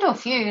 We've been to a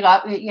few.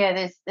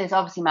 There's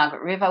obviously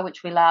Margaret River,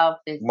 which we love.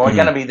 We're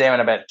going to be there in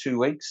about 2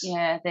 weeks.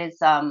 Yeah, there's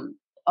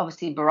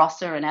obviously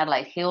Barossa and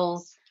Adelaide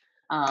Hills.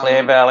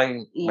 Clare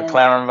Valley,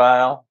 McLaren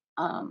Vale.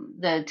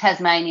 the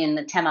Tasmanian,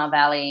 the Tamar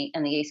Valley,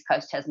 and the East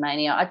Coast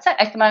Tasmania. I'd say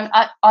at the moment,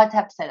 I'd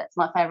have to say that's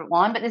my favourite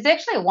wine. But there's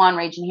actually a wine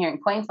region here in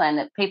Queensland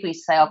that people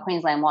used to say, "Oh,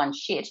 Queensland wine's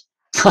shit,"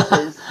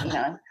 because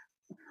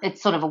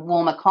it's sort of a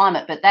warmer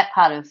climate. But that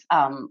part of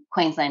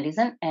Queensland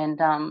isn't. And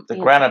the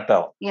Granite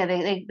Belt. Yeah,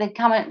 they're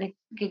coming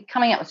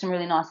up with some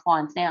really nice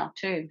wines now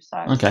too. So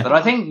okay. But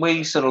I think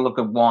we sort of look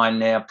at wine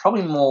now.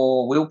 Probably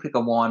more, we'll pick a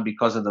wine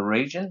because of the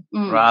region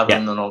rather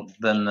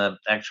than the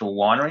actual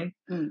winery.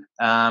 And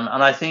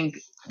I think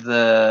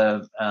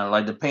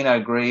like the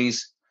Pinot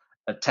Gris,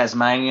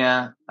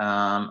 Tasmania.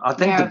 I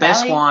think the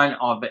best wine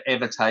I've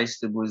ever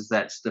tasted was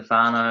that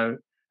Stefano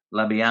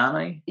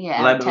Labiani.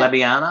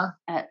 Labiana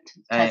at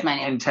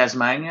Tasmania. In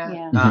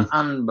Tasmania.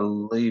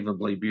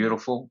 Unbelievably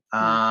beautiful.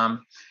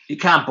 You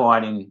can't buy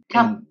it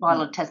buy a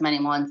lot of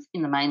Tasmanian wines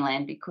in the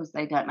mainland because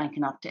they don't make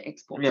enough to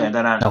export. Yeah,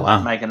 they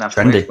don't make enough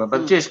to export.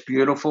 But just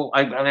beautiful.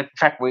 In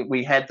fact,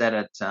 we had that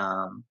at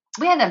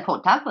we had that in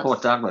Port Douglas.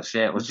 Port Douglas,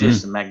 yeah. It was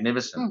just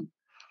magnificent.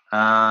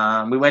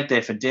 We went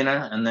there for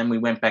dinner and then we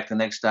went back the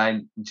next day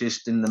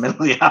just in the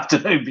middle of the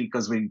afternoon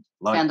because we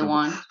found the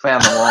wine.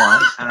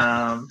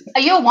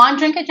 Are you a wine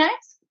drinker,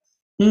 James?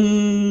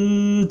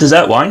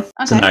 Dessert wine?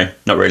 Okay. So no,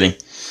 not really.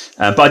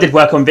 But I did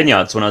work on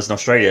vineyards when I was in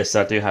Australia,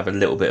 so I do have a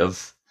little bit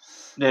of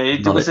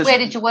knowledge. Where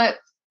did you work?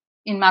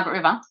 In Margaret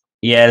River?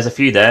 Yeah, there's a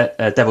few there.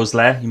 Devil's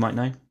Lair, you might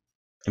know,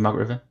 in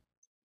Margaret River.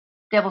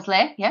 Devil's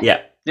Lair,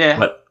 yeah?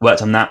 Yeah.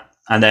 Worked on that.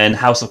 And then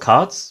House of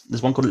Cards.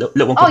 There's one called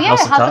little one called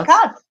House of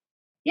Cards.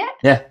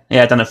 Yeah.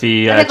 I've done a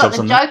few jobs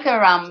on that.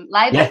 Joker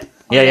label.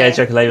 Yeah,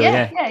 Joker label,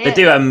 yeah. They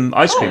do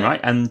ice cream, right?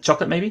 And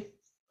chocolate, maybe?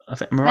 I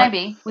think, am I right?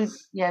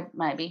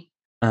 Maybe.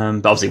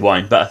 But obviously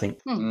wine, but I think...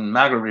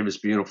 Margaret River's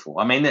beautiful.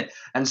 I mean,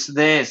 and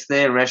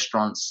their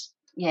restaurants...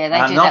 Yeah,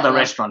 they do not the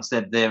restaurants,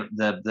 they're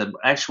the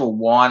actual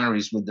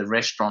wineries with the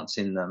restaurants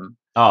in them.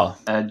 Oh,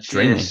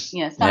 dreamy.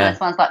 Yeah, some of those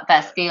ones like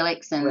Bass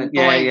Felix and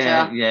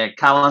Voyager.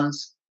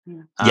 Cullen's.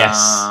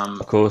 Yes,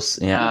 of course,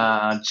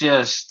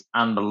 just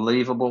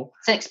unbelievable.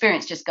 It's an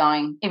experience just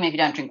going, even if you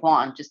don't drink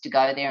wine, just to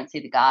go there and see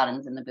the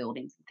gardens and the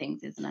buildings and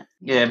things, isn't it?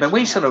 Yeah, but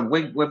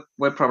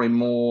we're probably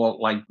more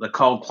like the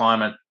cold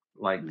climate,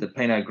 like the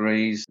Pinot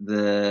Gris,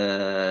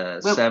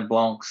 the Sauv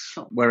Blancs,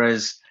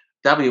 whereas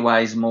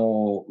WA's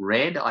more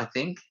red, I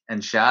think,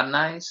 and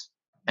Chardonnays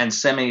and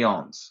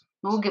Semillons.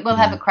 We'll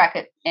have a crack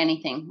at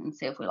anything and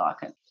see if we like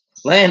it.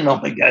 Leanne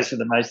normally goes for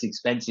the most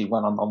expensive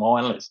one on the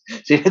wine list.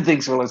 She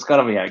thinks, well, it's got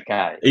to be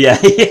okay. Yeah,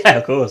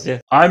 of course, yeah.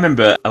 I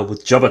remember a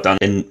job I'd done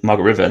in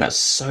Margaret River, and that's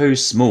so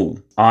small.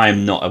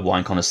 I'm not a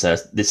wine connoisseur,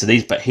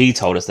 but he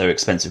told us they were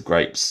expensive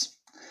grapes,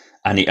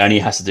 and he only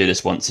has to do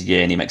this once a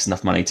year, and he makes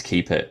enough money to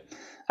keep it.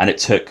 And it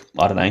took,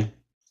 I don't know,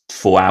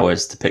 4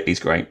 hours to pick these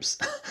grapes.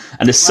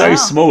 And it's so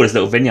small, this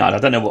little vineyard. I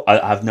don't know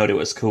I have no idea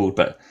what it's called,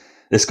 but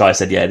this guy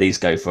said, these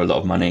go for a lot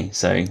of money,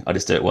 so I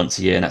just do it once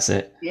a year, and that's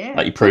it. Yeah,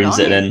 like he prunes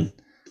it, and then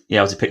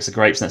obviously picks the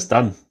grapes and that's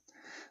done.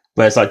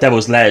 Whereas like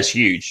Devil's Lair is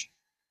huge.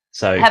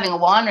 So having a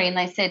winery, and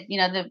they said,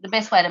 the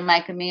best way to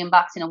make $1 million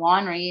in a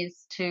winery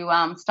is to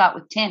start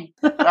with 10.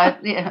 So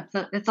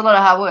it's a lot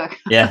of hard work.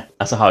 Yeah,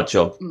 that's a hard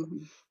job.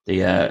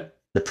 The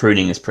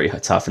pruning is pretty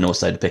tough, and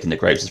also the picking the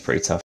grapes is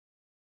pretty tough.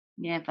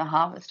 Yeah, for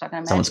harvest, I can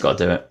imagine. Someone's got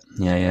to do it.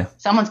 Yeah.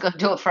 Someone's got to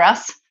do it for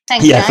us.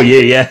 Thanks, James. For you,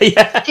 yeah.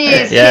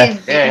 Cheers.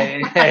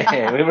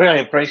 Yeah. We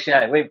really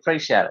appreciate it. We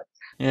appreciate it.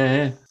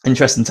 Yeah.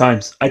 Interesting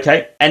times.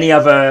 Okay. Any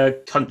other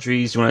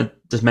countries you want to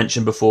just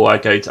mention before I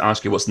go to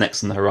ask you what's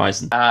next on the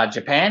horizon?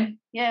 Japan.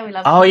 Yeah, we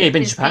love. Oh yeah, you've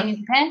been to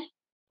Japan.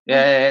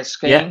 Yeah,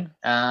 skiing.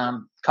 Yeah.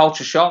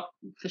 Culture shock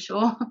for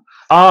sure.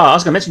 I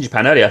was going to mention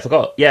Japan earlier. I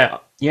forgot. Yeah,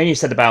 you only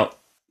said about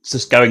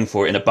just going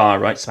for it in a bar,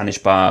 right? Spanish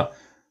bar.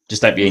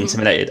 Just don't be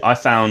intimidated. I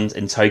found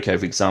in Tokyo,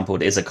 for example,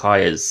 the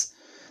izakayas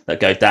that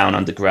go down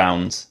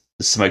underground,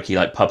 the smoky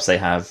like pubs they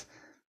have,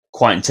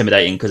 quite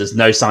intimidating because there's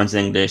no signs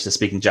in English. They're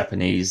speaking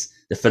Japanese.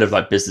 They're full of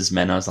like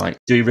businessmen. I was like,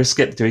 do we risk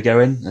it? Do we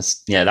go in? That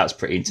was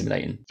pretty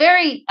intimidating.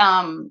 Very,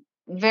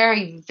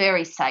 very,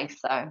 very safe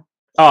though.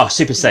 Oh,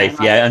 super safe.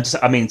 Yeah,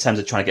 and in terms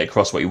of trying to get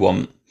across what you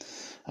want.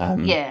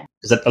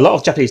 Because a lot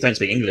of Japanese don't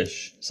speak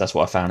English, so that's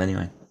what I found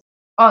anyway.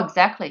 Oh,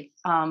 exactly.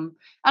 And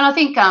I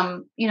think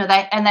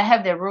they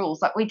have their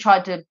rules. Like we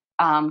tried to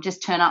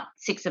just turn up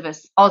 6 of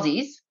us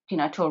Aussies,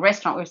 to a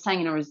restaurant. We were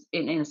staying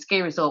in a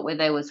ski resort where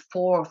there was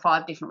 4 or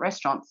 5 different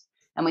restaurants,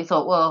 and we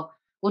thought, well,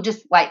 we'll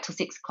just wait till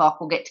 6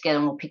 o'clock. We'll get together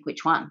and we'll pick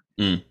which one.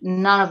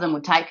 None of them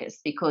would take us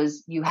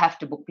because you have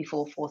to book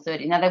before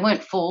 4:30. Now they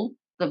weren't full.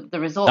 The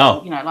resort,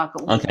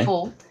 it wasn't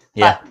full.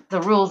 Yeah. But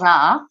the rules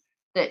are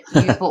that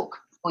you book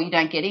or you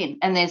don't get in,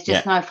 and there's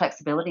just no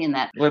flexibility in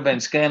that. We've been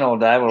skiing all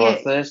day. We're all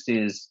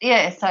thirsty as.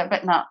 Yeah. So,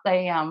 but no,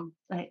 they are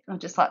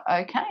just like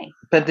okay.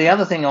 But the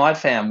other thing I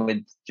found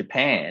with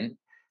Japan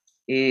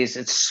is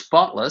it's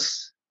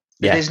spotless.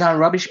 Yeah. There's no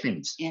rubbish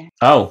bins. Yeah.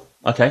 Oh,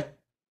 okay.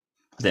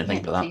 I didn't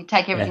think about that. So you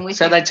take everything with you.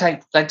 So they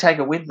take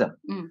it with them.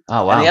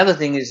 Oh, wow. And the other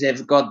thing is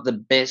they've got the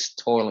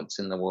best toilets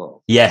in the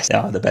world. Yes, they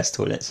are the best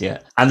toilets,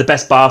 yeah. And the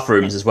best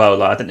bathrooms as well.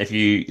 Like, I don't know if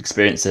you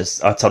experienced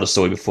this. I told a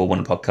story before on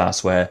a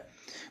podcast where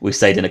we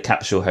stayed in a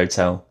capsule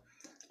hotel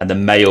and the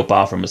male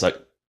bathroom was like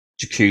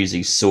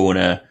jacuzzi,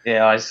 sauna.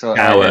 Yeah, I saw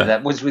shower.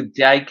 that. Was with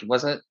Jake,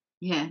 was it?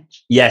 Yeah.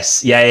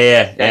 Yes,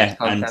 yeah. Jake's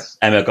And podcast.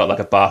 Emma got like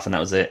a bath, and that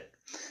was it.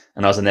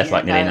 And I was in there for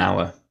like nearly an no.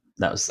 hour.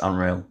 That was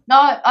unreal. No,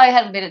 I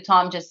had a bit of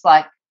time, just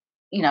like,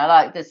 you know,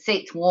 like the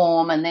seat's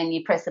warm, and then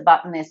you press a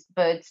button, there's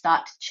birds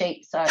start to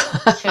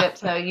chirp,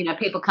 so you know,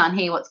 people can't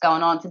hear what's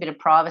going on. It's a bit of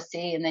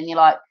privacy, and then you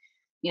like,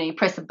 you know, you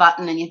press a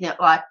button, and you think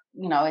like,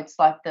 you know, it's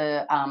like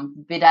the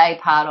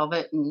bidet part of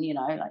it, and you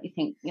know, like you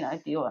think, you know,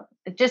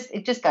 it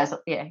just goes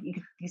up. Yeah,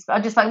 I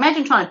just like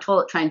imagine trying to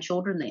toilet train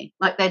children there,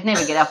 like they'd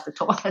never get off the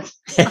toilet.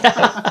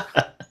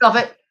 Stop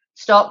it.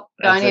 Stop.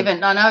 Don't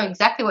even. I know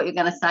exactly what you're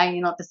going to say, and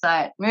you're not to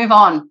say it. Move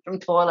on from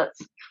toilets.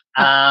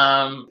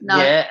 No.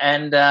 Yeah,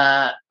 and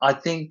I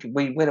think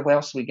where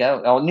else we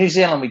go? Oh, New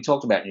Zealand. We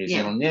talked about New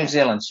Zealand. New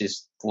Zealand's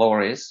just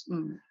glorious.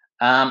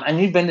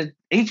 And you've been to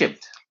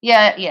Egypt.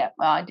 Yeah.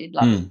 Well, I did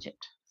love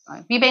Egypt.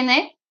 Have you been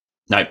there?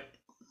 No.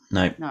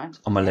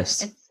 On my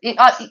list. You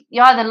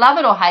either love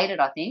it or hate it.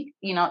 I think,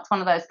 you know, it's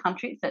one of those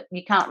countries that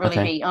you can't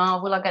really be. Oh,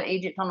 will I go to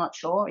Egypt? I'm not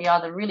sure. You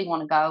either really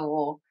want to go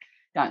or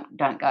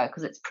don't go,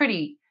 because it's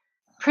pretty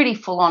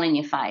full on in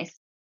your face.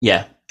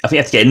 Yeah, I think you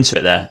have to get into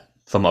it there.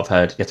 From what I've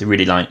heard, you have to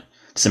really like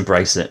just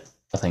embrace it,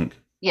 I think.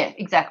 Yeah,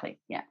 exactly.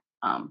 Yeah,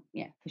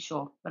 for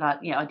sure. But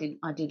I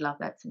did love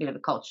that. It's a bit of a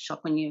culture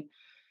shock when you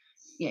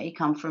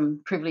come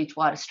from privileged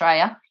white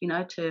Australia, you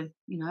know, to,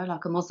 you know,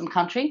 like a Muslim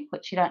country,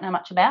 which you don't know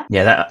much about.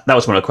 Yeah, that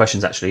was one of the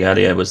questions actually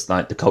earlier, was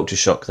like the culture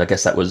shock. I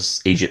guess that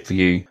was Egypt for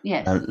you.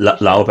 Yeah.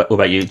 What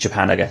about you?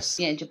 Japan, I guess.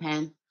 Yeah,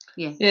 Japan.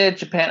 Yeah. Yeah,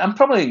 Japan. I'm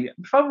probably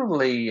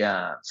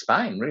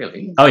Spain,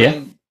 really. Oh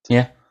yeah.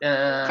 Yeah.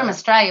 From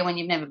Australia, when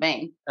you've never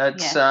been.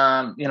 It's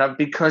you know,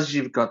 because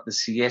you've got the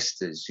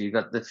siestas, you've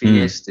got the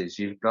fiestas,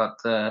 you've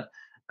got the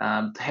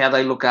how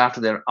they look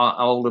after their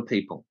older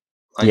people,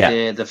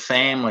 like the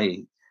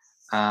family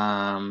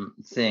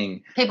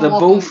thing, people the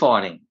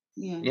bullfighting.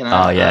 Yeah. You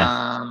know.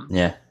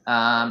 Yeah.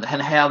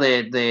 And how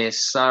they're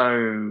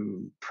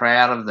so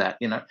proud of that,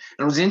 you know.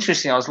 It was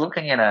interesting. I was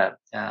looking at and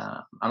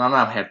I don't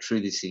know how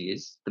true this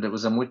is, but it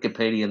was on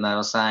Wikipedia, and they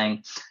were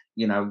saying,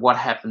 you know, what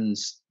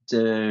happens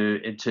to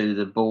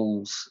the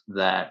bulls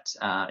that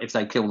if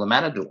they kill the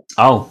matador.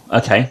 Oh,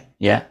 okay,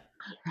 yeah.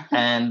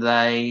 And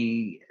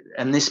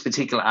this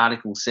particular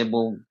article said,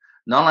 well,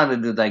 not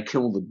only did they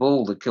kill the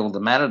bull to kill the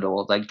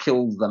matador, they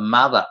killed the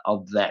mother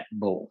of that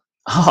bull.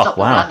 Oh,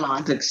 wow.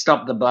 To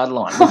stop the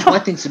bloodline, which I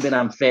think's a bit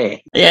unfair.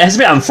 Yeah, it's a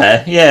bit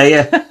unfair.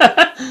 Yeah.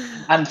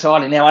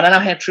 Untidy. Now, I don't know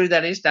how true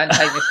that is. Don't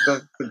take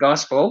it for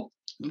gospel.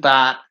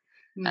 But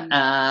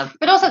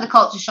also the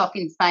culture shock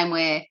in Spain,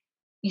 where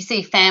you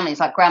see families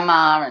like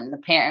grandma and the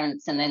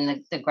parents and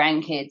then the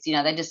grandkids, you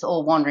know, they're just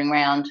all wandering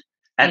around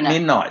at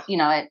midnight. You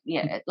know,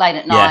 late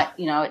at night.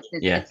 You know,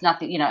 it's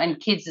nothing. You know, and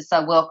kids are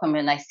so welcome,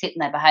 and they sit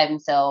and they behave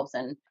themselves.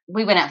 And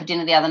we went out for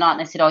dinner the other night, and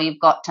they said, "Oh, you've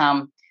got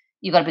to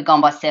be gone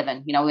by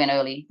 7." You know, we went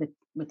early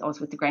I was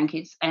with the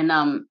grandkids,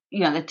 and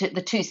you know,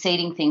 the two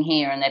seating thing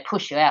here, and they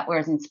push you out.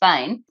 Whereas in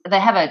Spain, they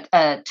have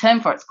a term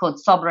for it. It's called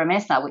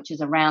sobremesa, which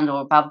is around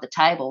or above the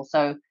table.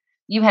 So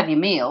you have your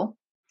meal,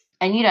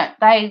 and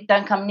they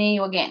don't come near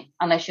you again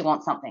unless you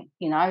want something.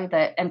 You know,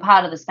 and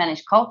part of the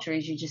Spanish culture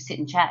is you just sit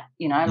and chat.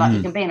 You know, like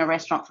you can be in a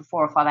restaurant for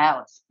 4 or 5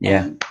 hours.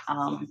 Yeah,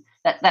 and,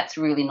 that's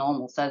really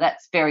normal. So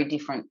that's very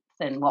different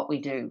than what we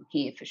do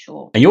here, for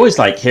sure. And you always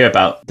like hear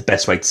about the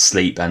best way to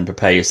sleep and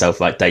prepare yourself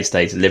like day to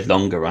day to live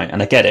longer, right?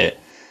 And I get it,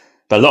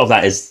 but a lot of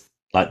that is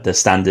like the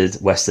standard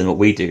Western, what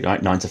we do,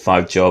 right? 9 to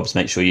 5 jobs,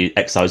 make sure you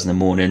exercise in the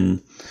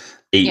morning,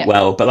 eat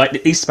well. But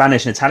like these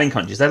Spanish and Italian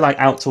countries, they're like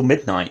out till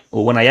midnight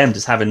or 1 a.m.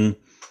 just having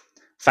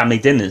family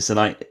dinners. So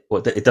like,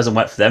 it doesn't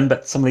work for them,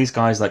 but some of these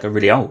guys like are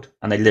really old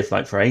and they live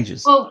like for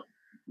ages. Well,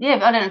 yeah,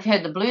 but I don't know if you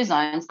heard the blue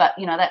zones, but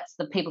you know, that's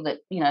the people that,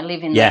 you know,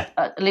 live in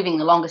living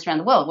the longest around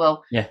the world.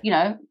 Well, you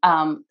know,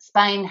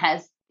 Spain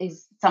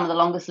is some of the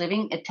longest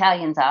living.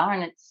 Italians are,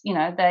 and it's, you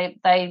know,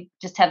 they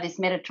just have this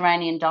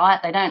Mediterranean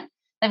diet. They don't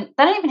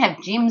even have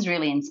gyms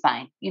really in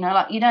Spain. You know,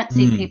 like you don't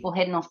see people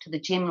heading off to the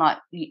gym like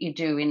you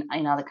do in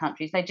other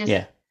countries. They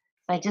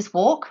just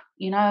walk,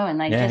 you know, and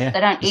they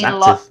don't eat a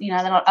lot. You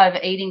know, they're not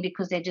overeating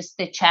because they're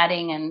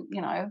chatting, and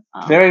you know,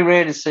 very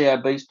rare to see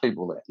obese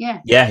people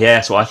there. Yeah,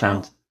 that's what I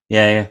found.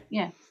 Yeah,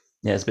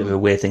 it's a bit of a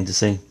weird thing to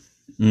see.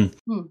 Yeah,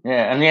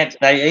 and yet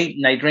they eat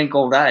and they drink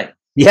all day.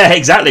 Yeah,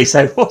 exactly.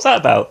 So what's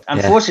that about?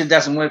 Unfortunately, it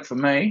doesn't work for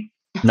me.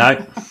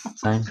 No,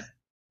 same.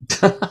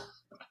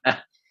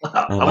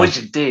 I wish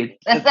it did.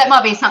 That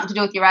might be something to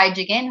do with your age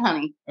again,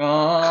 honey.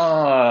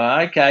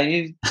 Oh, okay.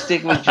 You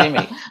stick with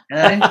Jimmy.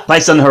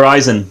 Place on the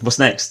horizon. What's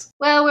next?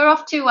 Well, we're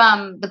off to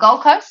the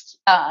Gold Coast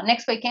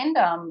next weekend.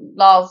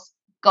 Lyle's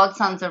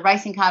godson's a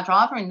racing car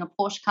driver in a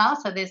Porsche car,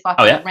 so there's like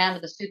a round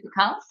of the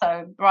supercars.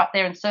 So right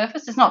there in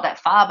Surfers, it's not that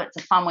far, but it's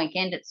a fun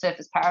weekend at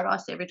Surfers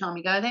Paradise every time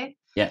we go there.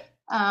 Yeah.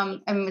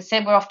 And we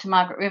said we're off to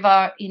Margaret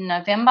River in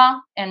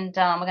November, and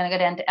we're going to go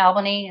down to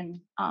Albany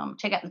and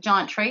check out the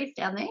giant trees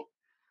down there,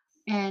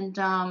 and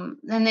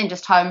then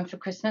just home for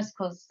Christmas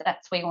because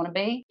that's where you want to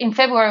be. In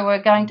February,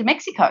 we're going to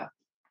Mexico.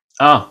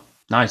 Oh,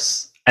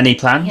 nice. Any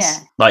plans? Yeah.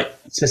 Like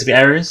specific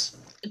areas?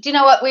 Do you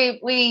know what?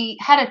 We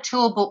had a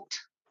tour booked.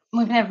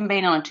 We've never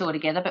been on a tour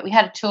together, but we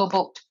had a tour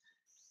booked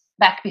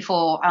back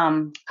before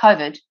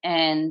COVID,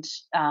 and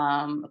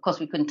of course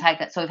we couldn't take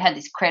that, so we've had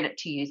this credit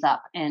to use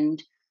up,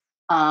 and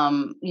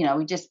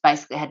we just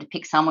basically had to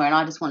pick somewhere, and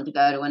I just wanted to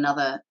go to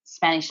another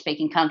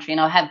Spanish-speaking country,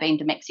 and I have been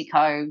to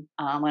Mexico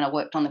when I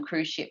worked on the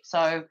cruise ship.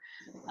 So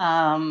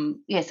so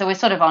we're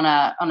sort of on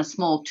a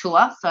small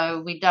tour,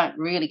 so we don't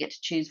really get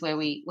to choose where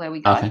we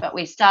go, but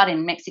we start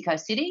in Mexico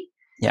City.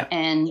 Yeah,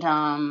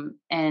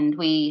 and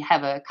we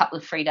have a couple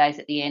of free days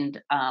at the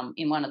end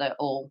in one of the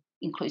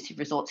all-inclusive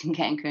resorts in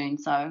Cancun.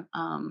 So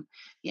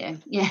we're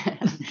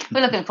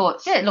looking forward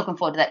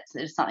to that.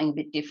 There's something a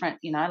bit different,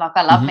 Like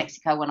I love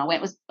Mexico. When I went,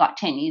 it was like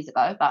 10 years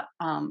ago, but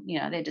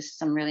they're just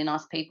some really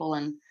nice people,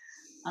 and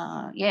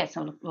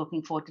so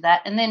looking forward to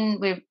that. And then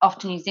we're off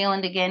to New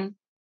Zealand again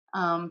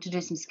to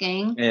do some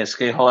skiing. Yeah,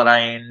 ski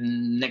holiday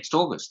next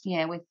August.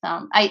 Yeah, with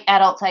 8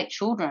 adults, 8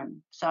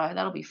 children. So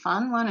that'll be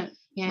fun, won't it?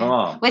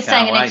 Yeah, we're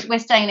staying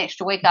an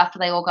extra week after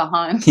they all go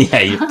home.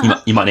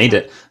 Yeah, you might need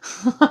it.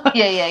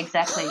 yeah,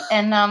 exactly.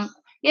 And I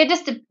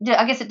guess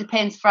it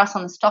depends for us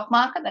on the stock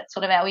market. That's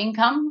sort of our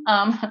income.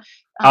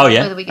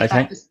 Whether we get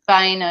back to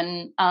Spain,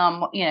 and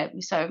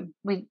so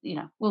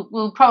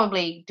we'll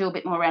probably do a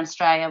bit more around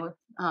Australia. We've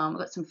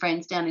got some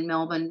friends down in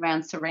Melbourne,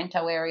 around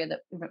Sorrento area,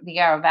 the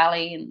Yarra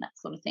Valley, and that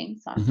sort of thing.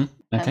 So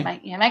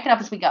make it up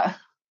as we go.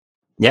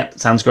 Yep,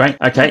 sounds great.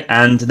 Okay,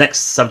 and the next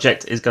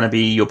subject is going to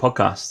be your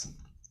podcast.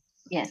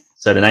 Yes.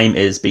 So the name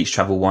is Beach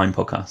Travel Wine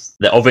Podcast.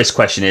 The obvious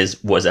question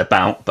is, what is it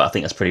about? But I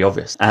think that's pretty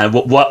obvious.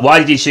 Why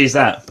did you choose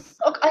that?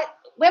 Look,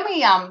 when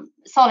we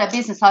sold our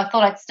business, I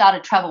thought I'd start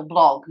a travel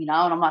blog, and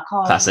I'm like,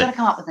 I've got to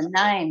come up with a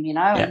name,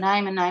 a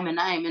name.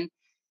 And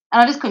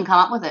I just couldn't come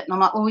up with it. And I'm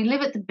like, well, we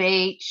live at the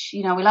beach,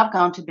 we love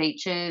going to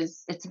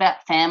beaches. It's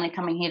about family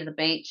coming here to the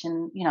beach,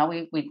 and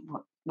we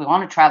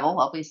want to travel.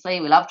 Obviously,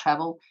 we love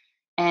travel,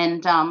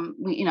 and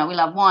we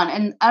love wine.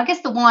 And I guess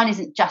the wine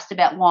isn't just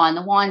about wine.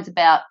 The wine's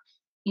about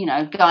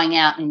going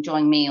out and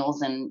enjoying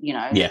meals, and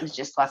it was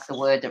just like the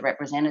word that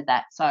represented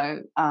that. So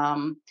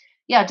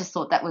I just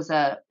thought that was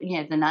the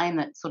name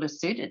that sort of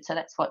suited. So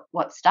that's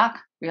what stuck,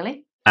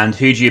 really. And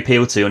who do you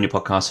appeal to on your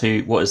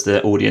podcast? What is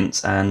the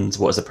audience, and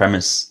what is the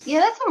premise? Yeah,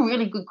 that's a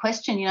really good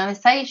question. They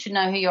say you should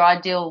know who your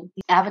ideal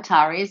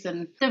avatar is,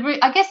 and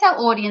I guess our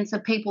audience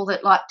are people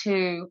that like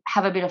to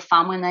have a bit of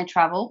fun when they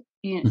travel,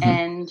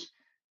 and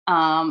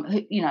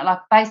like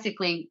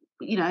basically,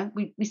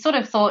 we sort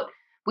of thought.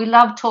 We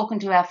love talking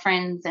to our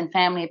friends and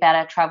family about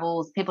our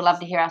travels. People love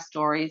to hear our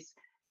stories.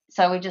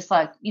 So we're just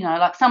like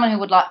someone who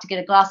would like to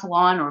get a glass of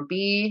wine or a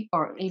beer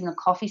or even a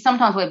coffee.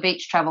 Sometimes we're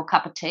beach travel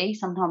cup of tea.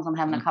 Sometimes I'm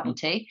having a cup of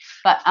tea.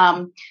 But,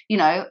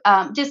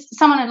 just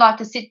someone who'd like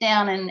to sit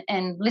down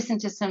and listen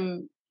to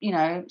some,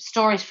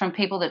 stories from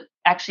people that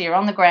actually are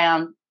on the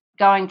ground,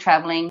 going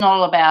traveling. It's not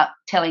all about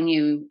telling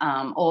you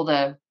all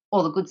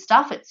the good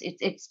stuff.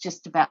 It's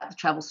just about the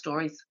travel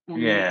stories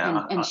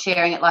and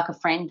sharing it like a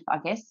friend, I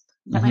guess.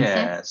 That makes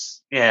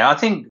sense? Yeah, I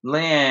think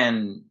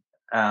Leanne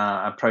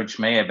approached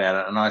me about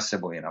it, and I said,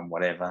 well,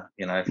 whatever,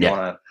 if you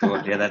want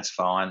to do it, that's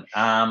fine.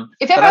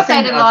 If ever I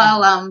say to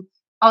Lyle,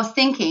 I was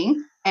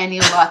thinking, and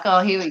you're like,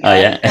 oh, here we go. Oh,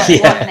 yeah.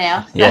 What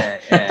now?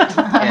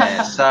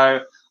 Yeah.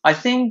 So I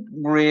think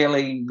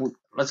really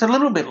it's a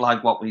little bit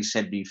like what we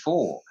said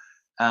before.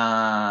 When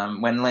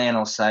Leanne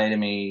will say to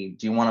me,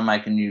 do you want to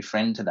make a new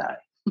friend today?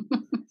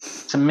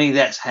 To me,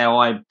 that's how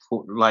I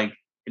put,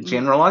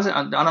 generalize it.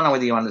 I don't know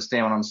whether you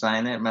understand what I'm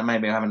saying there.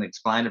 Maybe I haven't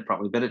explained it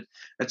properly, but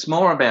it's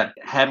more about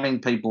having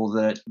people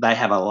that they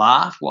have a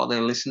laugh while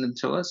they're listening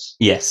to us.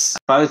 Yes.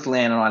 Both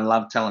Leanne and I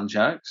love telling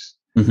jokes.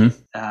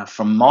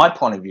 From my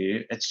point of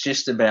view, it's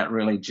just about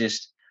really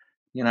just,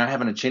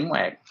 having a chin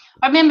wag.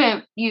 I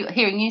remember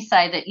hearing you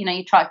say that,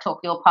 you tried to talk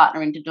your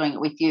partner into doing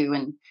it with you,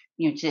 and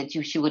you said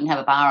she wouldn't have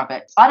a bar of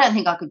it. I don't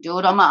think I could do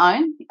it on my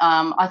own.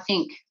 I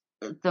think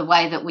the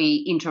way that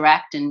we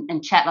interact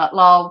and chat, like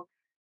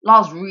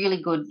Lyle's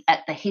really good at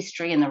the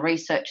history and the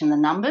research and the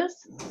numbers,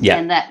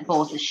 and that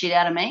bores the shit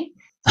out of me.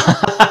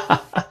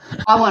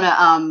 I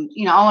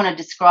want to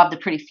describe the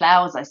pretty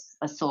flowers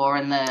I saw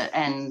and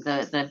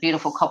the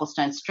beautiful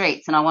cobblestone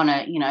streets, and I want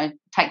to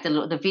take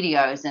the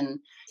videos, and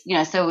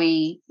so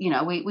we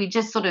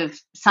just sort of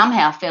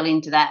somehow fell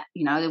into that.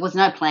 There was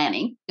no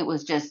planning. It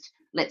was just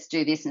let's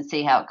do this and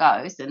see how it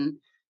goes, and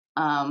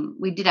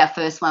we did our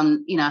first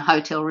one,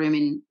 hotel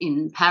room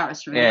in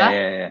Paris, remember?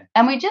 Yeah.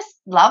 And we just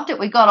loved it.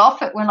 We got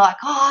off it. We're like,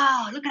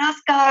 oh, look at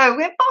us go.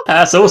 We're both.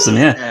 That's awesome,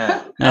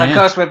 yeah.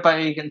 Of course,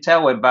 you can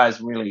tell we're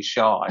both really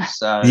shy.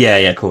 So yeah,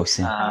 of course.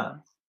 Yeah.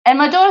 And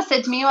my daughter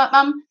said to me,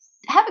 Mum,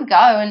 have a go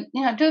and,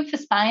 do it for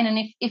Spain. And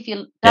if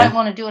you don't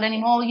want to do it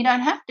anymore, you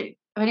don't have to.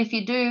 But if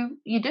you do,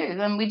 you do,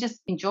 and we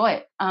just enjoy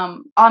it.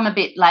 I'm a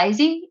bit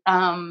lazy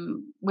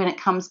when it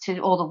comes to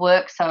all the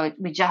work, so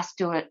we just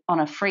do it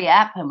on a free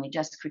app, and we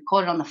just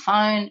record it on the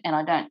phone, and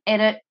I don't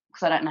edit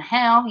because I don't know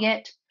how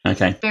yet.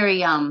 Okay.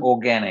 Very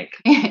organic.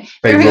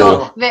 Very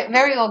raw.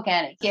 Very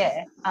organic,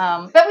 yeah.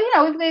 But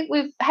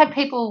we've had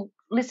people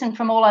listen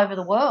from all over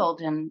the world,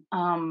 and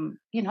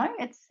you know,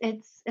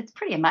 it's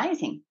pretty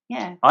amazing.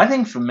 Yeah. I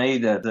think for me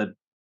the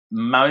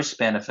most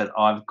benefit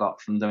I've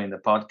got from doing the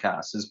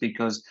podcast is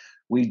because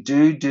we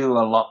do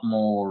a lot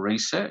more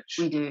research.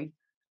 We do.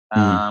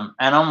 And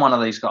I'm one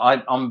of these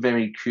guys. I'm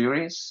very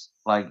curious.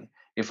 Like,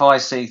 if I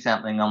see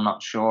something I'm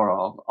not sure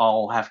of,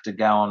 I'll have to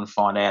go and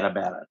find out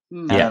about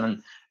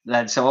it.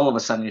 And so all of a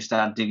sudden you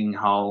start digging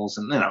holes,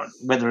 and, you know,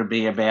 whether it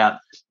be about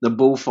the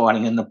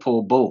bullfighting and the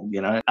poor bull,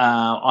 you know.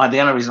 The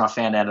only reason I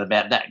found out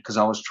about that because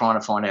I was trying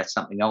to find out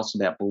something else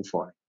about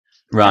bullfighting.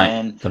 Right.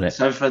 And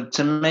so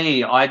to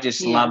me, I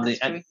just love it,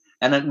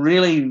 and it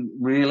really,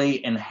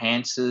 really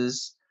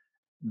enhances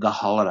the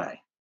holiday.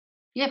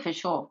 Yeah, for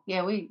sure.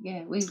 Yeah, we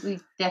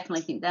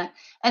definitely think that.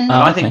 And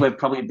I think we've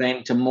probably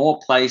been to more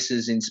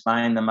places in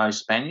Spain than most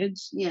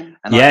Spaniards. Yeah.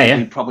 And I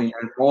think we probably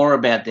know more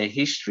about their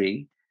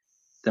history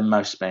than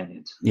most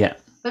Spaniards. Yeah.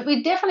 But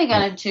we're definitely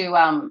going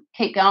to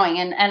keep going,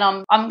 and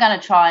I'm going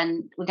to try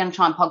and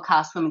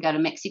podcast when we go to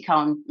Mexico,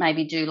 and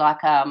maybe do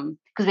like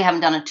because we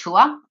haven't done a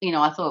tour. You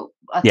know, I thought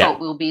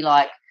we'll be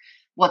like,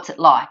 what's it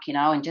like, you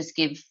know, and just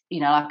give, you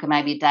know, like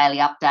maybe a daily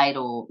update,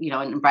 or, you know,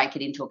 and break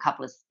it into a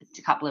couple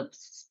of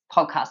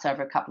podcasts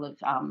over a couple of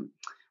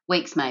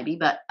weeks maybe.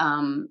 But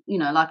you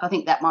know, like I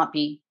think that might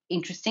be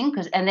interesting,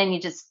 and then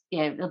you just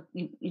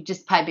you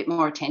just pay a bit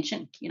more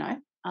attention, you know,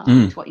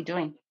 to what you're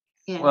doing.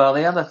 Yeah. Well,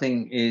 the other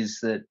thing is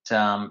that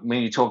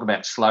when you talk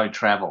about slow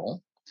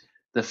travel,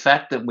 the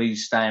fact that we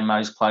stay in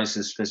most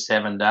places for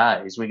 7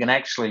 days, we can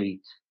actually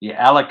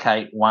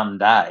allocate 1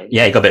 day.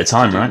 Yeah, you got a bit of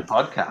time, right? The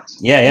podcast.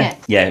 Yeah.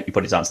 You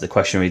probably just answered the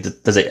question.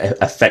 Does it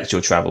affect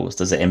your travels?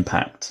 Does it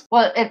impact?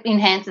 Well, it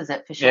enhances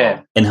it for sure.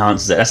 Yeah,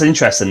 enhances it. That's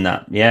interesting.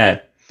 That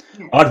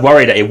I'd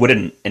worry that it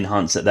wouldn't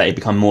enhance it. That it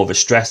become more of a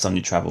stress on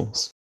your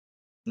travels.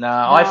 No,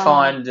 I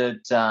find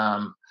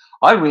that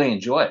I really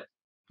enjoy it.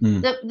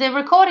 The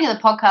recording of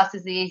the podcast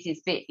is the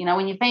easiest bit. You know,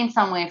 when you've been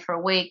somewhere for a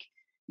week,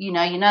 you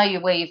know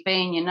where you've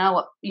been, you know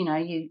what, you know,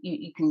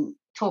 you can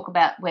talk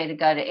about where to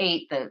go to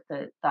eat,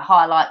 the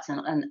highlights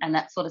and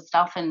that sort of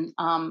stuff. And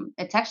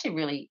it's actually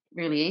really,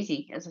 really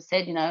easy. As I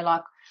said, you know,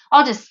 like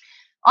I'll just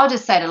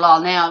say to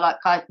Lyle now, like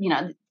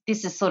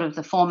this is sort of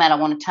the format I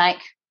want to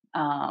take.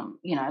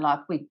 You know, like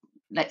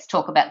let's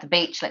talk about the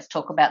beach, let's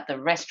talk about the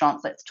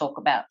restaurants, let's talk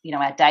about, you know,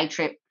 our day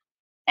trip.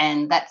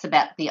 And that's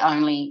about the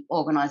only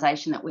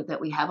organisation that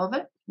we have of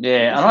it.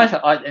 Yeah,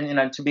 and you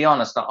know, to be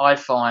honest, I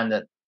find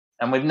that,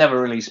 and we've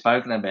never really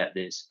spoken about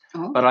this,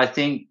 but I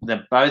think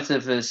that both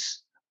of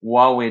us,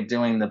 while we're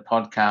doing the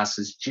podcast,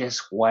 is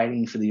just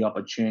waiting for the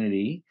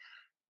opportunity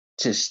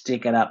to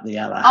stick it up the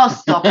other. Oh,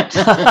 stop it.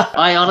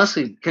 I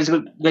honestly, because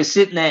we're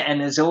sitting there,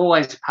 and there's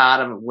always part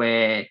of it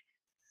where,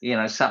 you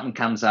know, something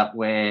comes up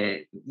where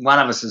one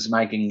of us is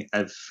making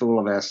a fool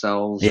of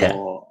ourselves,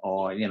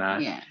 or you know.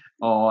 Yeah.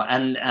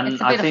 And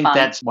I think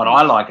that's what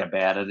I like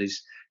about it,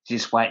 is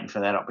just waiting for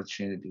that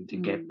opportunity to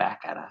get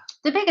back at her.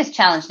 The biggest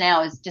challenge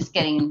now is just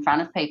getting in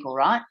front of people,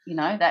 right? You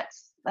know,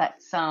 that's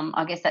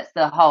I guess that's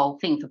the whole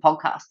thing for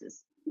podcasters,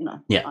 you know,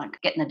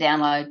 like getting the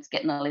downloads,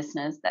 getting the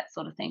listeners, that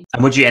sort of thing.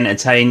 And would you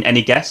entertain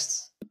any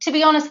guests? To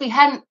be honest, we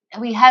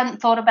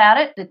hadn't thought about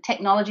it. The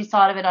technology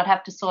side of it I'd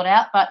have to sort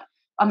out, but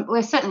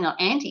we're certainly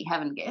not anti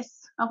having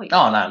guests, are we?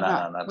 Oh, no,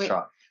 that's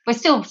right. We're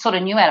still sort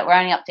of new at it. We're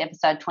only up to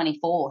episode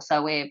 24,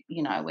 so we're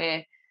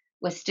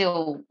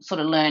still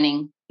sort of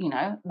learning, you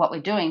know, what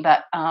we're doing.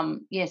 But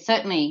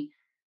certainly,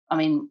 I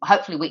mean,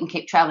 hopefully we can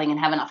keep traveling and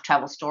have enough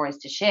travel stories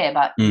to share.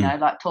 But you know,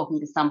 like talking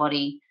to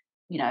somebody,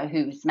 you know,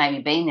 who's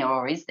maybe been there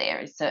or is there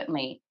is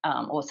certainly,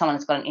 or someone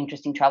that's got an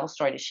interesting travel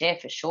story to share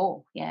for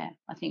sure. Yeah,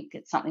 I think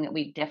it's something that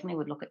we definitely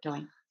would look at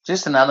doing.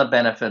 Just another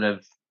benefit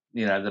of,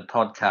 you know, the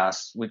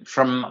podcast,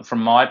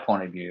 from my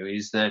point of view,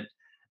 is that,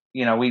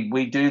 you know,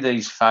 we do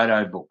these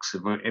photo books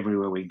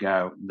everywhere we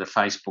go, the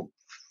Facebook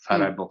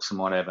photo books and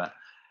whatever.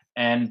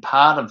 And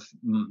part of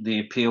the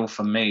appeal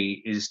for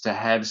me is to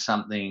have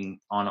something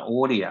on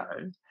audio,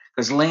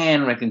 because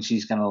Leanne reckons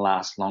she's going to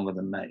last longer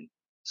than me.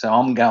 So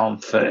I'm going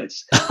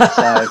first.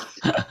 So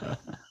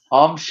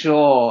I'm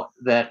sure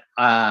that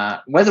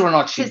whether or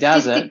not she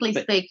does it,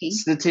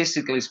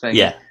 statistically speaking.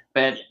 Yeah.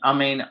 But I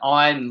mean,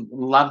 I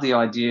love the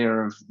idea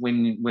of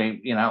when we're,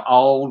 you know,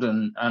 old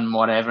and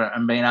whatever,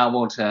 and being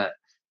able to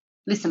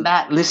listen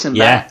back.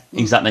 Yeah,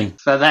 exactly.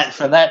 For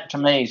that to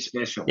me is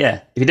special.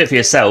 Yeah. If you do it for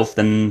yourself,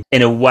 then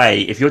in a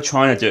way, if you're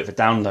trying to do it for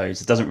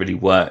downloads, it doesn't really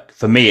work.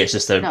 For me, it's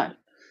just if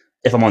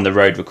I'm on the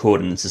road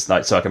recording, it's just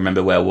like so I can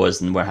remember where I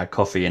was and where I had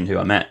coffee and who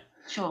I met.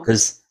 Sure.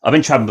 Because I've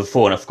been traveling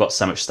before and I've got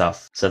so much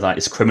stuff. So like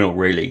it's criminal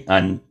really.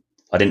 And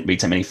I didn't really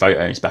take many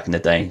photos back in the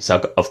day.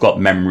 So I've got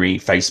memory,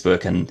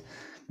 Facebook, and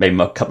maybe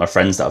a couple of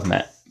friends that I've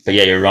met. But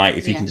yeah, you're right.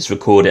 If you can just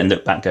record it and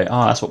look back and go,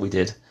 oh, that's what we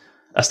did.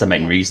 That's the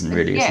main reason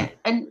really, isn't it?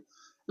 And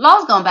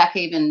Lyle's gone back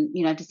even,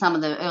 you know, to some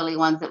of the early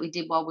ones that we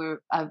did while we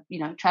were, you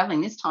know,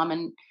 traveling this time,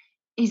 and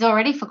he's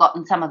already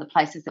forgotten some of the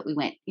places that we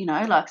went, you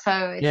know, like,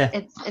 so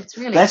it's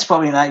really... That's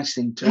probably an age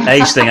thing too.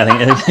 Age thing, I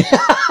think.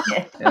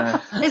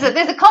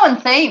 There's a common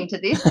theme to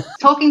this,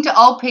 talking to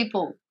old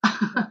people.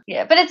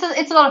 Yeah, but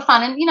it's a lot of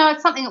fun, and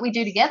it's something that we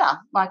do together,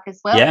 like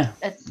as well. Yeah,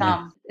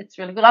 it's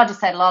really good. I just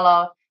say to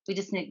Lola, we're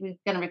going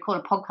to record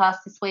a podcast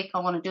this week. I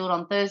want to do it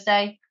on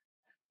Thursday.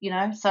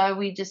 So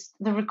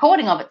the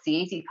recording of it's the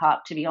easy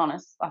part, to be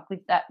honest. Like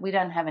with that, we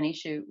don't have an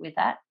issue with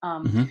that.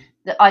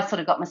 I sort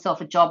of got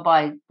myself a job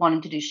by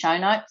wanting to do show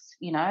notes,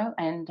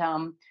 and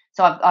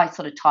so I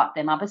sort of type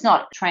them up. It's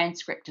not a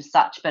transcript as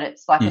such, but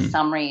it's like a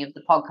summary of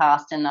the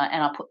podcast, and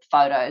I put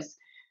photos.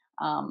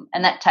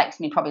 And that takes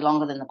me probably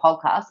longer than the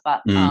podcast,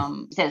 but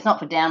it's not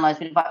for downloads.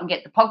 But if I can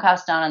get the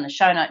podcast done and the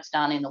show notes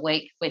done in the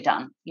week, we're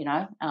done.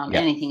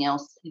 Anything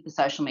else, the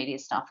social media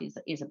stuff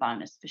is a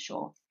bonus for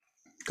sure.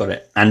 Got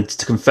it. And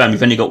to confirm,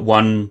 you've only got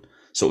one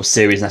sort of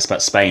series, and that's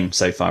about Spain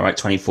so far, right?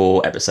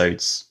 24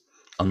 episodes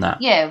on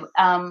that. Yeah.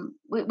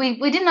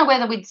 We didn't know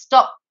whether we'd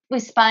stop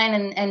with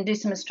Spain and do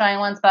some Australian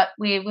ones, but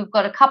we've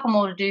got a couple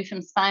more to do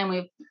from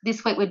Spain.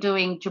 This week we're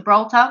doing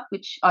Gibraltar,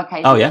 which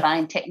is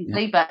Spain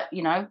technically, but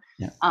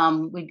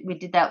we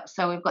did that.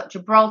 So we've got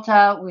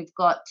Gibraltar, we've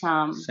got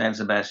San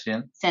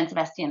Sebastian,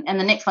 and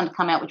the next one to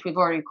come out, which we've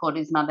already recorded,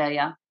 is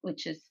Marbella,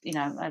 which is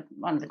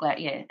one of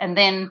the and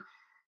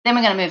then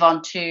we're going to move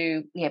on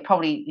to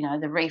probably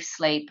the Reef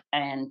Sleep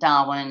and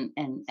Darwin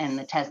and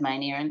the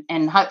Tasmania,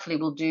 and hopefully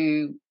we'll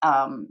do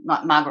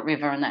like Margaret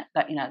River and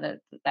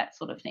that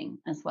sort of thing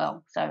as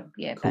well. So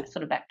cool. That's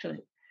sort of back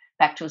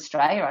to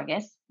Australia, I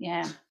guess.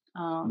 Yeah.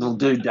 We'll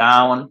do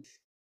Darwin.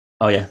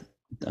 Oh yeah,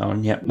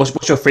 Darwin. Yeah.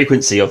 What's your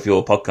frequency of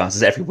your podcast?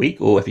 Is it every week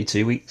or every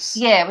 2 weeks?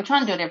 Yeah, we're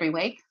trying to do it every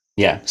week.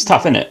 Yeah, it's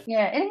tough, isn't it?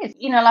 Yeah, it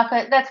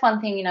is. That's one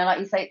thing, like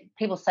you say,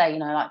 people say,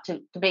 like to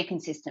be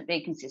consistent.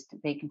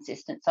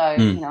 So,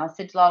 I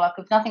said to Lola,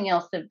 if nothing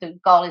else, the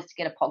goal is to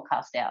get a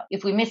podcast out.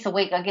 If we miss a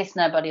week, I guess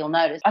nobody will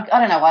notice. I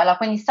don't know why.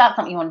 Like when you start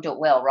something, you want to do it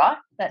well, right?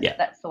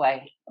 That's the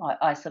way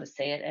I sort of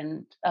see it.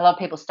 And a lot of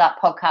people start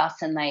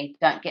podcasts and they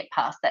don't get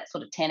past that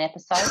sort of 10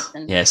 episodes.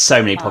 And,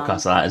 so many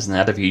podcasts like that, isn't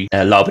there? I'd have you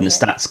lob in the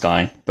stats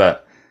guy.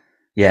 But,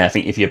 I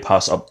think if you're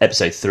past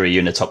episode 3, you're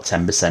in the top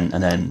 10%,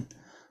 and then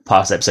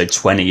past episode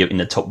 20, you're in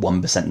the top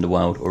 1% in the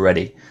world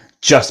already,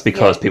 just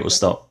because people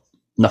stop.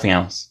 Nothing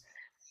else.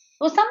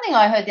 Well, something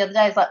I heard the other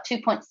day is like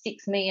 2.6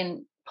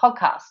 million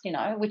podcasts,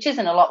 which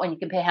isn't a lot when you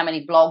compare how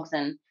many blogs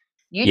and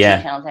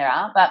YouTube channels there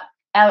are. But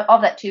out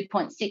of that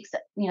 2.6,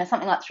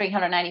 something like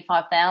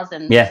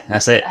 385,000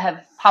 that's it,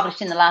 have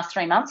published in the last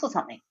 3 months or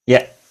something.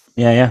 Yeah.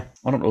 I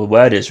don't know what the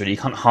word is really. You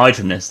can't hide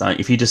from this. Like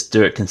if you just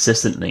do it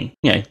consistently,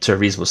 to a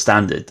reasonable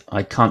standard,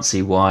 I can't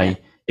see why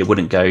it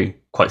wouldn't go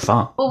quite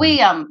far. Well,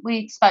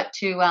 we spoke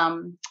to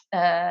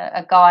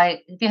a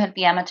guy. Have you heard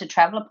the Amateur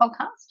Traveller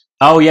podcast?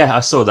 Oh yeah, I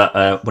saw that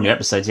one of your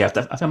episodes. Yeah,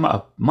 I think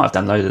I might have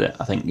downloaded it.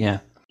 I think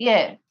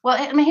Yeah. Well,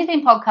 I mean, he's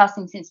been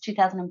podcasting since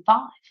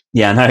 2005.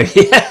 Yeah, I know.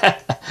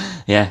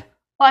 Yeah.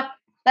 Like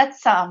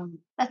that's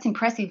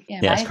impressive.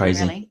 Yeah, that's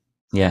crazy. Really.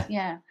 Yeah.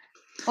 Yeah.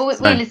 Well,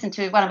 we listened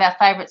to one of our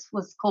favourites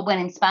was called When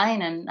in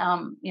Spain,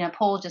 and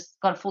Paul just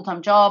got a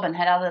full-time job and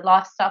had other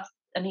life stuff,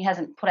 and he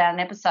hasn't put out an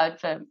episode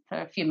for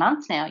a few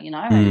months now,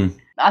 and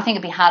I think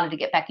it'd be harder to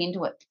get back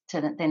into it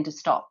than to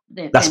stop.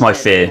 That's my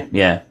fear.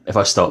 Yeah, if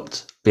I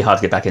stopped, it'd be hard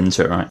to get back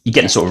into it. Right, you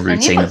get a sort of routine.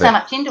 And you put of it. So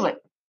much into it.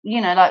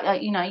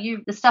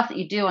 The stuff that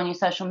you do on your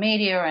social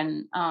media,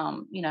 and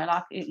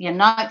like your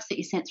notes that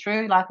you sent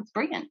through, like it's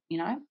brilliant.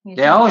 I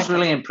was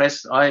really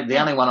impressed. The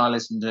only one I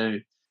listened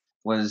to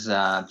was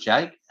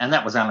Jake, and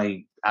that was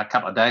only a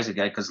couple of days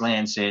ago because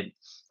Leanne said,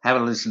 "Have a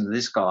listen to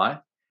this guy."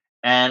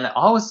 And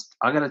I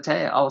got to tell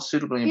you, I was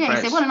suitably impressed.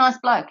 Yeah, he said, what a nice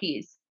bloke he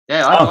is.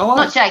 Yeah, I was.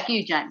 Not Jake,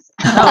 you, James.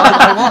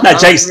 No,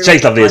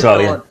 Jake's lovely as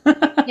well,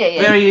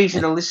 yeah. Very easy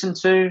to listen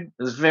to. It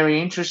was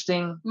very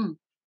interesting.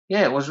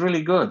 Yeah, it was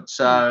really good.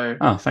 So,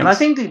 thanks. And I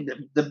think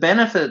the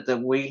benefit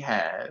that we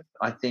have,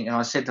 and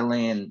I said to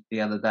Leanne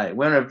the other day,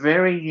 we're in a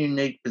very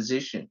unique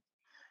position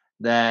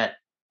that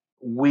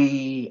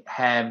we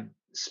have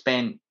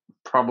spent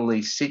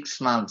probably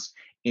 6 months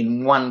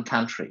in one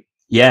country.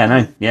 Yeah,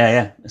 no,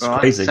 yeah. It's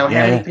crazy. So how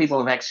many people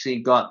have actually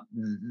got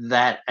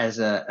that as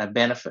a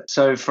benefit?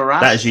 So for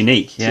us, that is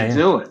unique. To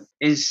do it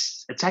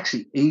it's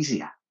actually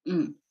easier.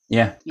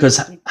 Yeah, because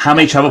how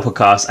many travel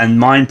podcasts, and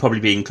mine probably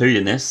be included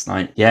in this,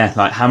 like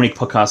how many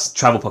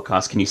travel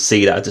podcasts can you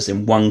see that are just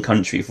in one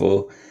country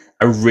for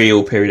a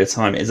real period of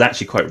time? It's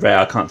actually quite rare.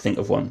 I can't think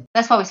of one.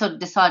 That's why we sort of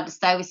decided to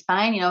stay with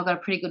Spain. I've got a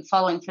pretty good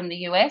following from the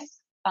US.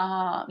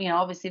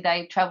 Obviously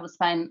they travel to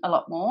Spain a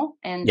lot more,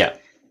 and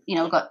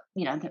we've got,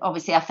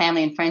 obviously our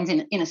family and friends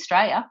in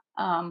Australia,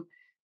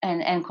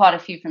 and quite a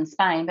few from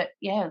Spain, but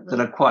that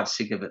are quite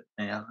sick of it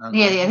now.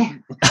 Yeah.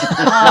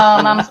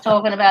 Oh, Mum's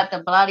talking about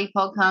the bloody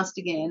podcast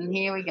again.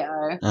 Here we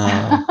go.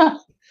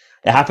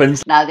 It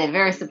happens. No, they're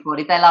very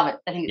supportive. They love it.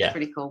 I think it's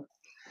pretty cool.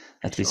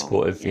 That's to be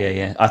supportive.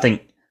 Yeah. I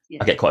think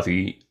I get quite a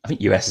few. I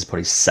think US is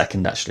probably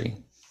second actually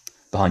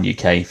behind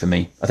UK for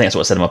me. I think that's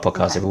what I said in my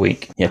podcast every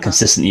week.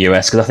 Consistent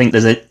US, because I think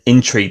there's an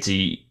intrigue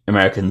to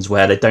Americans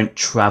where they don't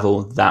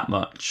travel that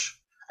much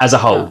as a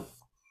whole.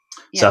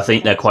 So I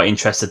think they're quite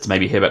interested to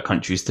maybe hear about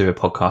countries through a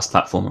podcast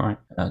platform, right?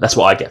 That's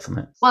what I get from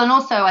it. Well, and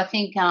also I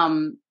think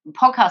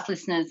podcast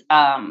listeners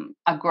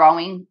are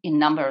growing in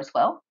number as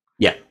well.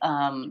 Yeah.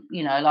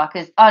 You know, like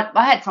I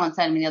had someone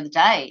say to me the other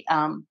day,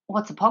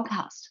 what's a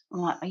podcast? I'm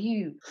like, what do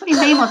you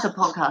mean what's a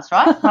podcast,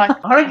 right? Like,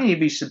 I reckon you'd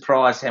be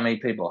surprised how many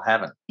people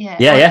haven't. Yeah.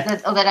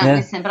 Or they don't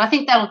listen. But I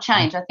think that'll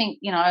change. I think,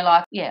 you know,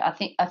 like, I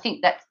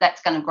think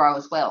that's going to grow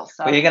as well.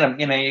 So you're going to,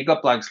 you know, you've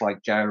got blokes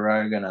like Joe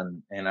Rogan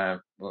and, you know,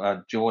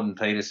 Jordan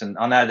Peterson.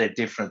 I know they're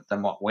different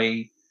than what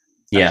we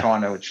are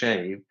trying to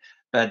achieve,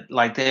 but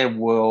like they're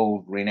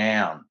world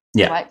renowned.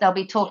 Yeah. Right. They'll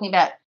be talking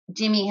about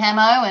Jimmy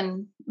Hamo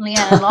and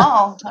Leanne and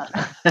Lyle.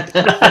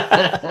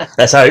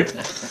 Let's hope.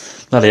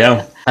 Bloody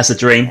hell. That's a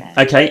dream. Yeah.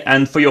 Okay.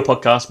 And for your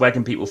podcast, where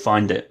can people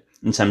find it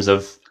in terms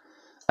of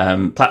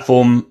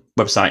platform,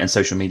 website and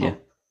social media?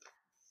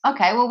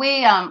 Okay. Well,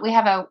 we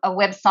have a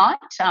website,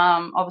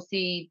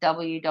 obviously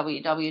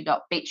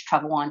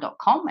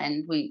www.beachtravelwine.com,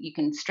 and you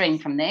can stream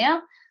from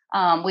there.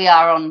 We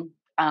are on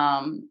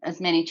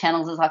as many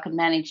channels as I could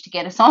manage to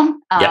get us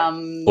on.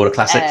 All the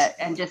classics.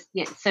 And just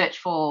search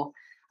for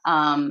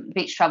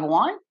Beach Travel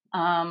Wine.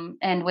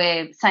 And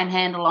we're same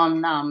handle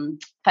on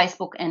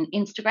Facebook and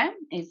Instagram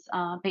is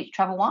Beach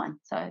Travel Wine.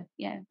 So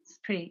yeah,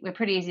 we're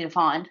pretty easy to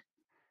find.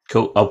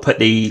 Cool. I'll put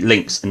the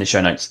links in the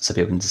show notes so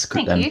people can just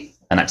click them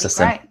and access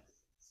them.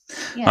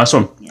 Yeah. Nice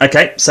one. Yeah.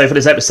 Okay, so for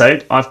this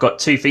episode, I've got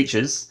two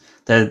features.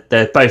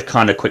 They're both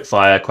kind of quick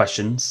fire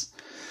questions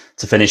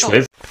to finish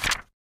with.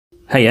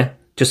 Hey,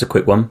 just a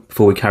quick one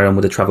before we carry on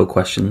with the travel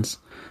questions.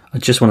 I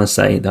just want to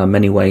say there are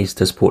many ways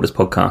to support this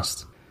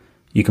podcast.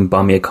 You can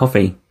buy me a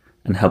coffee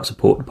and help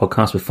support the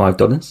podcast with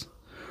 $5.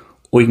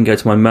 Or you can go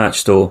to my merch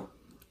store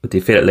with the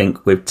affiliate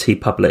link with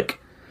TeePublic,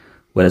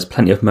 where there's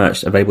plenty of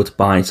merch available to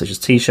buy, such as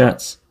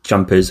t-shirts,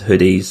 jumpers,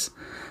 hoodies,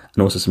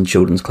 and also some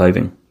children's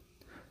clothing.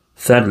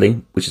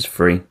 Thirdly, which is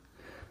free,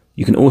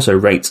 you can also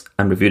rate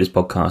and review this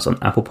podcast on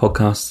Apple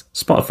Podcasts,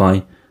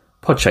 Spotify,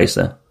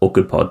 Podchaser, or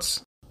Good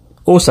Pods.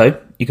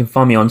 Also, you can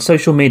find me on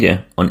social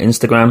media on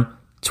Instagram,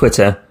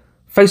 Twitter,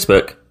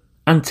 Facebook,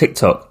 and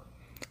TikTok.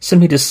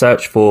 Simply just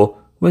search for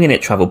Winging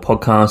It Travel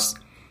Podcast,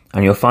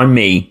 and you'll find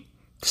me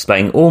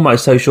displaying all my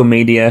social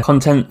media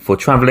content for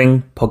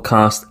travelling,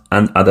 podcast,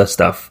 and other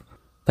stuff.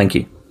 Thank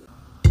you.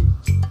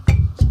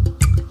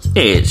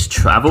 It's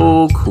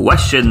travel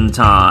question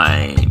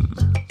time.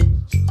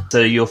 So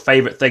your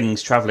favourite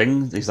things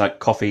travelling, these like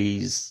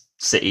coffees,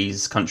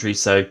 cities, countries.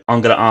 So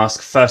I'm going to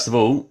ask, first of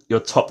all, your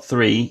top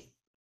 3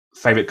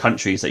 favourite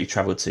countries that you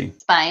travelled to.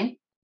 Spain.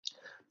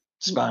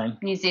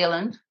 New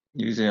Zealand.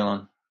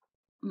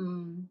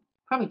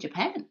 Probably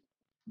Japan.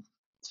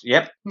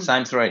 Yep,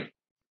 same 3.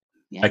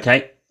 Yeah.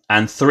 Okay.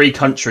 And 3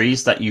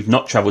 countries that you've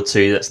not travelled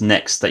to that's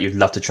next that you'd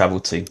love to travel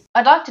to.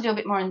 I'd like to do a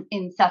bit more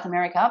in South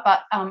America,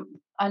 but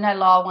I know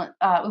Lyle we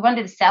want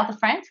to do the south of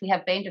France. We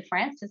have been to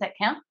France. Does that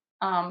count?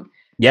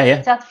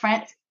 Yeah. South of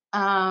France,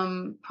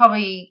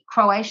 probably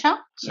Croatia.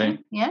 See.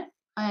 Yeah.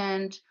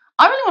 And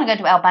I really want to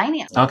go to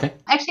Albania. Okay.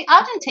 Actually,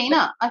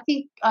 Argentina. I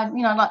think I'd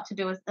like to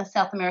do a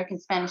South American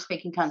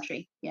Spanish-speaking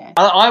country. Yeah.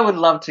 I would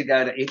love to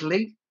go to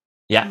Italy.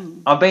 Yeah.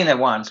 I've been there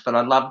once, but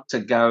I'd love to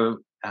go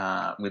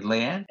with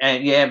Leanne.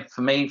 And yeah,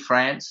 for me,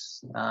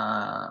 France,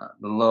 the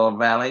Loire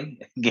Valley,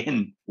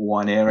 again,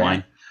 wine area.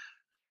 Wine.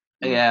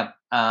 Yeah.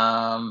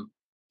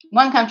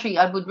 One country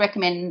I would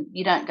recommend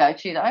you don't go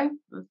to, though.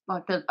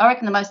 I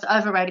reckon the most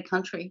overrated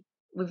country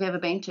we've ever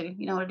been to.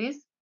 You know what it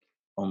is?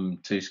 I'm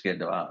too scared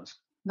to ask.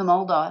 The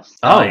Maldives.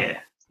 Oh, yeah.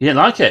 You didn't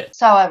like it?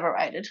 So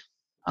overrated.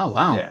 Oh,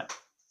 wow. Yeah.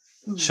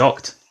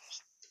 Shocked.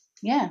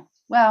 Yeah.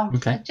 Well,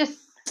 okay.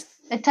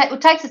 It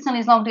takes us nearly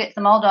as long to get to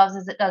the Maldives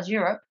as it does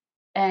Europe.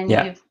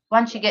 And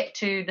once you get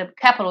to the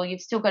capital,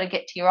 you've still got to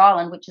get to your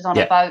island, which is on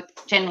a boat,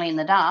 generally in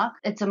the dark.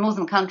 It's a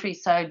Muslim country,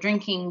 so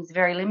drinking's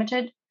very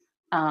limited.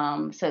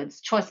 So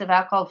it's choice of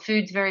alcohol,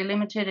 food's very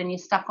limited, and you're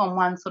stuck on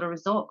one sort of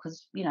resort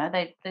because,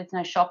 there's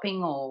no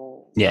shopping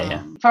or...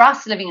 For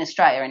us living in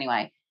Australia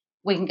anyway,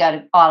 we can go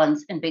to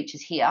islands and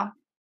beaches here,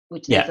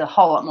 which there's a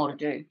whole lot more to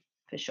do,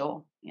 for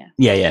sure. Yeah.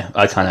 Yeah.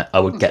 I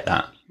would get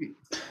that.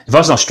 If I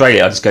was in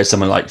Australia, I'd just go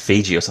somewhere like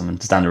Fiji or something,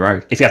 just down the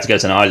road. If you have to go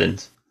to an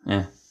island,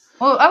 yeah.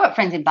 Well, I've got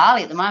friends in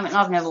Bali at the moment, and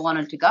I've never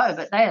wanted to go,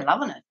 but they are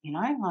loving it,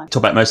 Talk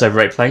about most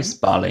overrated place,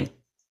 Bali.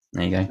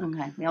 There you go.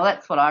 Okay. Well,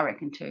 that's what I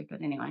reckon too,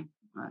 but anyway,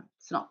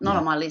 it's not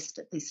on my list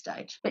at this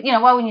stage. But,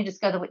 why wouldn't you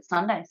just go to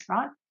Whitsundays,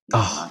 right?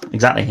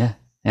 Exactly,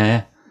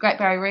 yeah. Great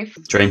Barrier Reef.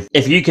 Dream.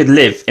 If you could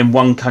live in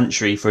one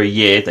country for a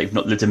year that you've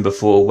not lived in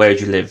before, where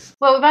would you live?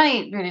 Well, we've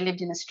only really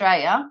lived in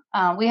Australia.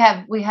 We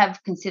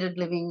have considered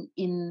living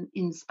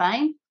in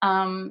Spain,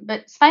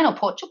 but Spain or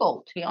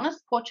Portugal, to be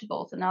honest.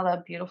 Portugal's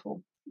another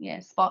beautiful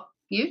spot.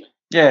 You?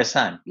 Yeah,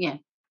 same. Yeah.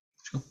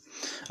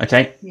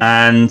 Okay,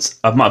 and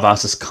I might have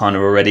asked this kind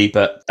of already,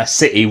 but a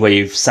city where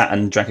you've sat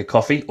and drank a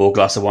coffee or a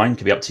glass of wine,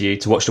 could be up to you,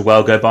 to watch the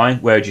world go by,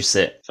 where would you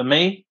sit? For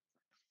me,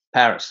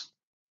 Paris.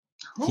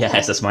 Ooh,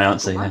 yes, that's my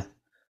answer,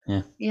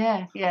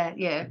 Yeah.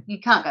 You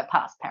can't go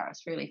past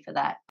Paris, really, for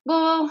that.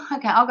 Well,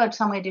 okay, I'll go to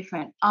somewhere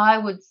different. I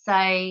would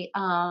say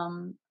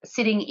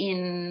sitting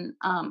in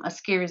a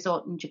ski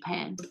resort in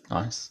Japan.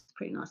 Nice. It's a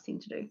pretty nice thing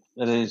to do.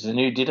 It is, and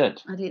you did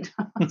it. I did.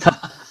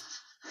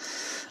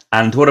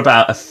 And what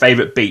about a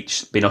favourite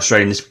beach? Being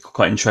Australian is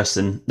quite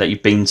interesting that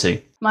you've been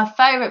to. My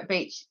favourite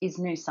beach is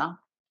Noosa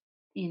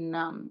in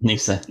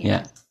Noosa,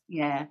 yeah.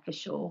 Yeah, for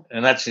sure.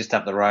 And that's just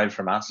up the road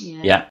from us.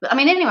 Yeah. I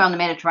mean, anywhere on the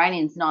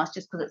Mediterranean is nice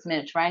just because it's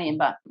Mediterranean,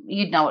 but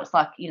you'd know what it's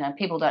like.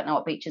 People don't know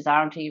what beaches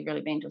are until you've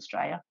really been to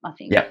Australia, I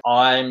think. Yeah.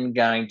 I'm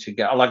going to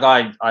go,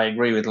 I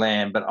agree with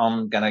Lam, but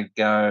I'm going to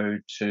go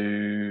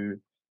to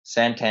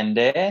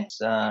Santander.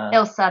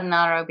 El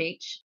Sardinaro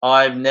Beach.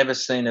 I've never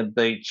seen a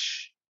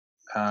beach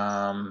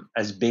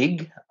as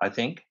big, I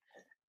think.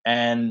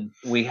 And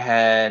we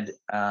had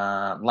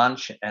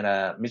lunch at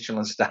a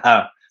Michelin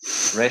star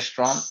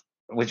restaurant,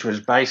 which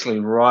was basically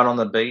right on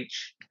the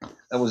beach.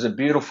 It was a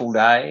beautiful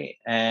day,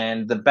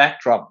 and the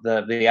backdrop,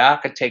 the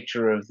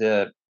architecture of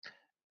the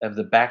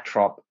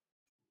backdrop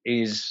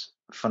is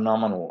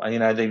phenomenal.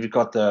 They've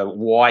got the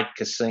white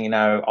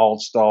casino,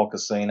 old style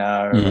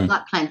casino,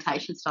 like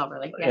plantation style,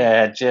 really.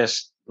 Yeah,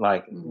 just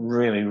like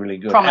really, really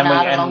good.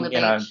 Promenade along the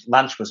beach.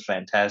 Lunch was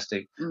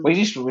fantastic. We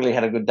just really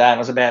had a good day. It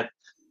was about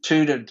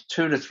 2 to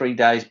 3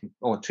 days,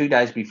 or 2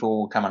 days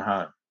before coming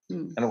home,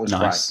 and it was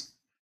nice. Great.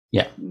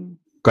 Yeah,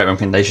 great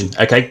recommendation.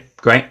 Okay,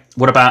 great.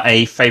 What about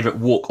a favourite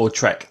walk or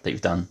trek that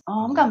you've done?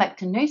 Oh, I'm going back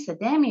to Noosa.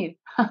 Damn you!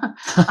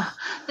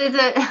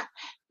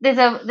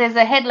 There's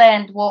a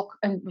headland walk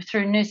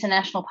through Noosa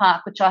National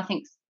Park, which I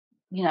think's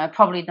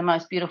probably the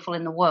most beautiful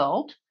in the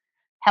world.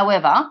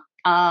 However,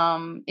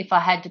 if I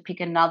had to pick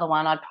another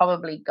one, I'd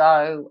probably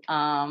go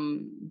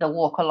the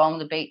walk along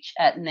the beach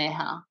at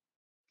Neha.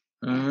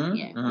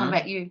 What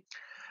about you?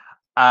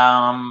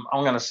 I'm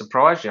going to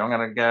surprise you. I'm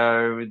going to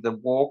go the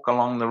walk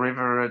along the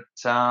river at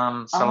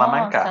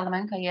Salamanca. Oh,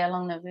 Salamanca, yeah,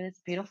 along the river. It's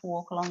a beautiful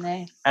walk along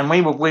there. And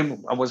I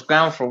was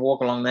going for a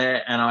walk along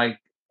there, and I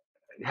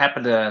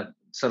happened to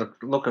sort of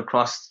look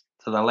across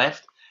to the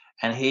left,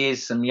 and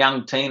here's some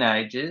young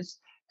teenagers,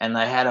 and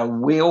they had a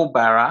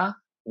wheelbarrow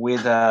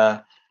with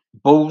a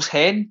bull's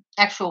head.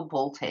 Actual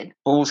bull's head.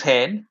 Bull's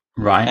head.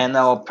 Right. And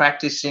they were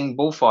practicing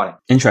bullfighting.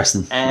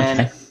 Interesting. And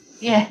okay.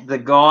 Yeah. The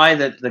guy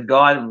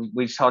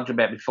we told you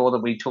about before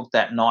that we took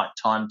that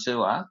nighttime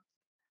tour,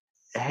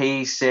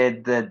 he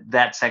said that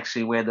that's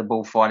actually where the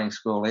bullfighting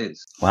school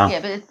is. Wow.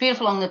 Yeah, but it's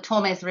beautiful along the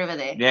Tormes River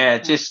there. Yeah,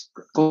 just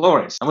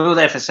glorious. And we were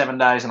there for 7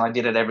 days, and I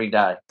did it every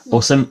day.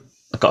 Awesome.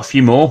 I've got a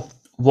few more.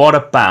 What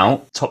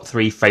about top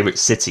 3 favourite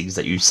cities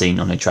that you've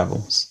seen on your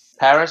travels?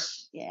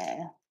 Paris.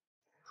 Yeah.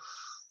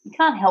 You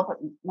can't help it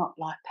not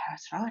like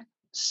Paris, right?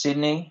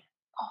 Sydney.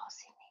 Oh,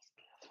 Sydney's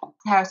beautiful.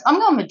 Paris. I'm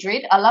going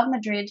Madrid. I love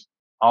Madrid.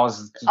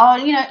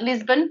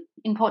 Lisbon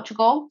in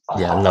Portugal.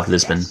 Yeah, I love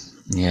Lisbon.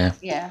 Yes.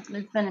 Yeah,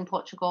 Lisbon in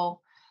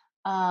Portugal.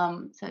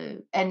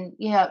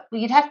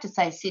 You'd have to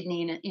say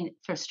Sydney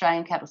for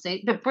Australian capital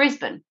city, but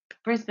Brisbane,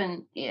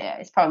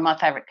 is probably my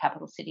favourite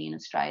capital city in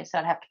Australia, so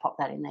I'd have to pop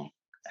that in there.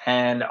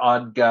 And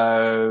I'd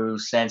go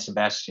San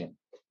Sebastian.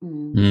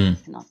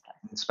 It's a nice place.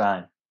 In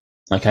Spain.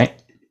 Okay,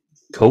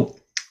 cool.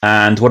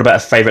 And what about a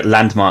favourite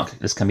landmark?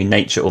 This can be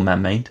nature or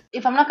man-made.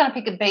 If I'm not going to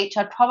pick a beach,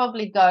 I'd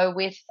probably go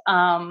with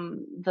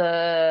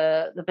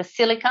the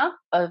Basilica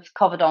of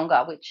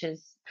Covadonga, which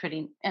is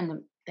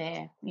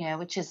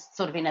which is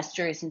sort of in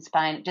Asturias in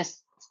Spain. It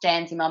just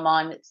stands in my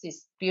mind. It's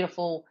this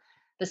beautiful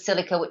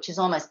basilica, which is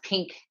almost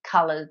pink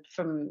coloured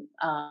from,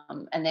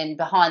 and then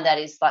behind that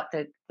is like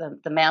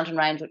the mountain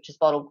range, which is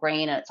bottle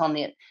green, and it's on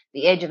the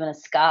edge of an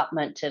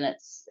escarpment, and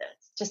it's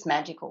just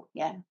magical.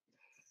 Yeah.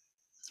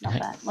 Not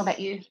bad. What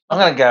about you? I'm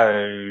going to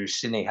go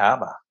Sydney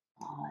Harbour.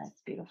 Oh,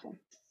 that's beautiful.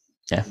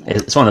 Yeah,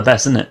 it's one of the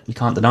best, isn't it? You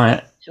can't deny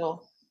it.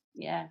 Sure.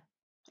 Yeah.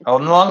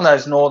 Along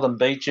those northern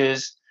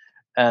beaches,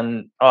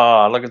 and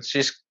look, it's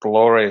just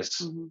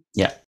glorious. Mm-hmm.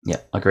 Yeah,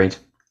 agreed.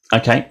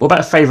 Okay, what about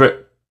a favourite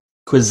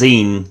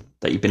cuisine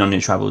that you've been on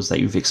your travels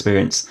that you've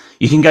experienced?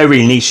 You can go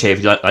really niche here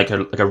if you like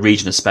a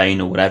region of Spain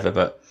or whatever,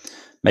 but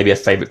maybe a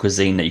favourite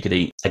cuisine that you could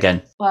eat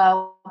again.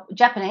 Well,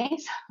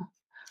 Japanese.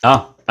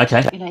 Oh,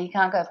 okay. You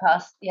can't go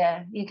past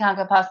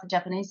the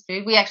Japanese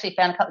food. We actually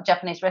found a couple of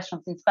Japanese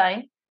restaurants in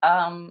Spain.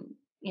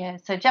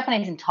 So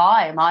Japanese and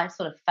Thai are my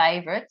sort of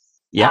favourites.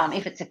 Yeah.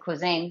 If it's a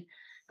cuisine,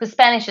 because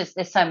Spanish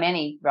there's so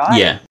many, right?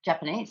 Yeah.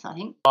 Japanese, I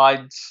think.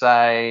 I'd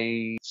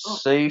say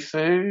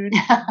seafood.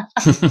 Yeah.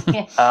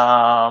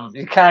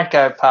 You can't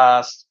go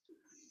past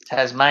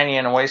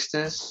Tasmanian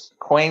oysters,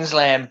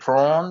 Queensland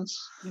prawns,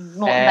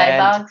 Moreton Bay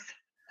bugs.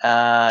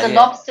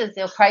 Lobsters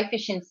or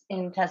crayfish in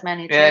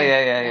Tasmania too.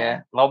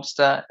 Yeah.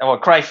 Lobster,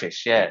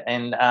 crayfish,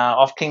 and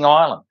off King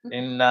Island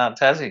in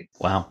Tassie.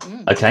 Wow.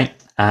 Okay.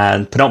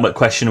 And penultimate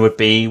question would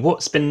be,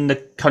 what's been the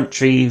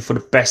country for the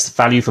best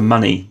value for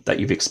money that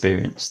you've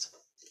experienced?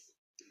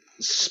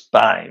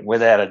 Spain,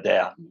 without a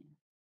doubt.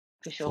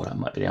 For sure. Well, that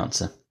might be the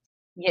answer.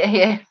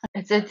 Yeah.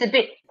 It's a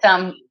bit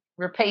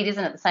repeat,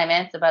 isn't it? The same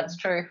answer, but it's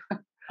true.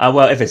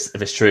 Well, if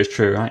it's true, it's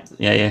true, right?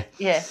 Yeah.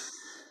 Yeah.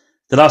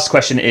 The last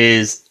question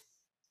is,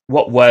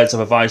 what words of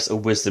advice or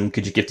wisdom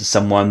could you give to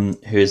someone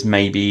who is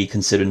maybe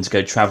considering to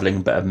go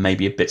travelling but are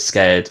maybe a bit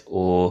scared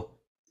or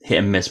hit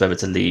and miss whether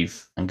to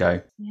leave and go?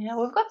 Yeah,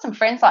 we've got some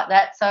friends like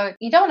that. So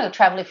you don't want to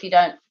travel if you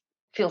don't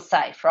feel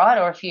safe, right?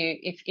 Or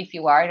if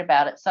you're worried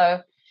about it.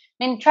 So,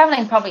 mean,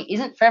 traveling probably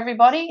isn't for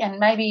everybody, and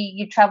maybe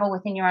you travel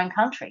within your own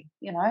country,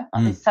 you know,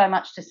 like there's so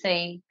much to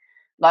see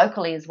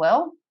locally as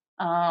well.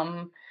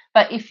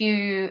 But if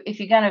you're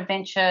going to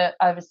venture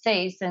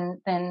overseas,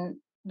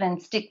 then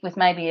stick with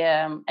maybe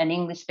an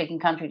English-speaking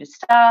country to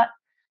start,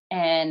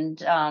 and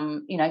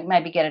you know,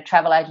 maybe get a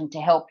travel agent to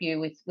help you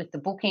with the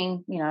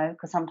booking, you know,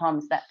 because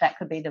sometimes that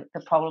could be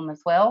the problem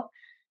as well.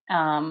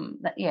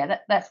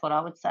 That's what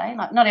I would say.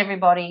 Like, not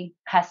everybody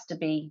has to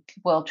be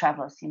world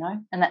travelers, you know,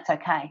 and that's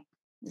okay,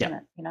 isn't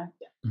it? You know.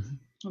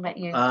 What about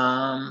you?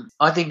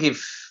 I think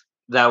if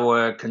they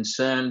were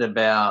concerned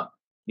about,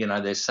 you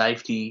know, their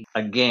safety,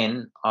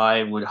 again,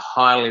 I would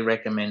highly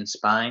recommend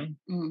Spain.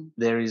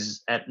 There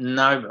is as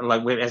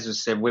I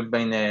said, we've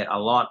been there a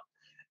lot,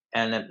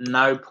 and at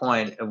no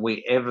point have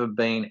we ever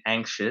been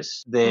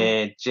anxious.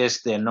 They're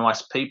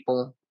nice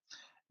people.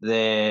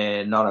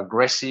 They're not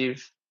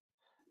aggressive.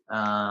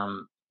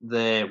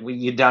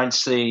 You don't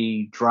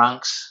see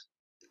drunks.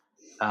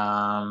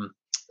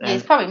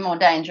 There's probably more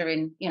danger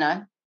in, you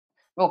know,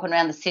 walking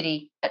around the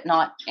city at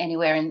night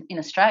anywhere in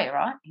Australia,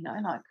 right? You know,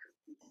 like.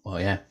 Well,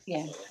 yeah.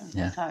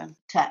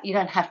 So you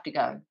don't have to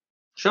go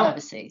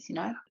overseas, you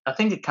know. I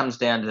think it comes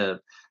down to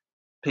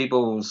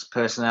people's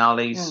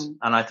personalities,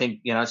 and I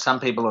think, you know, some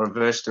people are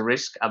averse to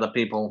risk, other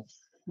people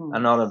are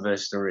not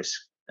averse to risk.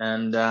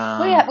 And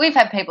we've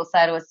had people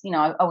say to us, you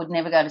know, I would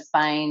never go to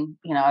Spain,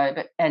 you know,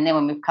 and then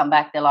when we've come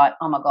back, they're like,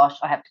 oh my gosh,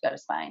 I have to go to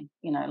Spain,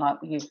 you know, like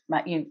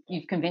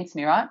you've convinced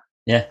me, right?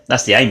 Yeah,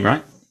 that's the aim,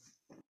 right?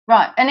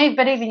 Right,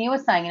 but even you were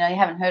saying, you know, you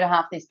haven't heard of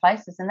half these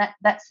places, and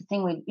that's the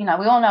thing. We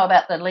all know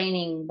about the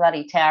leaning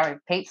bloody tower of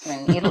pizza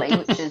in Italy,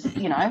 which is,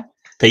 you know,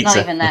 not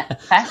even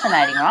that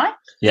fascinating, right?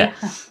 Yeah.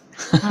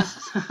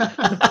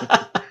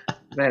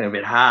 They're a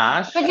bit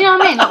harsh. But you know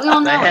what I mean? Like, we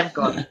all know they have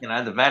got, you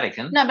know, the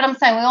Vatican. No, but I'm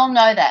saying we all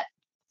know that,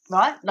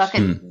 right? Like,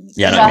 if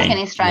you ask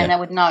any Australian, they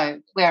would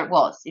know where it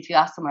was if you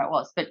asked them where it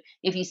was. But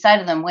if you say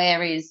to them,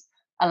 where is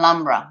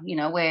Alhambra, you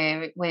know,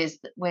 where's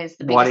the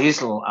biggest, what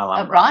is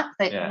Alhambra,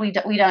 right? We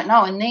don't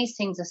know, and these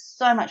things are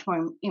so much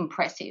more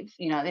impressive.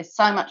 You know, there's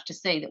so much to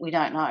see that we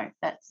don't know.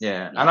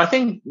 And I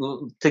think,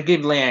 to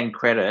give Leanne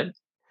credit,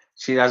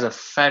 she does a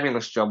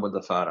fabulous job with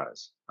the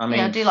photos. I mean,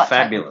 I do like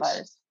fabulous.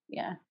 Photos.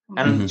 Yeah,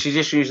 and she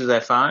just uses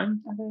her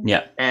phone.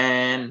 Yeah,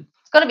 and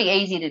it's got to be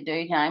easy to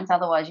do, James.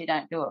 Otherwise, you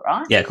don't do it,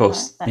 right? Yeah, of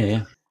course. You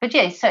know, But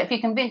yeah, so if you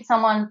convince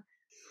someone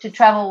to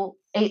travel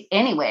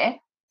anywhere,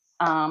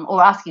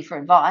 or ask you for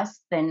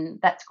advice, then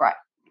that's great,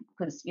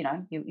 because, you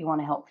know, you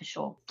want to help for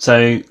sure.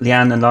 So,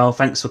 Leanne and Lyle,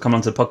 thanks for coming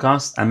onto the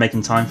podcast and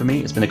making time for me.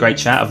 It's been a great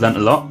chat. I've learnt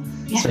a lot,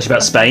 especially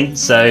about Spain.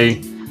 So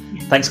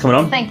thanks for coming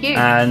on. Thank you.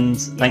 And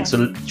thanks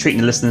for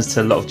treating the listeners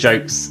to a lot of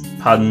jokes,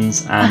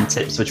 puns and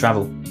tips for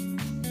travel.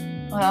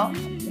 Well,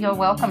 you're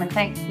welcome, and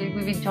thanks.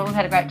 We've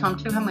had a great time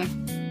too, haven't we?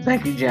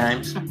 Thank you,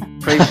 James.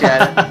 Appreciate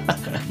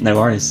it. No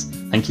worries.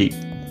 Thank you.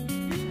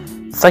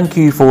 Thank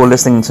you for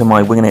listening to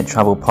my Winging It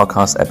Travel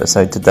podcast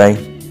episode today.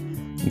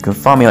 You can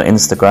find me on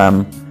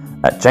Instagram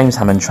at James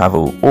Hammond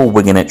Travel or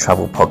Winging It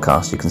Travel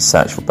Podcast. You can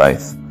search for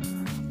both.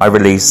 I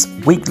release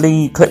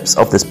weekly clips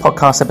of this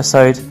podcast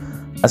episode,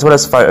 as well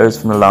as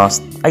photos from the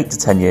last 8 to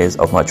 10 years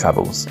of my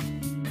travels.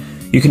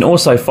 You can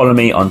also follow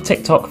me on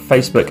TikTok,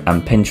 Facebook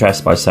and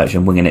Pinterest by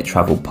searching Winging It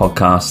Travel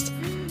Podcast.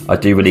 I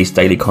do release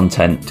daily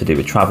content to do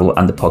with travel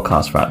and the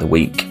podcast throughout the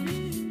week.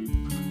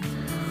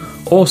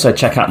 Also,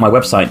 check out my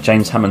website,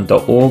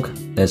 jameshammond.org.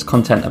 There's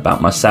content about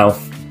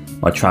myself,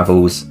 my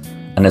travels,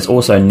 and there's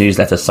also a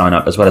newsletter sign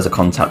up as well as a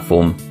contact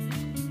form.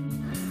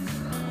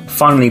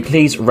 Finally,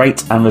 please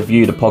rate and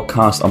review the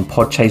podcast on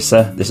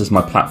Podchaser. This is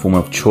my platform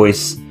of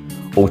choice.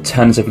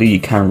 Alternatively,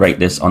 you can rate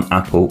this on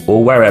Apple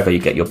or wherever you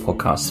get your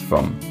podcasts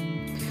from.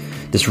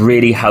 This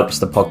really helps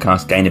the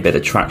podcast gain a bit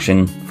of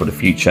traction for the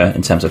future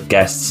in terms of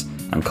guests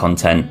and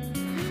content.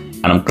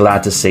 And I'm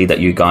glad to see that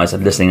you guys are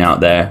listening out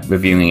there,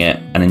 reviewing it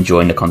and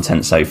enjoying the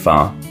content so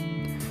far.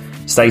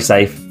 Stay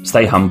safe,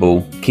 stay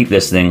humble, keep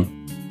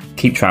listening,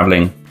 keep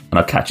travelling, and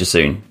I'll catch you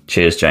soon.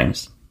 Cheers,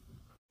 James.